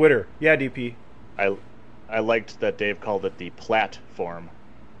Twitter. Yeah, DP. I liked that Dave called it the platform.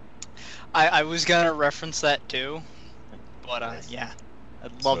 I was going to reference that too. But, yeah. I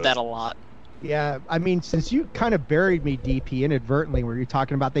love that a lot. Yeah, I mean, since you kind of buried me, DP, inadvertently, where you're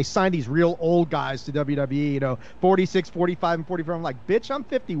talking about they signed these real old guys to WWE, 46, 45, and 44. I'm like, bitch, I'm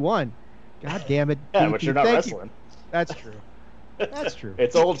 51. God damn it. Yeah, DP, but you're not wrestling. That's true. That's true.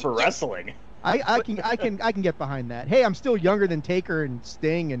 It's old for wrestling. I can get behind that. Hey, I'm still younger than Taker and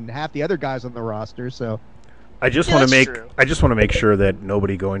Sting and half the other guys on the roster, so. I just want to make sure that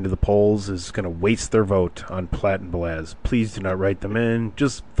nobody going to the polls is going to waste their vote on Platt and Belaz. Please do not write them in.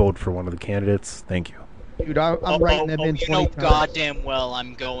 Just vote for one of the candidates. Thank you. Dude, I'm writing them in 20 times. Goddamn well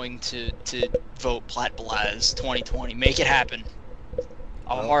I'm going to vote Platt Belaz 2020. Make it happen.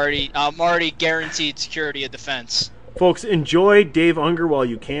 I'm already guaranteed security of defense. Folks, enjoy Dave Unger while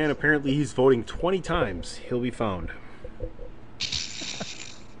you can. Apparently he's voting 20 times. He'll be found.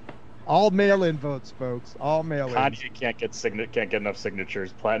 All mail-in votes, folks. All mail-in. Kanye can't get enough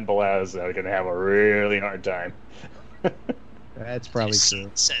signatures. Platt and Belaz are going to have a really hard time. That's probably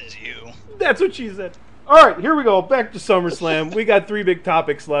true. Says you. That's what she said. All right, here we go. Back to SummerSlam. We got 3 big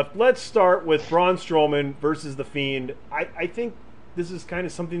topics left. Let's start with Braun Strowman versus The Fiend. I think this is kind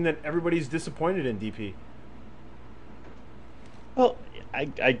of something that everybody's disappointed in, DP. Well,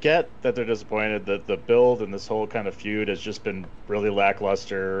 I get that they're disappointed that the build and this whole kind of feud has just been really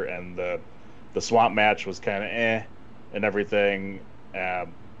lackluster, and the swamp match was kind of and everything. I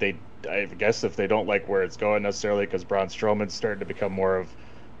guess if they don't like where it's going necessarily, because Braun Strowman's starting to become more of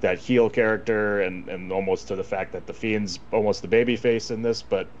that heel character and almost to the fact that the Fiend's almost the baby face in this,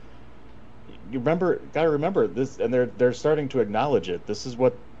 but gotta remember this, and they're starting to acknowledge it. This is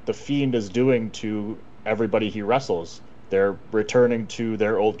what the Fiend is doing to everybody he wrestles. They're returning to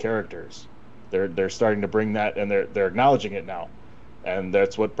their old characters. They're starting to bring that, and they're acknowledging it now. And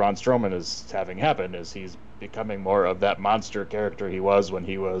that's what Braun Strowman is having happen, is he's becoming more of that monster character he was when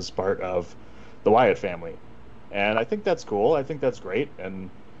he was part of the Wyatt family. And I think that's cool. I think that's great. And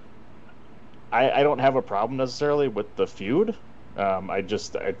I don't have a problem necessarily with the feud. I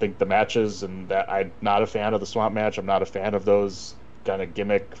think the matches, and that I'm not a fan of the swamp match. I'm not a fan of those kind of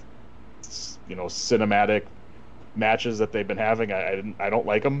gimmick, cinematic matches that they've been having. I don't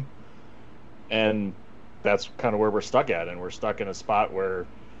like them, and that's kind of where we're stuck at. And we're stuck in a spot where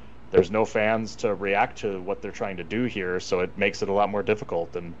there's no fans to react to what they're trying to do here, so it makes it a lot more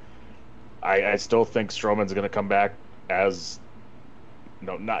difficult. And I still think Strowman's going to come back as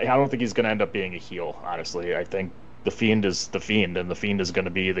I don't think he's going to end up being a heel, honestly. I think the Fiend is the Fiend, and the Fiend is going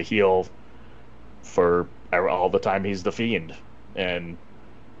to be the heel for all the time he's the Fiend. And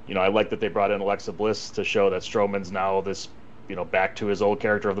I like that they brought in Alexa Bliss to show that Strowman's now this, back to his old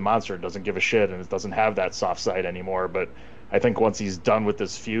character of the monster, and doesn't give a shit, and it doesn't have that soft side anymore. But I think once he's done with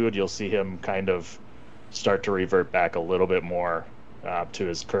this feud, you'll see him kind of start to revert back a little bit more to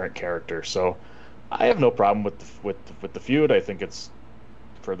his current character. So I have no problem with the feud. I think it's,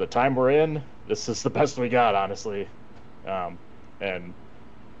 for the time we're in, this is the best we got, honestly. Man,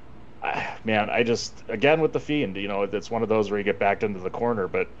 I just, again, with the Fiend, it's one of those where you get backed into the corner,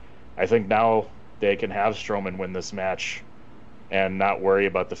 but I think now they can have Strowman win this match and not worry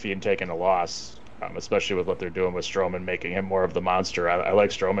about the Fiend taking a loss, especially with what they're doing with Strowman, making him more of the monster. I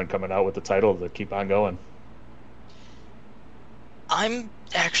like Strowman coming out with the title to keep on going. I'm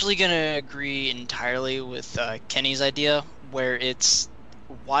actually going to agree entirely with Kenny's idea, where it's,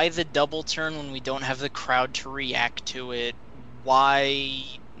 why the double turn when we don't have the crowd to react to it? Why?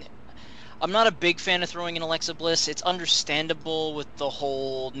 I'm not a big fan of throwing in Alexa Bliss. It's understandable with the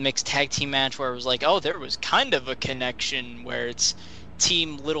whole mixed tag team match where it was like, oh, there was kind of a connection where it's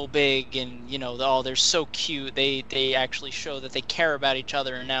team little big, and they're so cute. They actually show that they care about each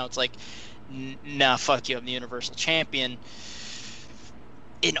other, and now it's like, nah, fuck you, I'm the Universal Champion.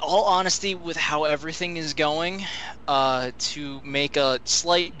 In all honesty, with how everything is going, to make a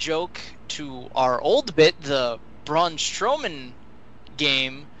slight joke to our old bit, the Braun Strowman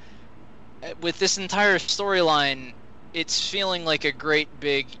game, with this entire storyline, it's feeling like a great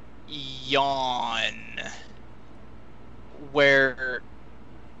big yawn, where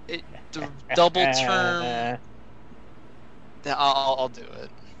the double turn... I'll do it.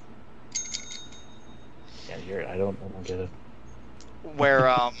 Yeah, I don't get it.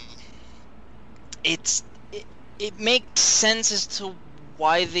 Where it makes sense as to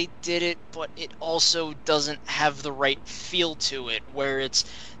why they did it, but it also doesn't have the right feel to it, where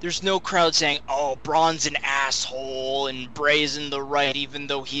there's no crowd saying, oh, Braun's an asshole and Bray's in the right, even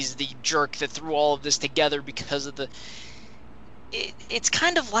though he's the jerk that threw all of this together because of it's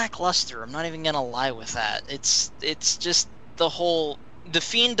kind of lackluster. I'm not even gonna lie with that. It's just the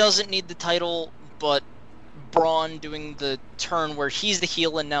Fiend doesn't need the title, but Braun doing the turn where he's the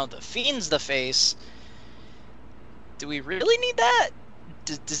heel and now the Fiend's the face. Do we really need that?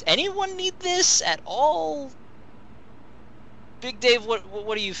 Does anyone need this at all? Big Dave,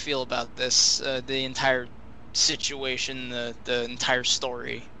 what do you feel about this? The entire situation, the entire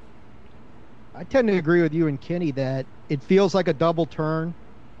story. I tend to agree with you and Kenny that it feels like a double turn,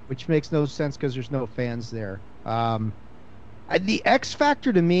 which makes no sense because there's no fans there. The X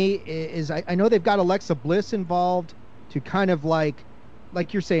factor to me is I know they've got Alexa Bliss involved to kind of like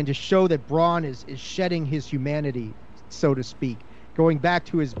you're saying, to show that Braun is shedding his humanity, so to speak, going back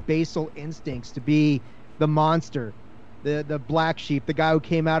to his basal instincts to be the monster, the black sheep, the guy who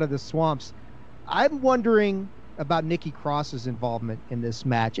came out of the swamps. I'm wondering about Nikki Cross's involvement in this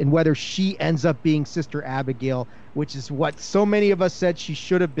match and whether she ends up being Sister Abigail, which is what so many of us said she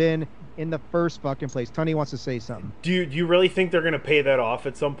should have been in the first fucking place. Tony wants to say something. Do you really think they're going to pay that off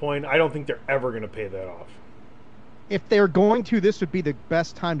at some point? I don't think they're ever going to pay that off. If they're going to, this would be the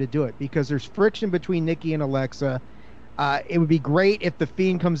best time to do it because there's friction between Nikki and Alexa. It would be great if the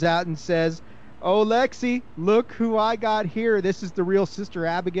Fiend comes out and says, "Oh, Lexi, look who I got here. This is the real Sister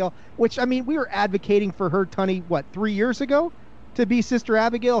Abigail." Which, I mean, we were advocating for her, Tony, 3 years ago to be Sister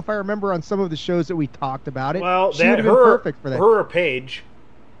Abigail, if I remember on some of the shows that we talked about it. Well, she would have been perfect for that. Her or Paige.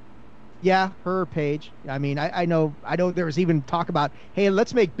 Yeah, her or Paige. I mean, I know there was even talk about, hey,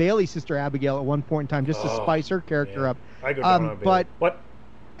 let's make Bailey Sister Abigail at one point in time just to spice her character up. I go down on Bailey. But what?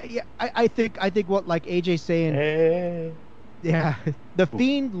 Yeah, I think what like AJ's saying. Yeah, the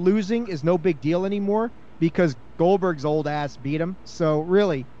Fiend losing is no big deal anymore because Goldberg's old ass beat him. So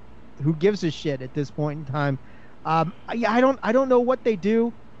really, who gives a shit at this point in time? I don't know what they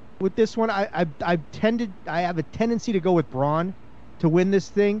do with this one. I have a tendency to go with Braun to win this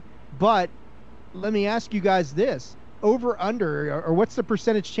thing, but let me ask you guys this: over under, or what's the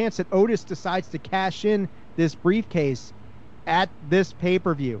percentage chance that Otis decides to cash in this briefcase at this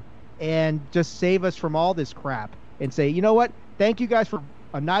pay-per-view and just save us from all this crap and say, you know what? Thank you guys for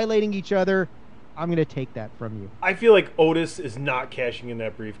annihilating each other. I'm going to take that from you. I feel like Otis is not cashing in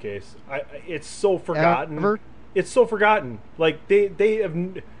that briefcase. It's so forgotten. Ever? It's so forgotten. Like they have.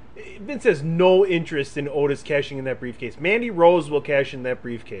 Vince has no interest in Otis cashing in that briefcase. Mandy Rose will cash in that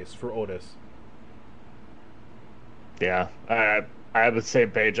briefcase for Otis. Yeah, I have the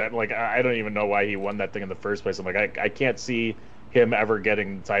same page. I don't even know why he won that thing in the first place. I'm like, I can't see him ever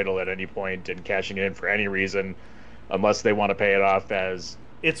getting the title at any point and cashing it in for any reason, unless they want to pay it off as.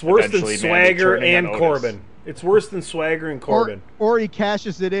 It's worse than Swagger and Corbin. It's worse than Swagger and Corbin. Or he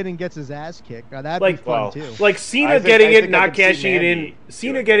cashes it in and gets his ass kicked. Now that'd be fun too. Like Cena getting it, not cashing it in.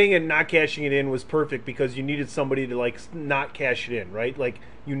 Cena getting it, not cashing it in was perfect because you needed somebody to not cash it in, right? Like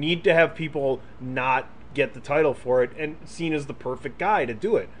you need to have people not get the title for it, and Cena's the perfect guy to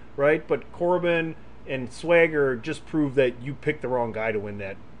do it, right? But Corbin and Swagger just prove that you picked the wrong guy to win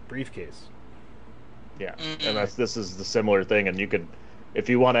that briefcase. Yeah, and this is the similar thing, and you could. If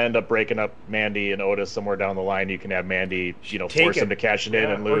you want to end up breaking up Mandy and Otis somewhere down the line, you can have Mandy, force him to cash it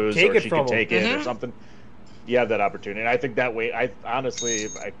in and lose, or she can take it or something. You have that opportunity. And I think that way, I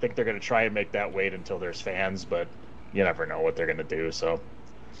think they're going to try and make that wait until there's fans, but you never know what they're going to do. So,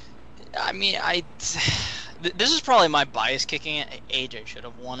 I mean, this is probably my bias kicking it. AJ should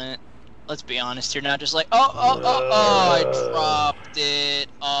have won it. Let's be honest here. Not just like, I dropped it.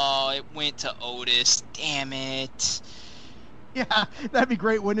 Oh, it went to Otis. Damn it. Yeah, that'd be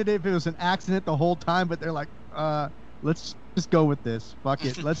great, wouldn't it, if it was an accident the whole time, but they're like, let's just go with this. Fuck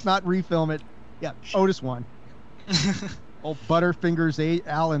it. Let's not refilm it. Yeah, Otis won. Old Butterfingers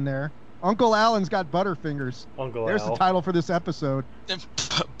Allen there. Uncle Allen's got Butterfingers. There's the title for this episode.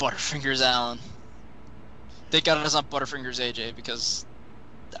 Butterfingers Allen. They got us on Butterfingers AJ because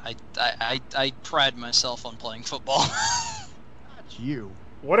I pride myself on playing football. Not you.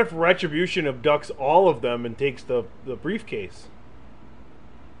 What if Retribution abducts all of them and takes the briefcase?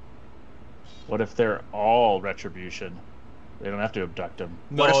 What if they're all Retribution? They don't have to abduct them.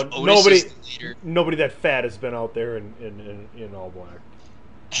 No, nobody that fat has been out there in all black.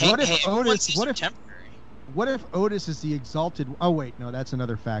 What if Otis is the exalted? Oh wait, no, that's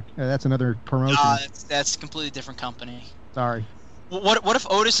another fact. That's another promotion. That's a completely different company. Sorry. What if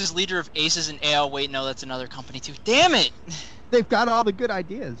Otis is leader of Aces and AL? Wait, no, that's another company too. Damn it! They've got all the good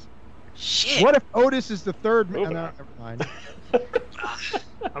ideas. Shit. What if Otis is the third? No, never mind.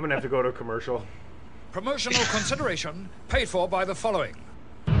 I'm gonna have to go to a commercial. Promotional consideration paid for by the following: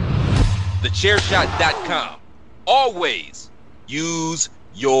 TheChairShot.com. Always use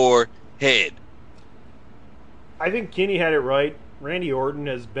your head. I think Kenny had it right. Randy Orton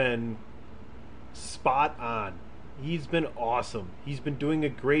has been spot on. He's been awesome. He's been doing a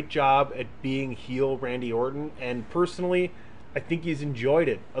great job at being heel Randy Orton, and personally, I think he's enjoyed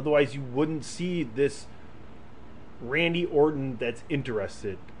it. Otherwise, you wouldn't see this Randy Orton that's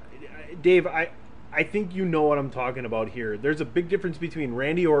interested. Dave, I think you know what I'm talking about here. There's a big difference between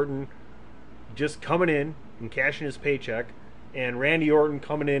Randy Orton just coming in and cashing his paycheck and Randy Orton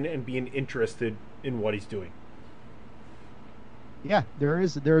coming in and being interested in what he's doing. Yeah,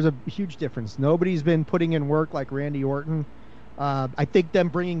 there's a huge difference. Nobody's been putting in work like Randy Orton. I think them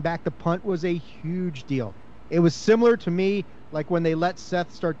bringing back the punt was a huge deal. It was similar to me like when they let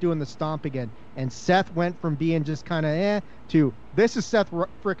Seth start doing the stomp again. And Seth went from being just kind of to this is Seth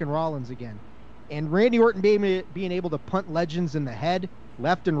frickin' Rollins again. And Randy Orton being able to punt legends in the head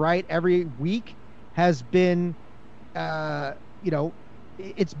left and right every week has been,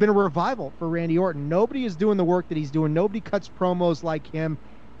 it's been a revival for Randy Orton. Nobody is doing the work that he's doing. Nobody cuts promos like him.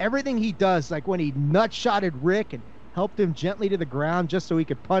 everything he does, like when he nut-shotted Rick and helped him gently to the ground just so he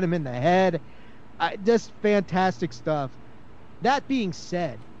could punt him in the head. Just fantastic stuff. That being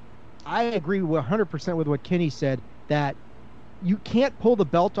said, I agree 100% with what Kenny said, that you can't pull the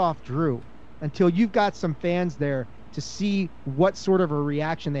belt off Drew until you've got some fans there to see what sort of a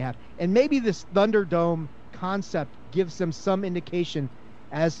reaction they have. And maybe this Thunderdome concept gives them some indication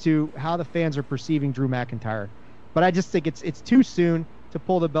as to how the fans are perceiving Drew McIntyre. But I just think it's too soon to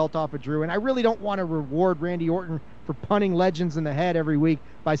pull the belt off of Drew. And I really don't want to reward Randy Orton for punting legends in the head every week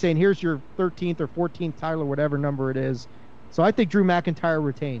by saying, here's your 13th or 14th title or whatever number it is. So I think Drew McIntyre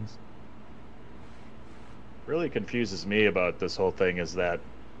retains. Really confuses me about this whole thing is that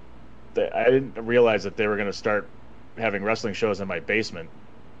I didn't realize that they were going to start having wrestling shows in my basement.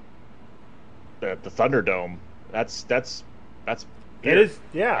 At the Thunderdome, that's it is,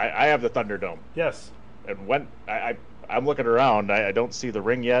 yeah. I have the Thunderdome. Yes. And when I'm looking around, I don't see the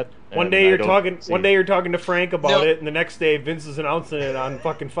ring yet. One day you're talking to Frank about it, and the next day Vince is announcing it on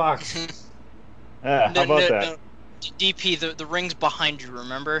fucking Fox. How about that? No. DP, the ring's behind you.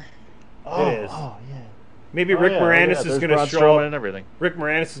 Remember? It is. Oh yeah. Maybe Rick Moranis is going to show up. And everything. Rick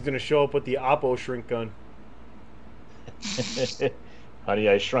Moranis is going to show up with the Oppo shrink gun. Honey,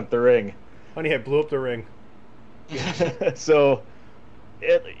 I shrunk the ring. Honey, I blew up the ring. So,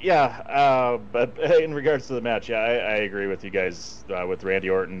 but in regards to the match, I agree with you guys. With Randy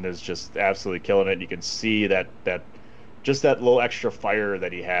Orton is just absolutely killing it. You can see that just that little extra fire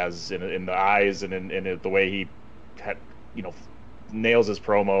that he has in the eyes and in the way he nails his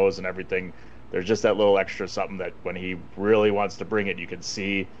promos and everything. There's just that little extra something that when he really wants to bring it, you can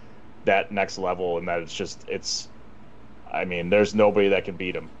see that next level, and that there's nobody that can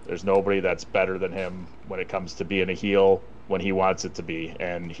beat him. There's nobody that's better than him when it comes to being a heel when he wants it to be,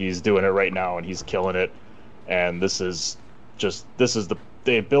 and he's doing it right now, and he's killing it. And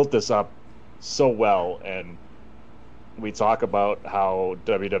they built this up so well, and we talk about how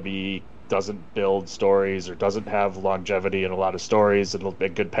WWE doesn't build stories or doesn't have longevity in a lot of stories and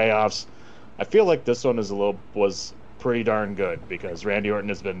good payoffs. I feel like this one was pretty darn good because Randy Orton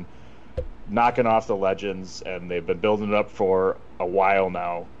has been knocking off the legends, and they've been building it up for a while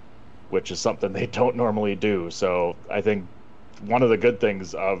now, which is something they don't normally do. So I think one of the good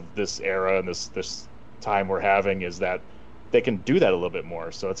things of this era and this time we're having is that they can do that a little bit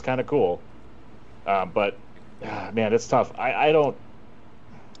more. So it's kind of cool. But man, it's tough. I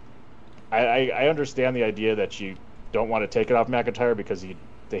understand the idea that you don't want to take it off McIntyre because he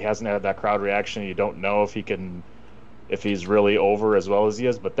hasn't had that crowd reaction. You don't know if he's really over as well as he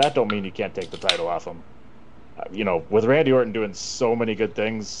is, but that don't mean you can't take the title off him. With Randy Orton doing so many good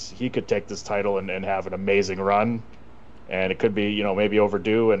things, he could take this title and have an amazing run, and it could be maybe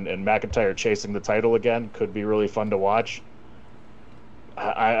overdue, and McIntyre chasing the title again could be really fun to watch.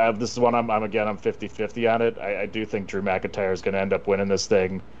 This is one I'm 50-50 on it. I do think Drew McIntyre is going to end up winning this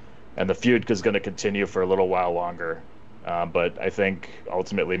thing, and the feud is going to continue for a little while longer. But I think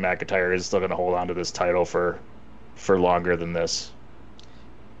ultimately McIntyre is still going to hold on to this title for longer than this.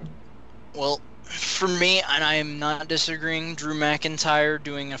 Well, for me, and I am not disagreeing, Drew McIntyre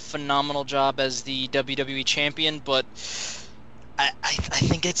doing a phenomenal job as the WWE champion, but I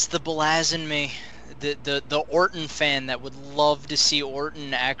think it's the Belaz in me, the Orton fan that would love to see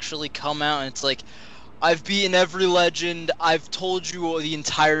Orton actually come out, and it's like, I've beaten every legend, I've told you the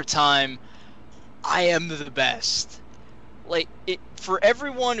entire time, I am the best. Like, for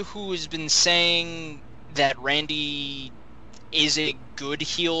everyone who has been saying that Randy is a good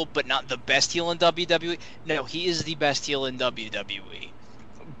heel, but not the best heel in WWE, no, he is the best heel in WWE.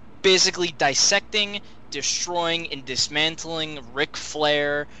 Basically dissecting, destroying, and dismantling Ric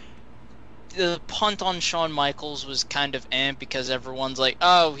Flair. The punt on Shawn Michaels was kind of because everyone's like,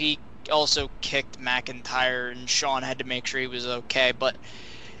 oh, he also kicked McIntyre, and Shawn had to make sure he was okay, but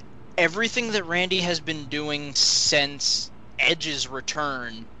everything that Randy has been doing since Edge's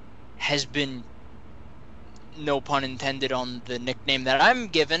return has been, no pun intended on the nickname that I'm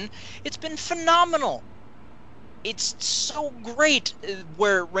given, it's been phenomenal. It's so great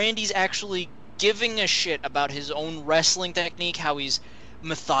where Randy's actually giving a shit about his own wrestling technique, how he's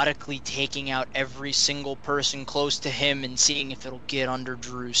methodically taking out every single person close to him and seeing if it'll get under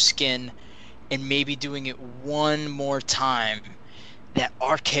Drew's skin, and maybe doing it one more time. That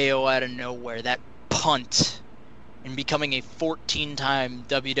RKO out of nowhere, that punt, and becoming a 14-time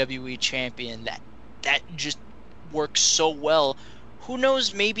WWE champion, that just works so well. Who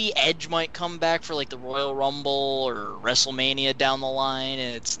knows, maybe Edge might come back for like the Royal Rumble or WrestleMania down the line,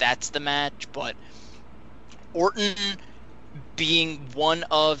 and that's the match, but Orton being one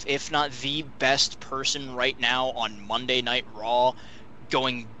of, if not the best person right now on Monday Night Raw,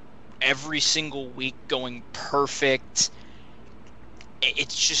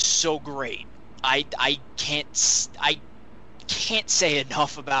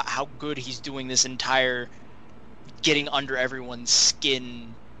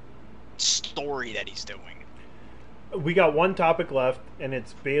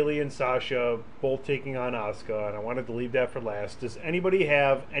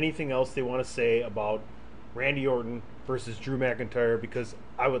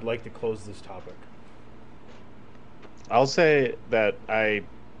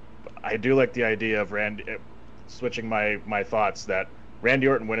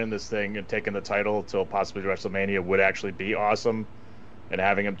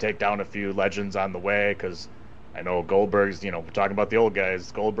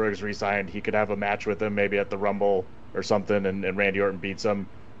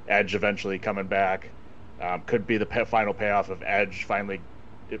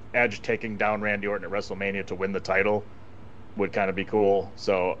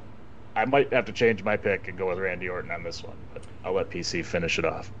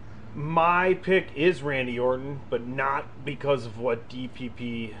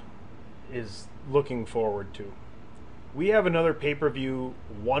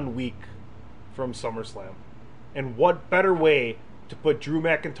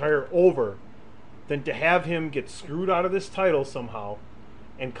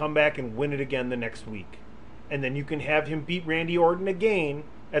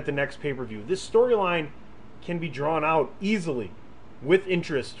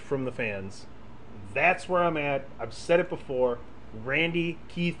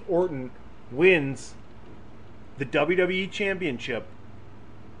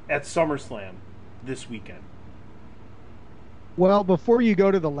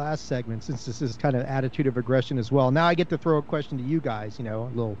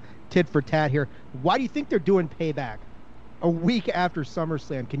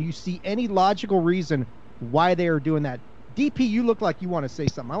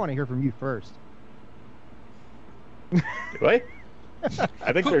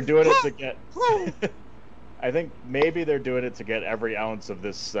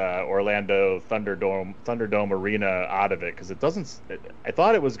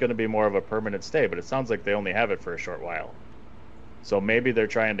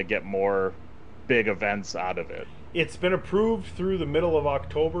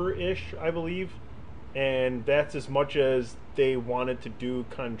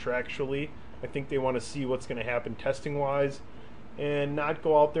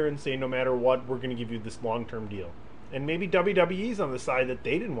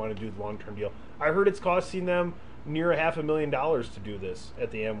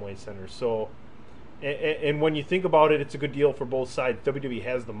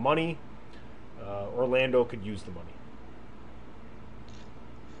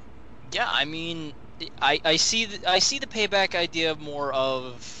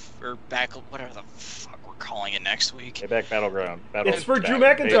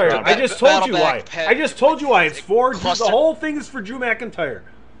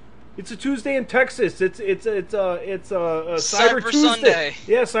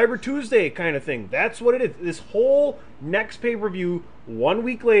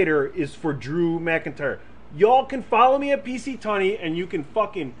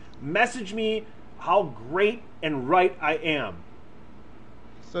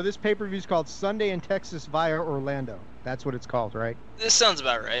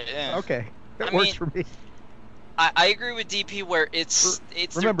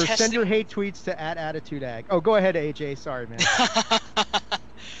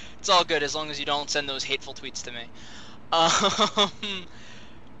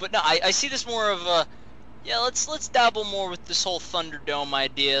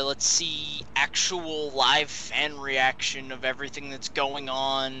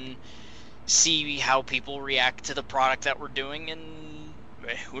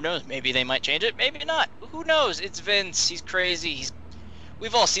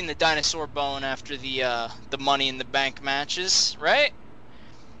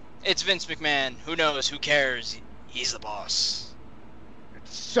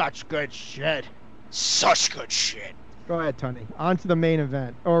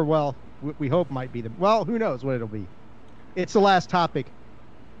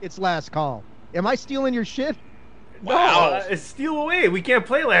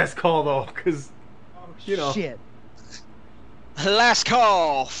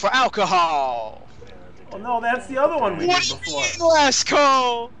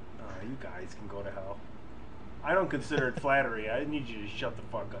 I don't consider it flattery. I need you to shut the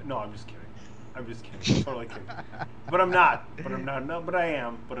fuck up. No, I'm just kidding. I'm totally kidding. But I'm not. No, but I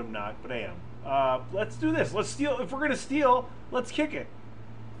am. But I'm not. But I am. Let's do this. Let's steal. If we're gonna steal, let's kick it.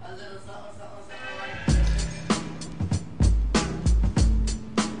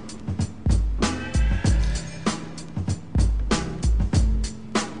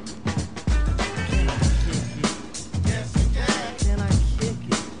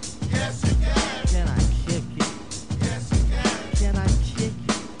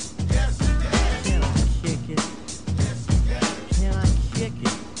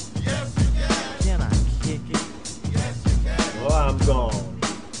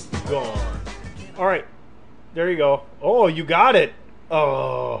 There you go. Oh, you got it.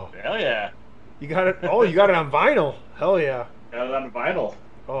 Oh. Hell yeah. You got it. Oh, you got it on vinyl. Hell yeah. Got it on vinyl.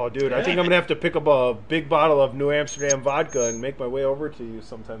 Oh, dude, I think I'm going to have to pick up a big bottle of New Amsterdam vodka and make my way over to you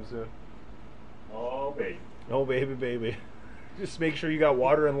sometime soon. Oh, baby. Oh, baby. Just make sure you got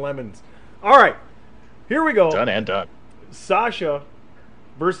water and lemons. All right. Here we go. Done and done. Sasha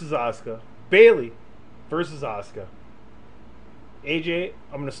versus Asuka. Bayley versus Asuka. AJ,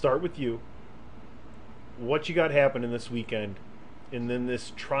 I'm going to start with you. What you got happening this weekend and then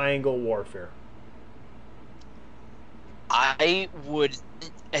this triangle warfare? I would,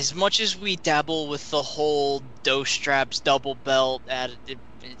 as much as we dabble with the whole dough straps, double belt,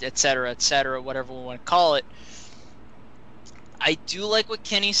 et cetera, whatever we want to call it, I do like what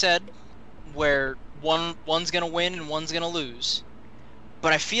Kenny said, where one's going to win and one's going to lose.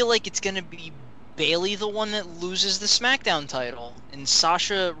 But I feel like it's going to be Bayley the one that loses the SmackDown title, and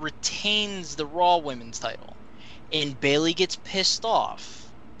Sasha retains the Raw Women's title, and Bayley gets pissed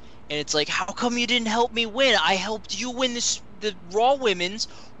off, and it's like, how come you didn't help me win? I helped you win the Raw Women's.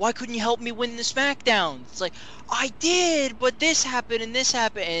 Why couldn't you help me win the SmackDown? It's like, I did, but this happened and this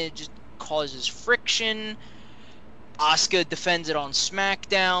happened, and it just causes friction. Asuka defends it on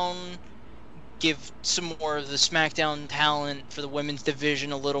SmackDown. Give some more of the SmackDown talent for the women's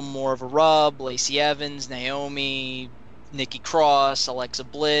division a little more of a rub. Lacey Evans, Naomi, Nikki Cross, Alexa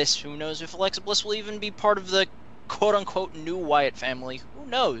Bliss. Who knows if Alexa Bliss will even be part of the quote-unquote new Wyatt family. Who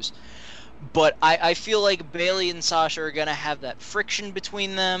knows? But I feel like Bayley and Sasha are going to have that friction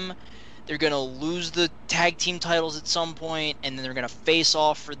between them. They're going to lose the tag team titles at some point, and then they're going to face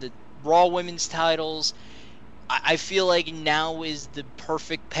off for the Raw women's titles. I feel like now is the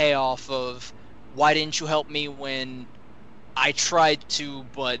perfect payoff of, why didn't you help me when I tried to,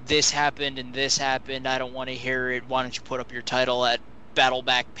 but this happened and this happened. I don't want to hear it. Why don't you put up your title at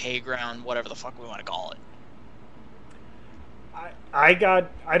Battleback Payground, whatever the fuck we want to call it. I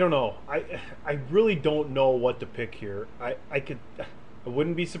don't know. I really don't know what to pick here. I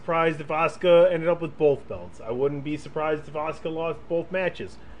wouldn't be surprised if Asuka ended up with both belts. I wouldn't be surprised if Asuka lost both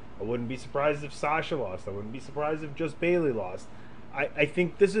matches. I wouldn't be surprised if Sasha lost. I wouldn't be surprised if just Bayley lost. I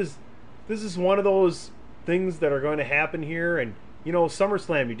think this is one of those things that are going to happen here. And,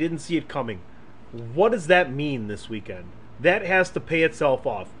 SummerSlam, you didn't see it coming. What does that mean this weekend? That has to pay itself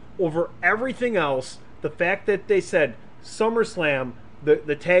off. Over everything else, the fact that they said SummerSlam, the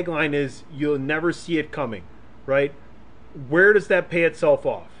tagline is, you'll never see it coming, right? Where does that pay itself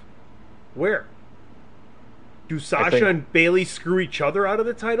off? Where? Do Sasha and Bayley screw each other out of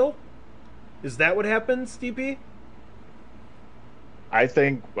the title? Is that what happens, DP? I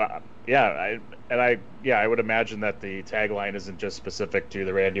think, I would imagine that the tagline isn't just specific to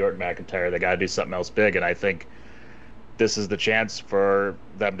the Randy Orton McIntyre. They got to do something else big, and I think this is the chance for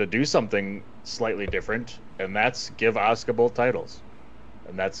them to do something slightly different, and that's give Asuka both titles.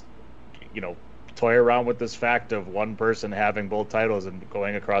 And that's, toy around with this fact of one person having both titles and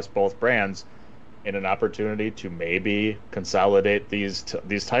going across both brands in an opportunity to maybe consolidate these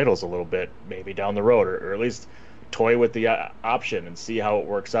titles a little bit, maybe down the road, or at least toy with the option and see how it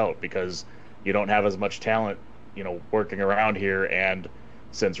works out, because you don't have as much talent, working around here, and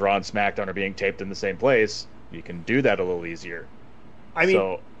since Raw and SmackDown are being taped in the same place, you can do that a little easier. I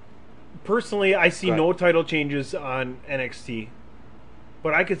mean, personally, I see no title changes on NXT,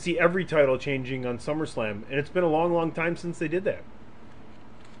 but I could see every title changing on SummerSlam, and it's been a long, long time since they did that.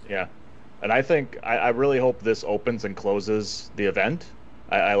 Yeah, and I think I really hope this opens and closes the event.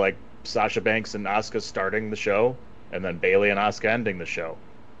 I like Sasha Banks and Asuka starting the show, and then Bayley and Asuka ending the show.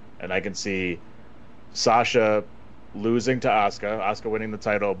 And I can see Sasha losing to Asuka winning the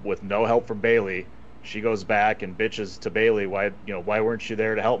title with no help from Bayley. She goes back and bitches to Bayley, why weren't you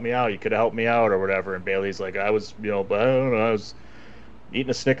there to help me out? You could have helped me out or whatever. And Bayley's like, I was, but I don't know, I was eating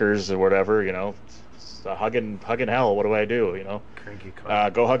a Snickers or whatever, it's a hugging hell. What do I do?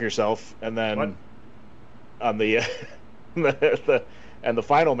 Go hug yourself. And then on the And the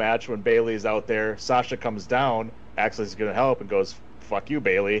final match, when Bailey's out there, Sasha comes down, acts like he's going to help, and goes, "Fuck you,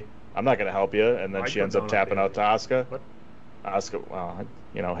 Bailey. I'm not going to help you." And then she ends up tapping out to Asuka. What? Asuka,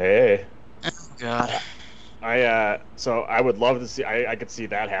 well, hey. Oh, God. So I would love to see. I could see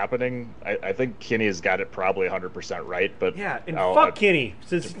that happening. I think Kenny has got it probably 100% right, but yeah, and fuck Kenny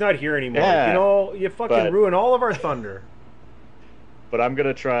since he's not here anymore. Yeah, you fucking ruin all of our thunder. But I'm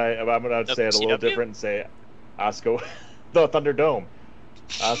gonna try. I'm gonna say it a little different and say, Asuka, the Thunderdome.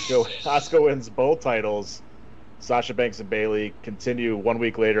 Asuka wins both titles. Sasha Banks and Bailey continue 1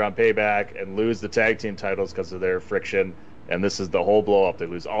 week later on Payback and lose the tag team titles because of their friction. And this is the whole blow up. They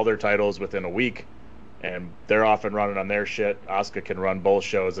lose all their titles within a week. And they're off and running on their shit. Asuka can run both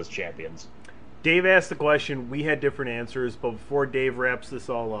shows as champions. Dave asked the question. We had different answers, but before Dave wraps this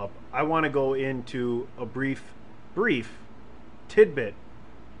all up, I want to go into a brief tidbit,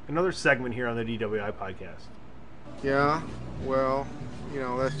 another segment here on the DWI podcast. Yeah, well,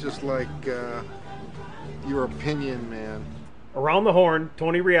 that's just like your opinion, man. Around the horn,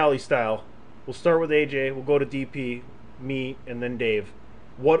 Tony Reali style. We'll start with AJ. We'll go to DP, me, and then Dave.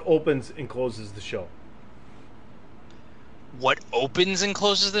 What opens and closes the show? What opens and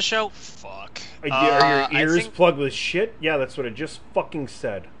closes the show? Fuck. Are your ears plugged with shit? Yeah, that's what I just fucking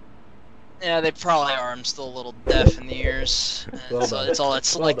said. Yeah, they probably are. I'm still a little deaf in the ears. So it's all that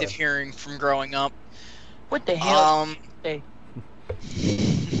selective hearing from growing up. What the hell? Hey.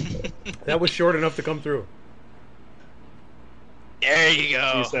 That was short enough to come through. There you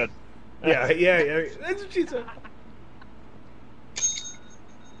go. She said. Yeah. That's what she said.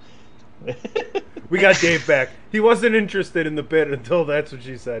 We got Dave back. He wasn't interested in the bit until that's what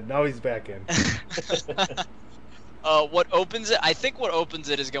she said. Now he's back in. What opens it? I think what opens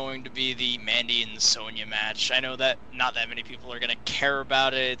it is going to be the Mandy and Sonya match. I know that not that many people are going to care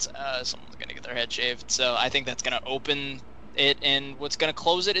about it. Someone's going to get their head shaved. So I think that's going to open it, and what's going to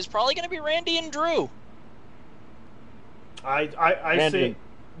close it is probably going to be Randy and Drew. I say...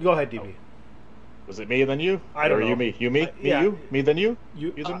 Go ahead, DB. Was it me then you? I don't know. Or you me? You me? Me yeah. you? Me then you?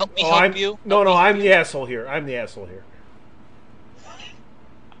 You then I'm the asshole here. I'm the asshole here.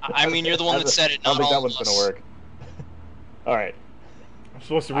 I mean, you're the one that said it. I don't think that one's going to work. All right. I'm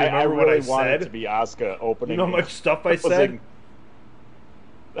supposed to remember I really what I want said. it to be Asuka opening. You know how much stuff I said?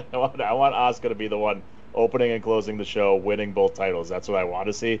 I want Asuka to be the one opening and closing the show, winning both titles. That's what I want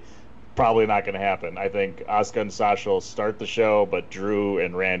to see. Probably not going to happen. I think Asuka and Sasha will start the show, but Drew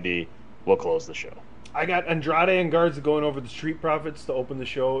and Randy will close the show. I got Andrade and Garza going over the Street Profits to open the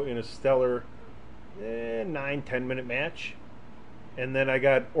show in a stellar 9-10 minute match. And then I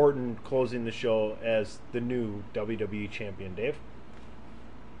got Orton closing the show as the new WWE champion. Dave?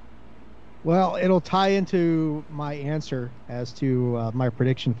 Well, it'll tie into my answer as to my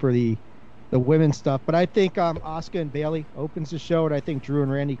prediction for the women's stuff. But I think Asuka and Bailey opens the show, and I think Drew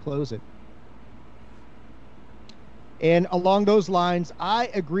and Randy close it. And along those lines, I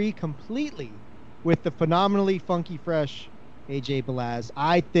agree completely with the phenomenally funky fresh AJ Balaz.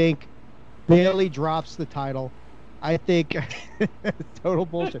 I think Bailey drops the title. I think total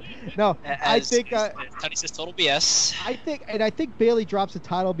bullshit. No, I think Tony says total BS. I think Bailey drops the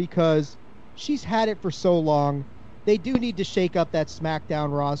title because she's had it for so long. They do need to shake up that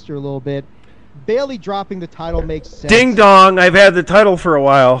SmackDown roster a little bit. Bailey dropping the title makes sense. Ding dong! I've had the title for a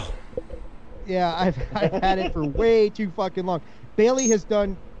while. Yeah, I've had it for way too fucking long. Bailey has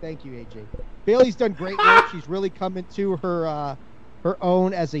done. Thank you, AJ. Bailey's done great work. She's really come into her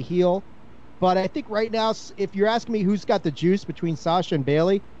own as a heel. But I think right now, if you're asking me who's got the juice between Sasha and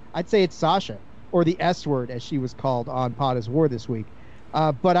Bailey, I'd say it's Sasha, or the S word as she was called on Pod is War this week.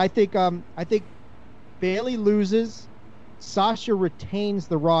 But I think Bailey loses. Sasha retains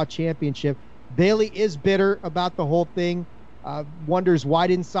the Raw Championship. Bailey is bitter about the whole thing. Wonders why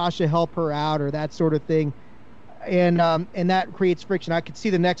didn't Sasha help her out or that sort of thing, and that creates friction. I could see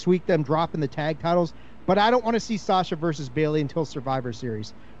the next week them dropping the tag titles, but I don't want to see Sasha versus Bailey until Survivor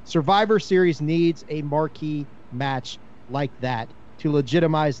Series. Survivor Series needs a marquee match like that to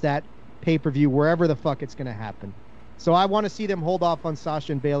legitimize that pay-per-view wherever the fuck it's going to happen. So I want to see them hold off on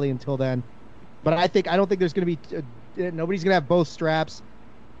Sasha and Bailey until then. But I don't think there's going to be nobody's going to have both straps.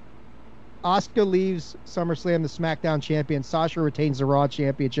 Asuka leaves SummerSlam the SmackDown champion. Sasha retains the Raw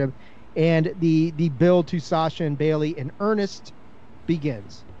Championship, and the build to Sasha and Bailey in earnest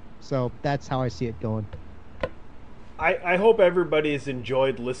begins. So that's how I see it going. I hope everybody has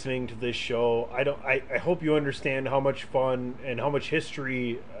enjoyed listening to this show. I hope you understand how much fun and how much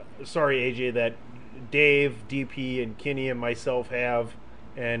history. Sorry, AJ, that Dave, DP, and Kenny and myself have,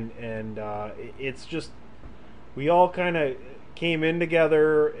 and it's just we all kind of came in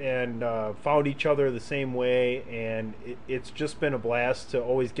together and found each other the same way, and it's just been a blast to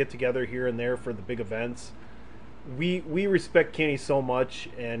always get together here and there for the big events. We respect Kenny so much,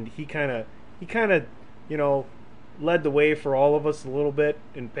 and he kind of you know, led the way for all of us a little bit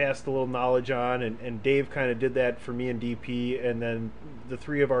and passed a little knowledge on, and Dave kind of did that for me and DP, and then the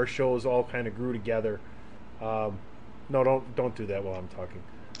three of our shows all kind of grew together. No, don't do that while I'm talking.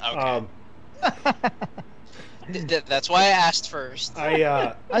 Okay. That's why I asked first.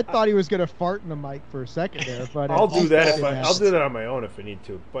 I thought he was gonna fart in the mic for a second there, but I'll do that. I'll do that on my own if I need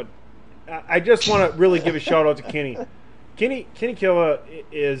to. But I just want to really give a shout out to Kenny. Kenny Killa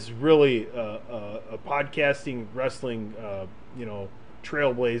is really a podcasting wrestling you know,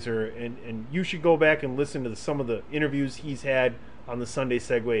 trailblazer, and you should go back and listen to some of the interviews he's had on the Sunday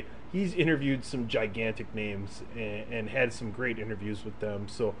Segway. He's interviewed some gigantic names and had some great interviews with them.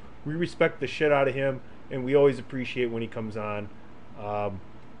 So we respect the shit out of him, and we always appreciate when he comes on.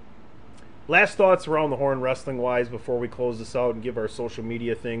 Last thoughts around the horn wrestling wise before we close this out and give our social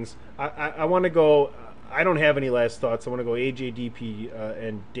media things. I want to go. I don't have any last thoughts. I want to go AJ, DP,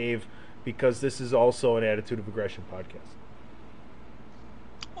 and Dave, because this is also an Attitude of Aggression podcast.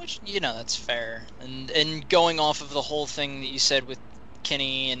 Which, you know, that's fair. And going off of the whole thing that you said with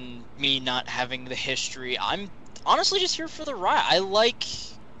Kenny and me not having the history, I'm honestly just here for the ride. I like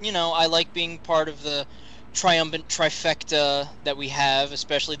being part of the triumphant trifecta that we have,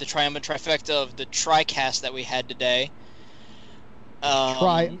 especially the triumphant trifecta of the TriCast that we had today.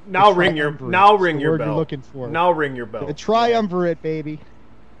 Now ring your bell. You're looking for. Now ring your bell. The triumvirate, baby.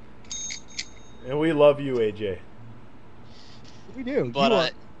 And we love you, AJ. We do. But you are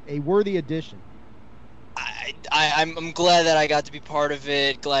a worthy addition. I'm glad that I got to be part of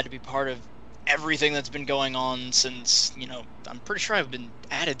it. Glad to be part of everything that's been going on since, you know, I'm pretty sure I've been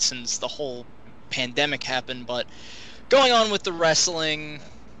at it since the whole pandemic happened. But going on with the wrestling.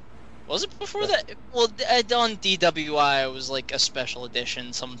 Was it before that? Well, on DWI, it was like a special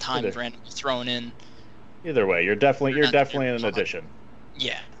edition, sometimes randomly thrown in. Either way, you're definitely an addition.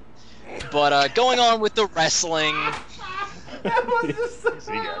 Yeah, but going on with the wrestling. That was just so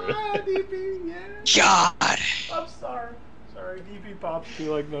DP, yeah. God. I'm sorry. DP pops me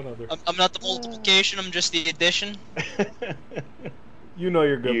like none other. I'm not the multiplication. I'm just the addition. You know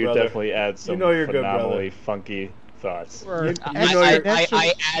you're good, you brother. You definitely add some phenomenally funky thoughts. I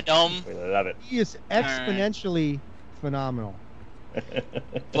add We love it. He is exponentially phenomenal.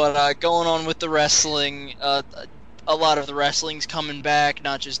 But going on with the wrestling, a lot of the wrestling's coming back,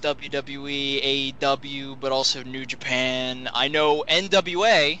 not just WWE, AEW, but also New Japan. I know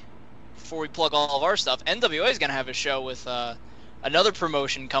NWA, before we plug all of our stuff, NWA is going to have a show with another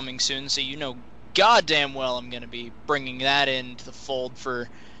promotion coming soon, so you know goddamn well I'm going to be bringing that into the fold for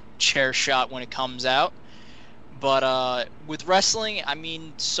Chair Shot when it comes out. But with wrestling, I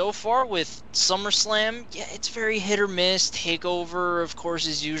mean, so far with SummerSlam, yeah, it's very hit or miss. TakeOver, of course,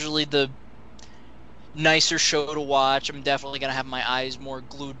 is usually the nicer show to watch. I'm definitely going to have my eyes more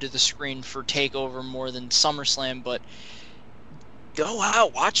glued to the screen for TakeOver more than SummerSlam, but go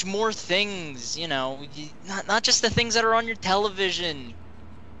out, watch more things, you know, not just the things that are on your television.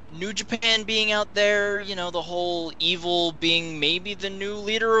 New Japan being out there, you know, the whole Evil being maybe the new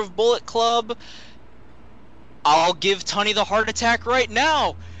leader of Bullet Club. I'll give Tunney the heart attack right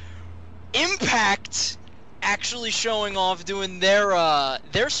now. Impact actually showing off doing their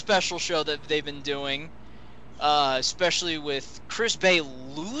special show that they've been doing, especially with Chris Bay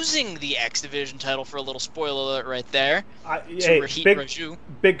losing the X Division title for a little spoiler alert right there.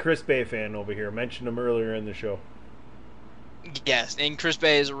 Big Chris Bay fan over here. Mentioned him earlier in the show. Yes, and Chris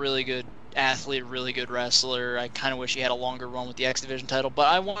Bay is a really good athlete, really good wrestler. I kind of wish he had a longer run with the X Division title, but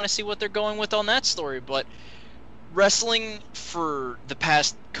I want to see what they're going with on that story. But wrestling for the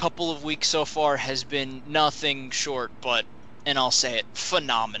past couple of weeks so far has been nothing short but, and I'll say it,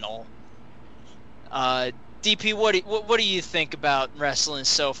 phenomenal. DP, what do you think about wrestling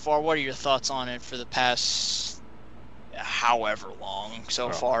so far? What are your thoughts on it for the past however long so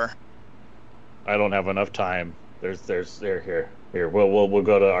far? I don't have enough time. There's here. We'll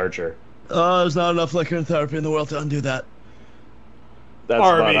go to Archer. There's not enough liquor and therapy in the world to undo that. That's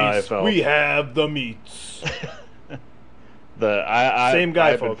Arby's, about how I felt. we have the meats. Same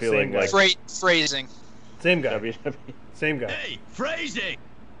guy, I've been folks. feeling Same like phrasing. Same guy. WWE Same guy. Hey, phrasing.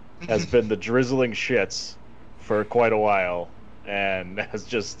 has been the drizzling shits for quite a while, and has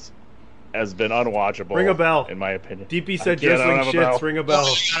been unwatchable. Ring a bell. In my opinion. DP said drizzling shits. Ring a bell.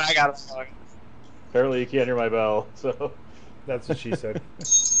 Oh, God, I got a Apparently you can't hear my bell, so that's what she said.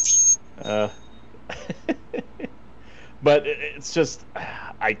 But it's just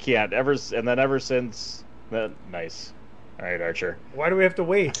I can't ever since that nice. All right, Archer. Why do we have to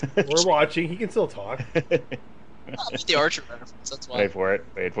wait? We're watching. He can still talk. It's the Archer reference. That's why. Wait for it.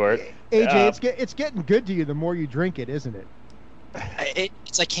 Wait for it. AJ, it's getting good to you the more you drink it, isn't it?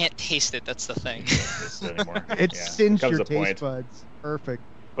 It's I can't taste it. That's the thing. It singed your taste buds. Perfect.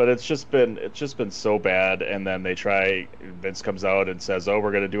 But it's just been so bad, and then Vince comes out and says, "Oh,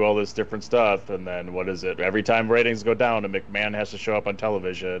 we're going to do all this different stuff," and then what is it? Every time ratings go down, and McMahon has to show up on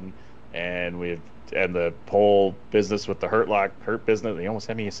television, and the whole business with the Hurt business. You almost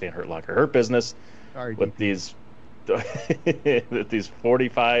had me saying Hurt Locker, Hurt business. Sorry, with these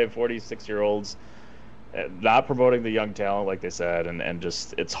 45, 46-year-olds. Not promoting the young talent, like they said, and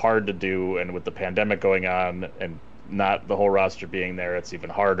just it's hard to do. And with the pandemic going on and not the whole roster being there, it's even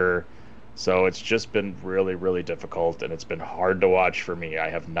harder. So it's just been really, really difficult, and it's been hard to watch for me. I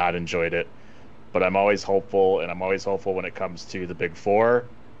have not enjoyed it, but I'm always hopeful, and I'm always hopeful when it comes to the Big Four,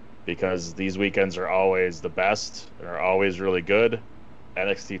 because these weekends are always the best and are always really good.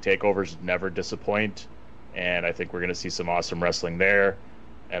 NXT takeovers never disappoint, and I think we're going to see some awesome wrestling there.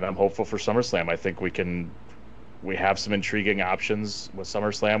 And I'm hopeful for SummerSlam. I think we have some intriguing options with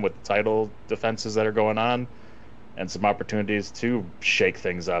SummerSlam with the title defenses that are going on, and some opportunities to shake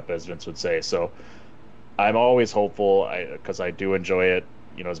things up, as Vince would say. So I'm always hopeful because I do enjoy it.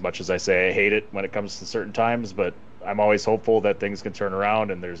 As much as I say I hate it when it comes to certain times, but I'm always hopeful that things can turn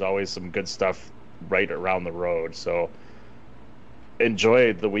around, and there's always some good stuff right around the road. So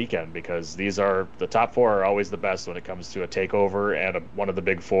enjoy the weekend, because the top four are always the best when it comes to a takeover and one of the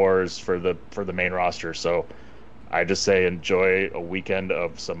Big Fours for the main roster. So I just say enjoy a weekend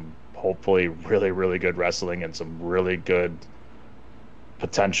of some hopefully really, really good wrestling and some really good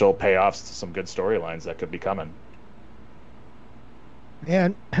potential payoffs to some good storylines that could be coming.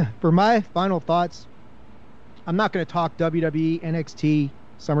 And for my final thoughts, I'm not going to talk WWE, NXT,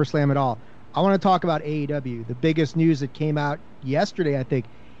 SummerSlam at all. I want to talk about AEW. The biggest news that came out yesterday, I think.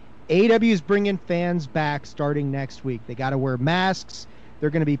 AEW is bringing fans back starting next week. They got to wear masks. They're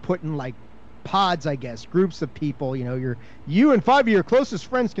going to be putting like pods, I guess, groups of people. You and 5 of your closest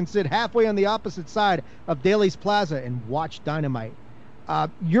friends can sit halfway on the opposite side of Daly's Plaza and watch Dynamite.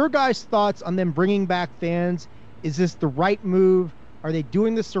 Your guys' thoughts on them bringing back fans? Is this the right move? Are they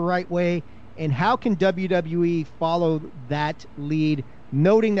doing this the right way? And how can WWE follow that lead,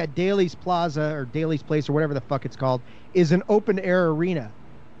 noting that Daly's Plaza or Daly's Place or whatever the fuck it's called is an open air arena?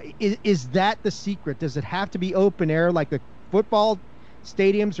 Is that the secret? Does it have to be open air like the football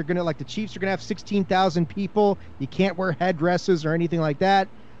stadiums are going to, like the Chiefs are going to have 16,000 people? You can't wear headdresses or anything like that.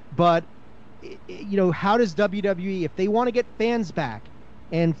 But, how does WWE, if they want to get fans back,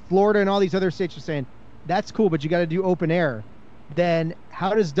 and Florida and all these other states are saying, that's cool, but you got to do open air, then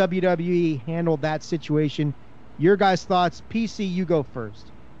how does WWE handle that situation? Your guys' thoughts. PC, you go first.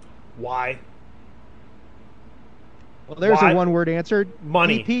 Why? Well, there's a one-word answer.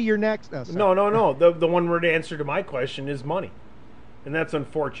 Money. PP, you're next. Oh, No. The one-word answer to my question is money. And that's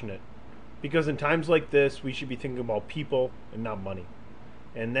unfortunate. Because in times like this, we should be thinking about people and not money.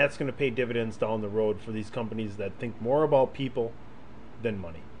 And that's going to pay dividends down the road for these companies that think more about people than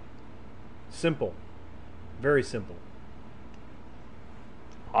money. Simple. Very simple.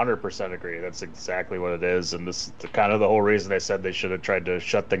 100% agree. That's exactly what it is, and this is kind of the whole reason they said they should have tried to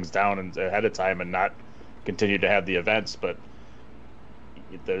shut things down ahead of time and not continue to have the events. But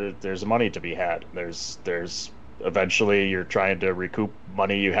there's money to be had. There's eventually you're trying to recoup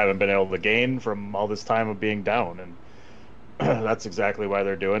money you haven't been able to gain from all this time of being down, and that's exactly why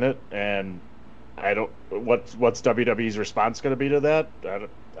they're doing it. And what's WWE's response going to be to that?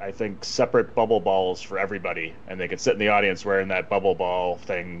 I think separate bubble balls for everybody, and they can sit in the audience wearing that bubble ball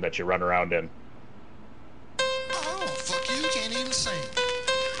thing that you run around in. Oh, fuck you can't even sing.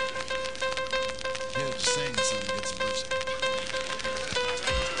 Yeah, just sing something, get some pussy.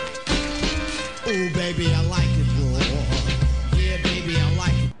 Oh, baby, I like it, boy. Yeah, baby, I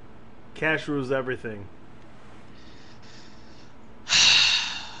like it. Cash rules everything.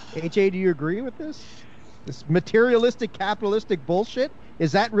 AJ, do you agree with this? This materialistic, capitalistic bullshit?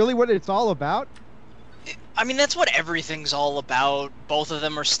 Is that really what it's all about? I mean, that's what everything's all about. Both of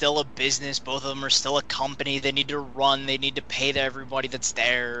them are still a business. Both of them are still a company. They need to run. They need to pay to everybody that's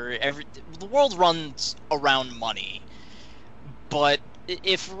there. The world runs around money. But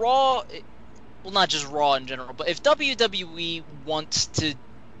if Raw... Well, not just Raw in general, but if WWE wants to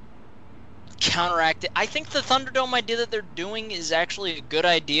counteract it, I think the Thunderdome idea that they're doing is actually a good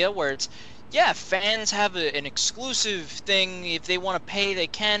idea, where it's, yeah, fans have an exclusive thing. If they want to pay, they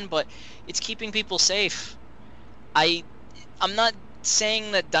can, but it's keeping people safe. I'm not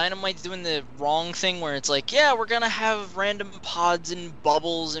saying that Dynamite's doing the wrong thing, where it's like, yeah, we're going to have random pods and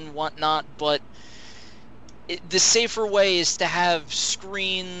bubbles and whatnot, but the safer way is to have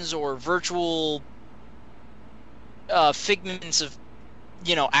screens or virtual figments of,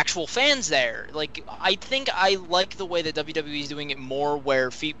 actual fans there. Like, I think I like the way that WWE is doing it more,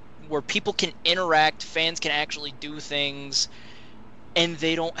 where people can interact, fans can actually do things, and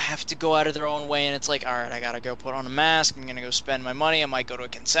they don't have to go out of their own way. And it's like, all right, I gotta go put on a mask. I'm gonna go spend my money. I might go to a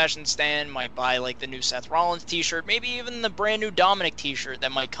concession stand, might buy like the new Seth Rollins T-shirt, maybe even the brand new Dominic T-shirt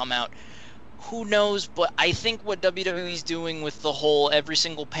that might come out. Who knows? But I think what WWE's doing with the whole every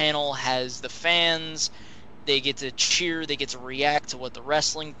single panel has the fans. They get to cheer. They get to react to what the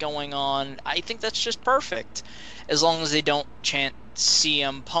wrestling going on. I think that's just perfect, as long as they don't chant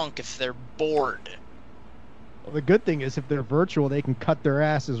CM Punk if they're bored. Well, the good thing is if they're virtual, they can cut their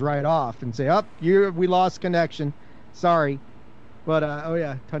asses right off and say, we lost connection. Sorry. But, oh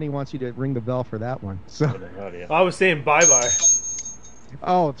yeah, Tony wants you to ring the bell for that one. So I was saying bye-bye.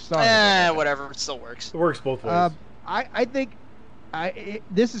 Oh, sorry. Whatever. It still works. It works both ways. I think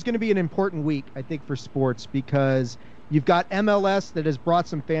this is going to be an important week, I think, for sports, because you've got MLS that has brought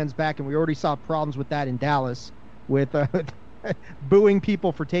some fans back, and we already saw problems with that in Dallas with booing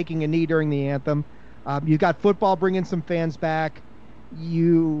people for taking a knee during the anthem. You've got football bringing some fans back.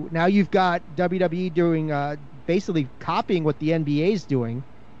 Now you've got WWE doing basically copying what the NBA is doing.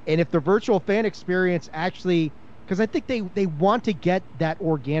 And if the virtual fan experience actually, because I think they want to get that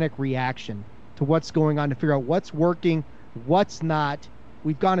organic reaction to what's going on, to figure out what's working, what's not.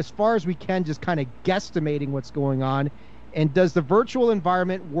 We've gone as far as we can just kind of guesstimating what's going on. And does the virtual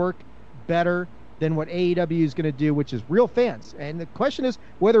environment work better than what AEW is going to do, which is real fans? And the question is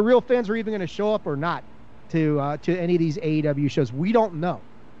whether real fans are even going to show up or not to any of these AEW shows. We don't know.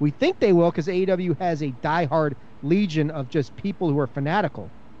 We think they will, because AEW has a diehard legion of just people who are fanatical.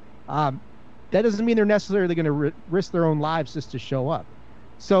 That doesn't mean they're necessarily going to risk their own lives just to show up.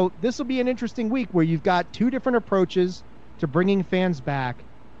 So this will be an interesting week where you've got two different approaches to bringing fans back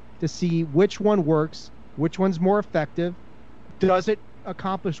to see which one works, which one's more effective. Does it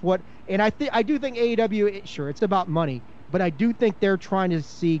accomplish what? And I do think AEW, sure, it's about money, but I do think they're trying to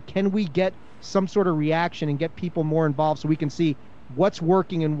see, can we get some sort of reaction and get people more involved so we can see what's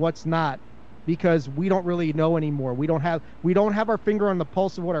working and what's not, because we don't really know anymore. We don't have our finger on the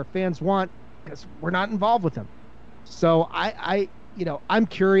pulse of what our fans want because we're not involved with them. So I'm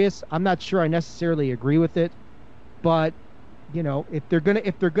curious. I'm not sure I necessarily agree with it, but if they're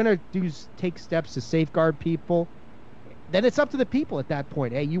gonna take steps to safeguard people, then it's up to the people at that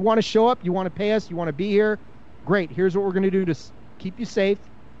point. Hey, you want to show up, you want to pay us, you want to be here, great. Here's what we're going to do to keep you safe,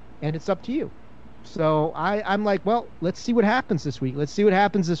 and it's up to you. So I'm like, well, let's see what happens this week. Let's see what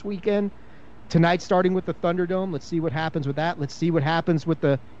happens this weekend. Tonight, starting with the Thunderdome, let's see what happens with that. Let's see what happens with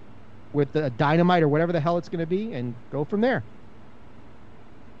the Dynamite or whatever the hell it's going to be, and go from there.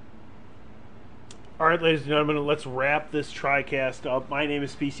 All right, ladies and gentlemen, let's wrap this TriCast up. My name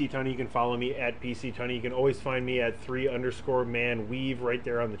is PC Tony. You can follow me at PC Tony. You can always find me at 3_manweave right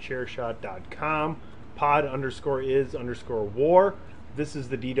there on thechairshot.com. Pod_is_war. This is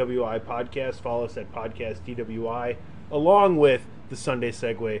the DWI podcast. Follow us at Podcast DWI, along with the Sunday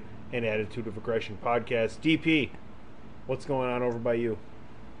Segue and Attitude of Aggression podcast. DP, what's going on over by you?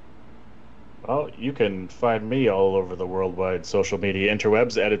 Well, you can find me all over the worldwide social media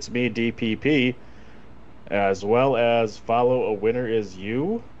interwebs at It's Me, DPP, as well as follow A Winner Is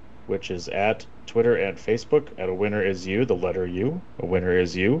You, which is at Twitter and Facebook at A Winner Is You, the letter U, A Winner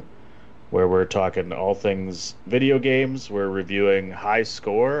Is You, where we're talking all things video games. We're reviewing High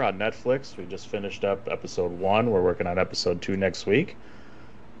Score on Netflix. We just finished up episode 1. We're working on episode 2 next week.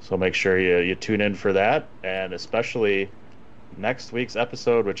 So make sure you tune in for that, and especially next week's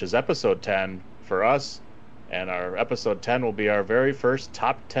episode, which is episode 10 for us. And our episode 10 will be our very first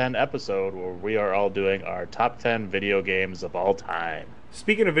top 10 episode, where we are all doing our top 10 video games of all time.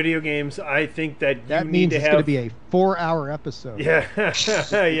 Speaking of video games, I think that means need to it's going to be a 4-hour episode. Yeah,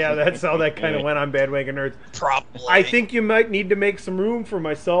 yeah, that's how that kind of went on Bandwagon Nerds. Probably. I think you might need to make some room for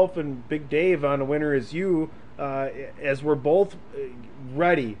myself and Big Dave on A Winner Is You, as we're both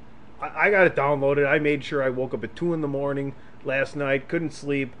ready. I got it downloaded. I made sure I woke up at 2 in the morning last night, couldn't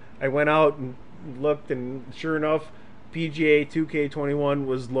sleep. I went out and looked, and sure enough, PGA 2K21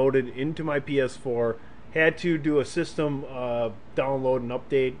 was loaded into my PS4. Had to do a system download and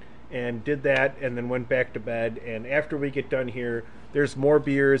update, and did that, and then went back to bed. And after we get done here, there's more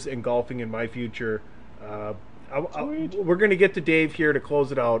beers and golfing in my future. We're going to get to Dave here to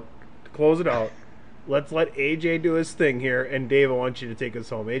close it out. Let's let AJ do his thing here, and Dave, I want you to take us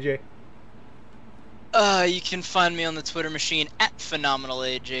home. AJ? You can find me on the Twitter machine at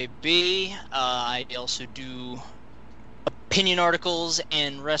PhenomenalAJB. I also do a opinion articles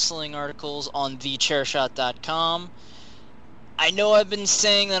and wrestling articles on thechairshot.com. I know I've been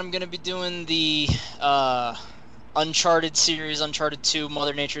saying that I'm going to be doing the Uncharted series, Uncharted 2.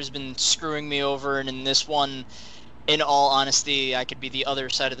 Mother Nature has been screwing me over, and in this one, in all honesty, I could be the other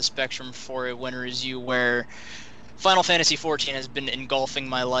side of the spectrum for a Winner Is You, where Final Fantasy XIV has been engulfing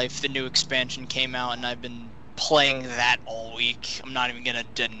my life. The new expansion came out, and I've been playing that all week. I'm not even going to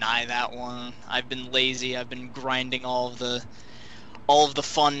deny that one. I've been lazy. I've been grinding all of the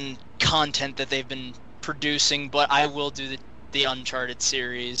fun content that they've been producing, but I will do the Uncharted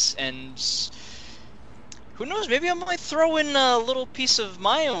series, and who knows, maybe I might throw in a little piece of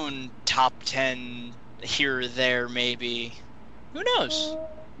my own top 10 here or there, maybe. Who knows?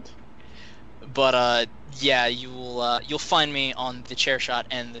 But yeah, you'll find me on the Chairshot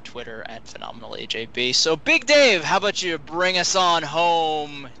and the Twitter at PhenomenalAJB. So Big Dave, how about you bring us on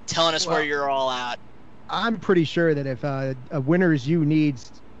home, telling us where you're all at? I'm pretty sure that if a Winner Is You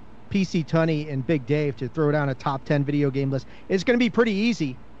needs PC Tunney and Big Dave to throw down a top 10 video game list, it's going to be pretty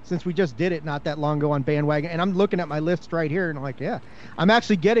easy since we just did it not that long ago on Bandwagon. And I'm looking at my list right here, and I'm like, yeah, I'm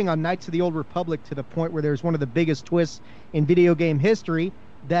actually getting on Knights of the Old Republic to the point where there's one of the biggest twists in video game history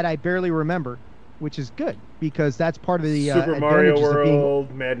that I barely remember, which is good because that's part of the Super Mario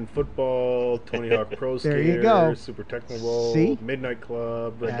World, Madden Football, Tony Hawk Pro Skater, there you go. Super Tecmo Bowl, See? Midnight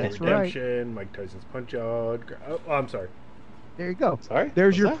Club, Red Dead That's Redemption, right. Mike Tyson's Punch-Out. Oh, I'm sorry. There you go. Sorry?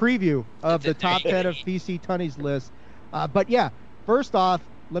 There's What's your that? preview of the top 10 of PC Tunney's list. But yeah, first off,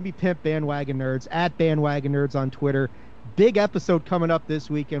 let me pimp Bandwagon Nerds at Bandwagon Nerds on Twitter. Big episode coming up this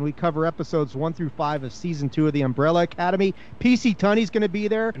weekend. We cover episodes 1 through 5 of season 2 of the Umbrella Academy. PC Tunney's going to be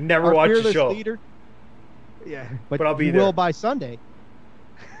there. Never Our watched the fearless show. Leader. Yeah, But I'll be you there. will by Sunday.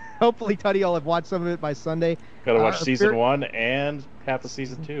 Hopefully, Tunney will have watched some of it by Sunday. Gotta watch Our season fear- 1 and half of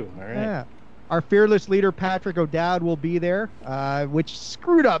season 2. All right. Yeah. Our fearless leader, Patrick O'Dowd, will be there, which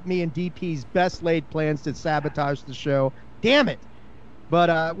screwed up me and DP's best laid plans to sabotage the show. Damn it.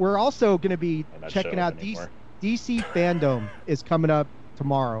 But we're also going to be not checking showing out anymore. DC Fandom is coming up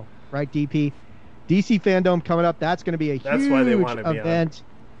tomorrow, right, DP? DC Fandom coming up. That's going to be a That's huge why they wanted me on. event.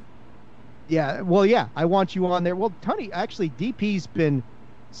 Yeah, well, yeah, I want you on there. Well, Tony, actually, DP's been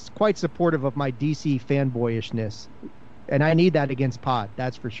quite supportive of my DC fanboyishness, and I need that against Pod.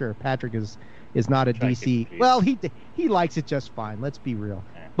 That's for sure. Patrick is not a Try to keep DC. peace. Well, he likes it just fine. Let's be real.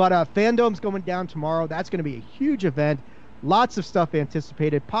 But Fandom's going down tomorrow. That's going to be a huge event. Lots of stuff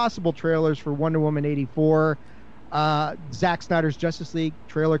anticipated. Possible trailers for Wonder Woman 84. Zack Snyder's Justice League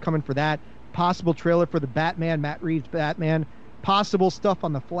trailer coming for that. Possible trailer for the Batman, Matt Reeves Batman. Possible stuff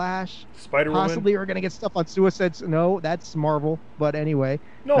on the Flash. Spider-Woman. Possibly we're going to get stuff on Suicide. No, that's Marvel. But anyway,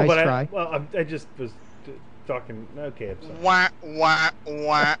 No, nice but try. I just was talking. Okay, I'm sorry. Wah, wah,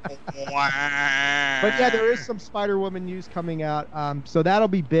 wah, wah. But yeah, there is some Spider-Woman news coming out, so that'll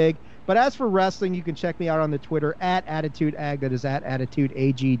be big. But as for wrestling, you can check me out on the Twitter at AttitudeAg, that is at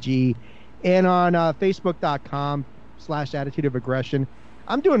AttitudeAGG, and on Facebook.com/Attitude of Aggression.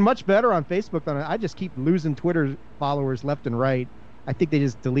 I'm doing much better on Facebook than I just keep losing Twitter followers left and right. I think they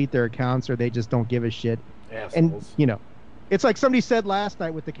just delete their accounts or they just don't give a shit. Assholes. And, you know, it's like somebody said last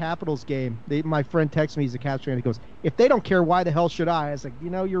night with the Capitals game. My friend texted me, he's a Caps fan, he goes, if they don't care, why the hell should I? I was like,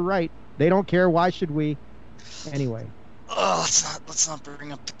 you know, you're right. They don't care. Why should we? Anyway. Oh, let's not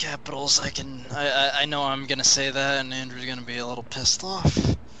bring up the Capitals. I know I'm gonna say that, and Andrew's gonna be a little pissed off.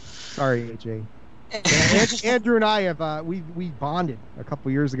 Sorry, AJ. Andrew and I have we bonded a couple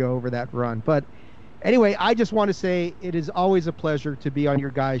years ago over that run. But anyway, I just want to say it is always a pleasure to be on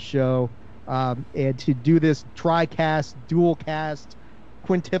your guys' show and to do this tri-cast, dual cast,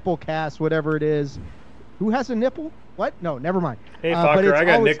 quintuple cast, whatever it is. Who has a nipple? What? No, never mind. Hey, but fucker, it's I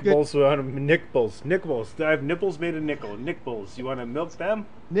got always nickels. Nickels. I have nipples made of nickel. Nickels. You want to milk them?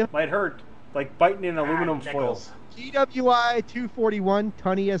 Might hurt. Like biting in aluminum foil. GWI 241,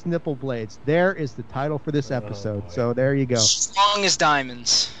 Tunney as nipple blades. There is the title for this episode. So there you go. Strong as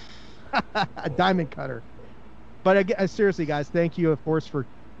diamonds. A diamond cutter. But seriously, guys, thank you, of course, for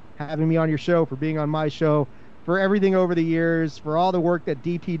having me on your show, for being on my show, for everything over the years, for all the work that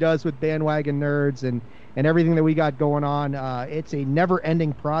DP does with Bandwagon Nerds and everything that we got going on. It's a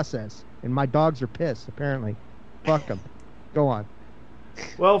never-ending process, and my dogs are pissed, apparently. Fuck them. Go on.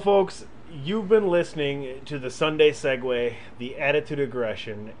 Well, folks, you've been listening to the Sunday Segue, the Attitude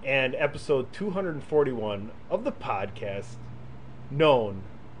Aggression, and episode 241 of the podcast known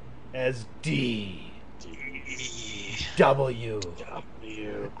as D. W.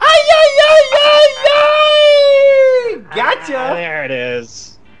 Gotcha! There it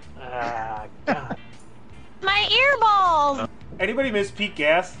is. God. My earballs! Anybody miss Pete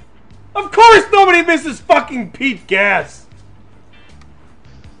Gas? Of course nobody misses fucking Pete Gas!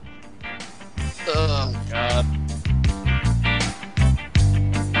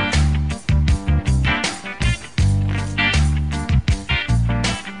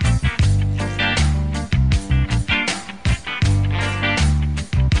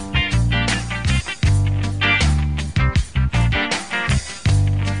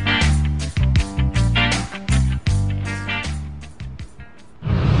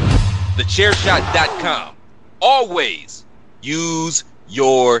 TheChairShot.com. Always use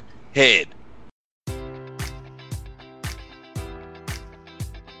your head.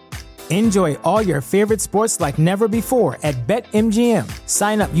 Enjoy all your favorite sports like never before at BetMGM.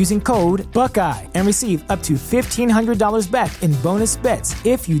 Sign up using code Buckeye and receive up to $1,500 back in bonus bets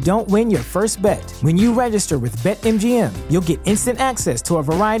if you don't win your first bet. When you register with BetMGM, you'll get instant access to a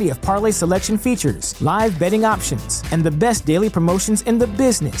variety of parlay selection features, live betting options, and the best daily promotions in the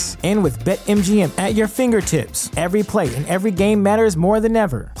business. And with BetMGM at your fingertips, every play and every game matters more than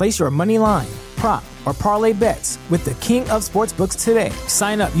ever. Place your money line, prop, or parlay bets with the king of sportsbooks today.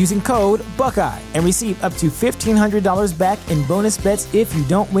 Sign up using code Buckeye and receive up to $1,500 back in bonus bets if you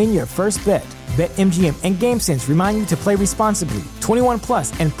don't win your first bet. BetMGM and GameSense remind you to play responsibly. 21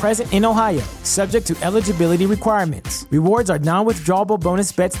 plus and present in Ohio, subject to eligibility requirements. Rewards are non-withdrawable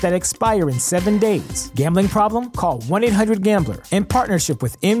bonus bets that expire in 7 days. Gambling problem? Call 1-800-GAMBLER. In partnership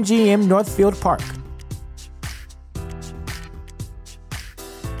with MGM Northfield Park.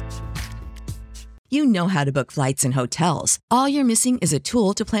 You know how to book flights and hotels. All you're missing is a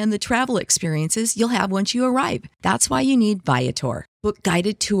tool to plan the travel experiences you'll have once you arrive. That's why you need Viator. Book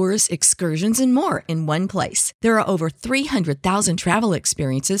guided tours, excursions, and more in one place. There are over 300,000 travel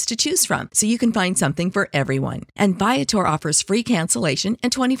experiences to choose from, so you can find something for everyone. And Viator offers free cancellation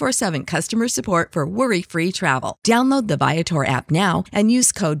and 24/7 customer support for worry-free travel. Download the Viator app now and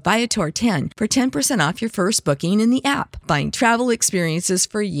use code Viator10 for 10% off your first booking in the app. Find travel experiences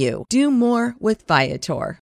for you. Do more with Viator.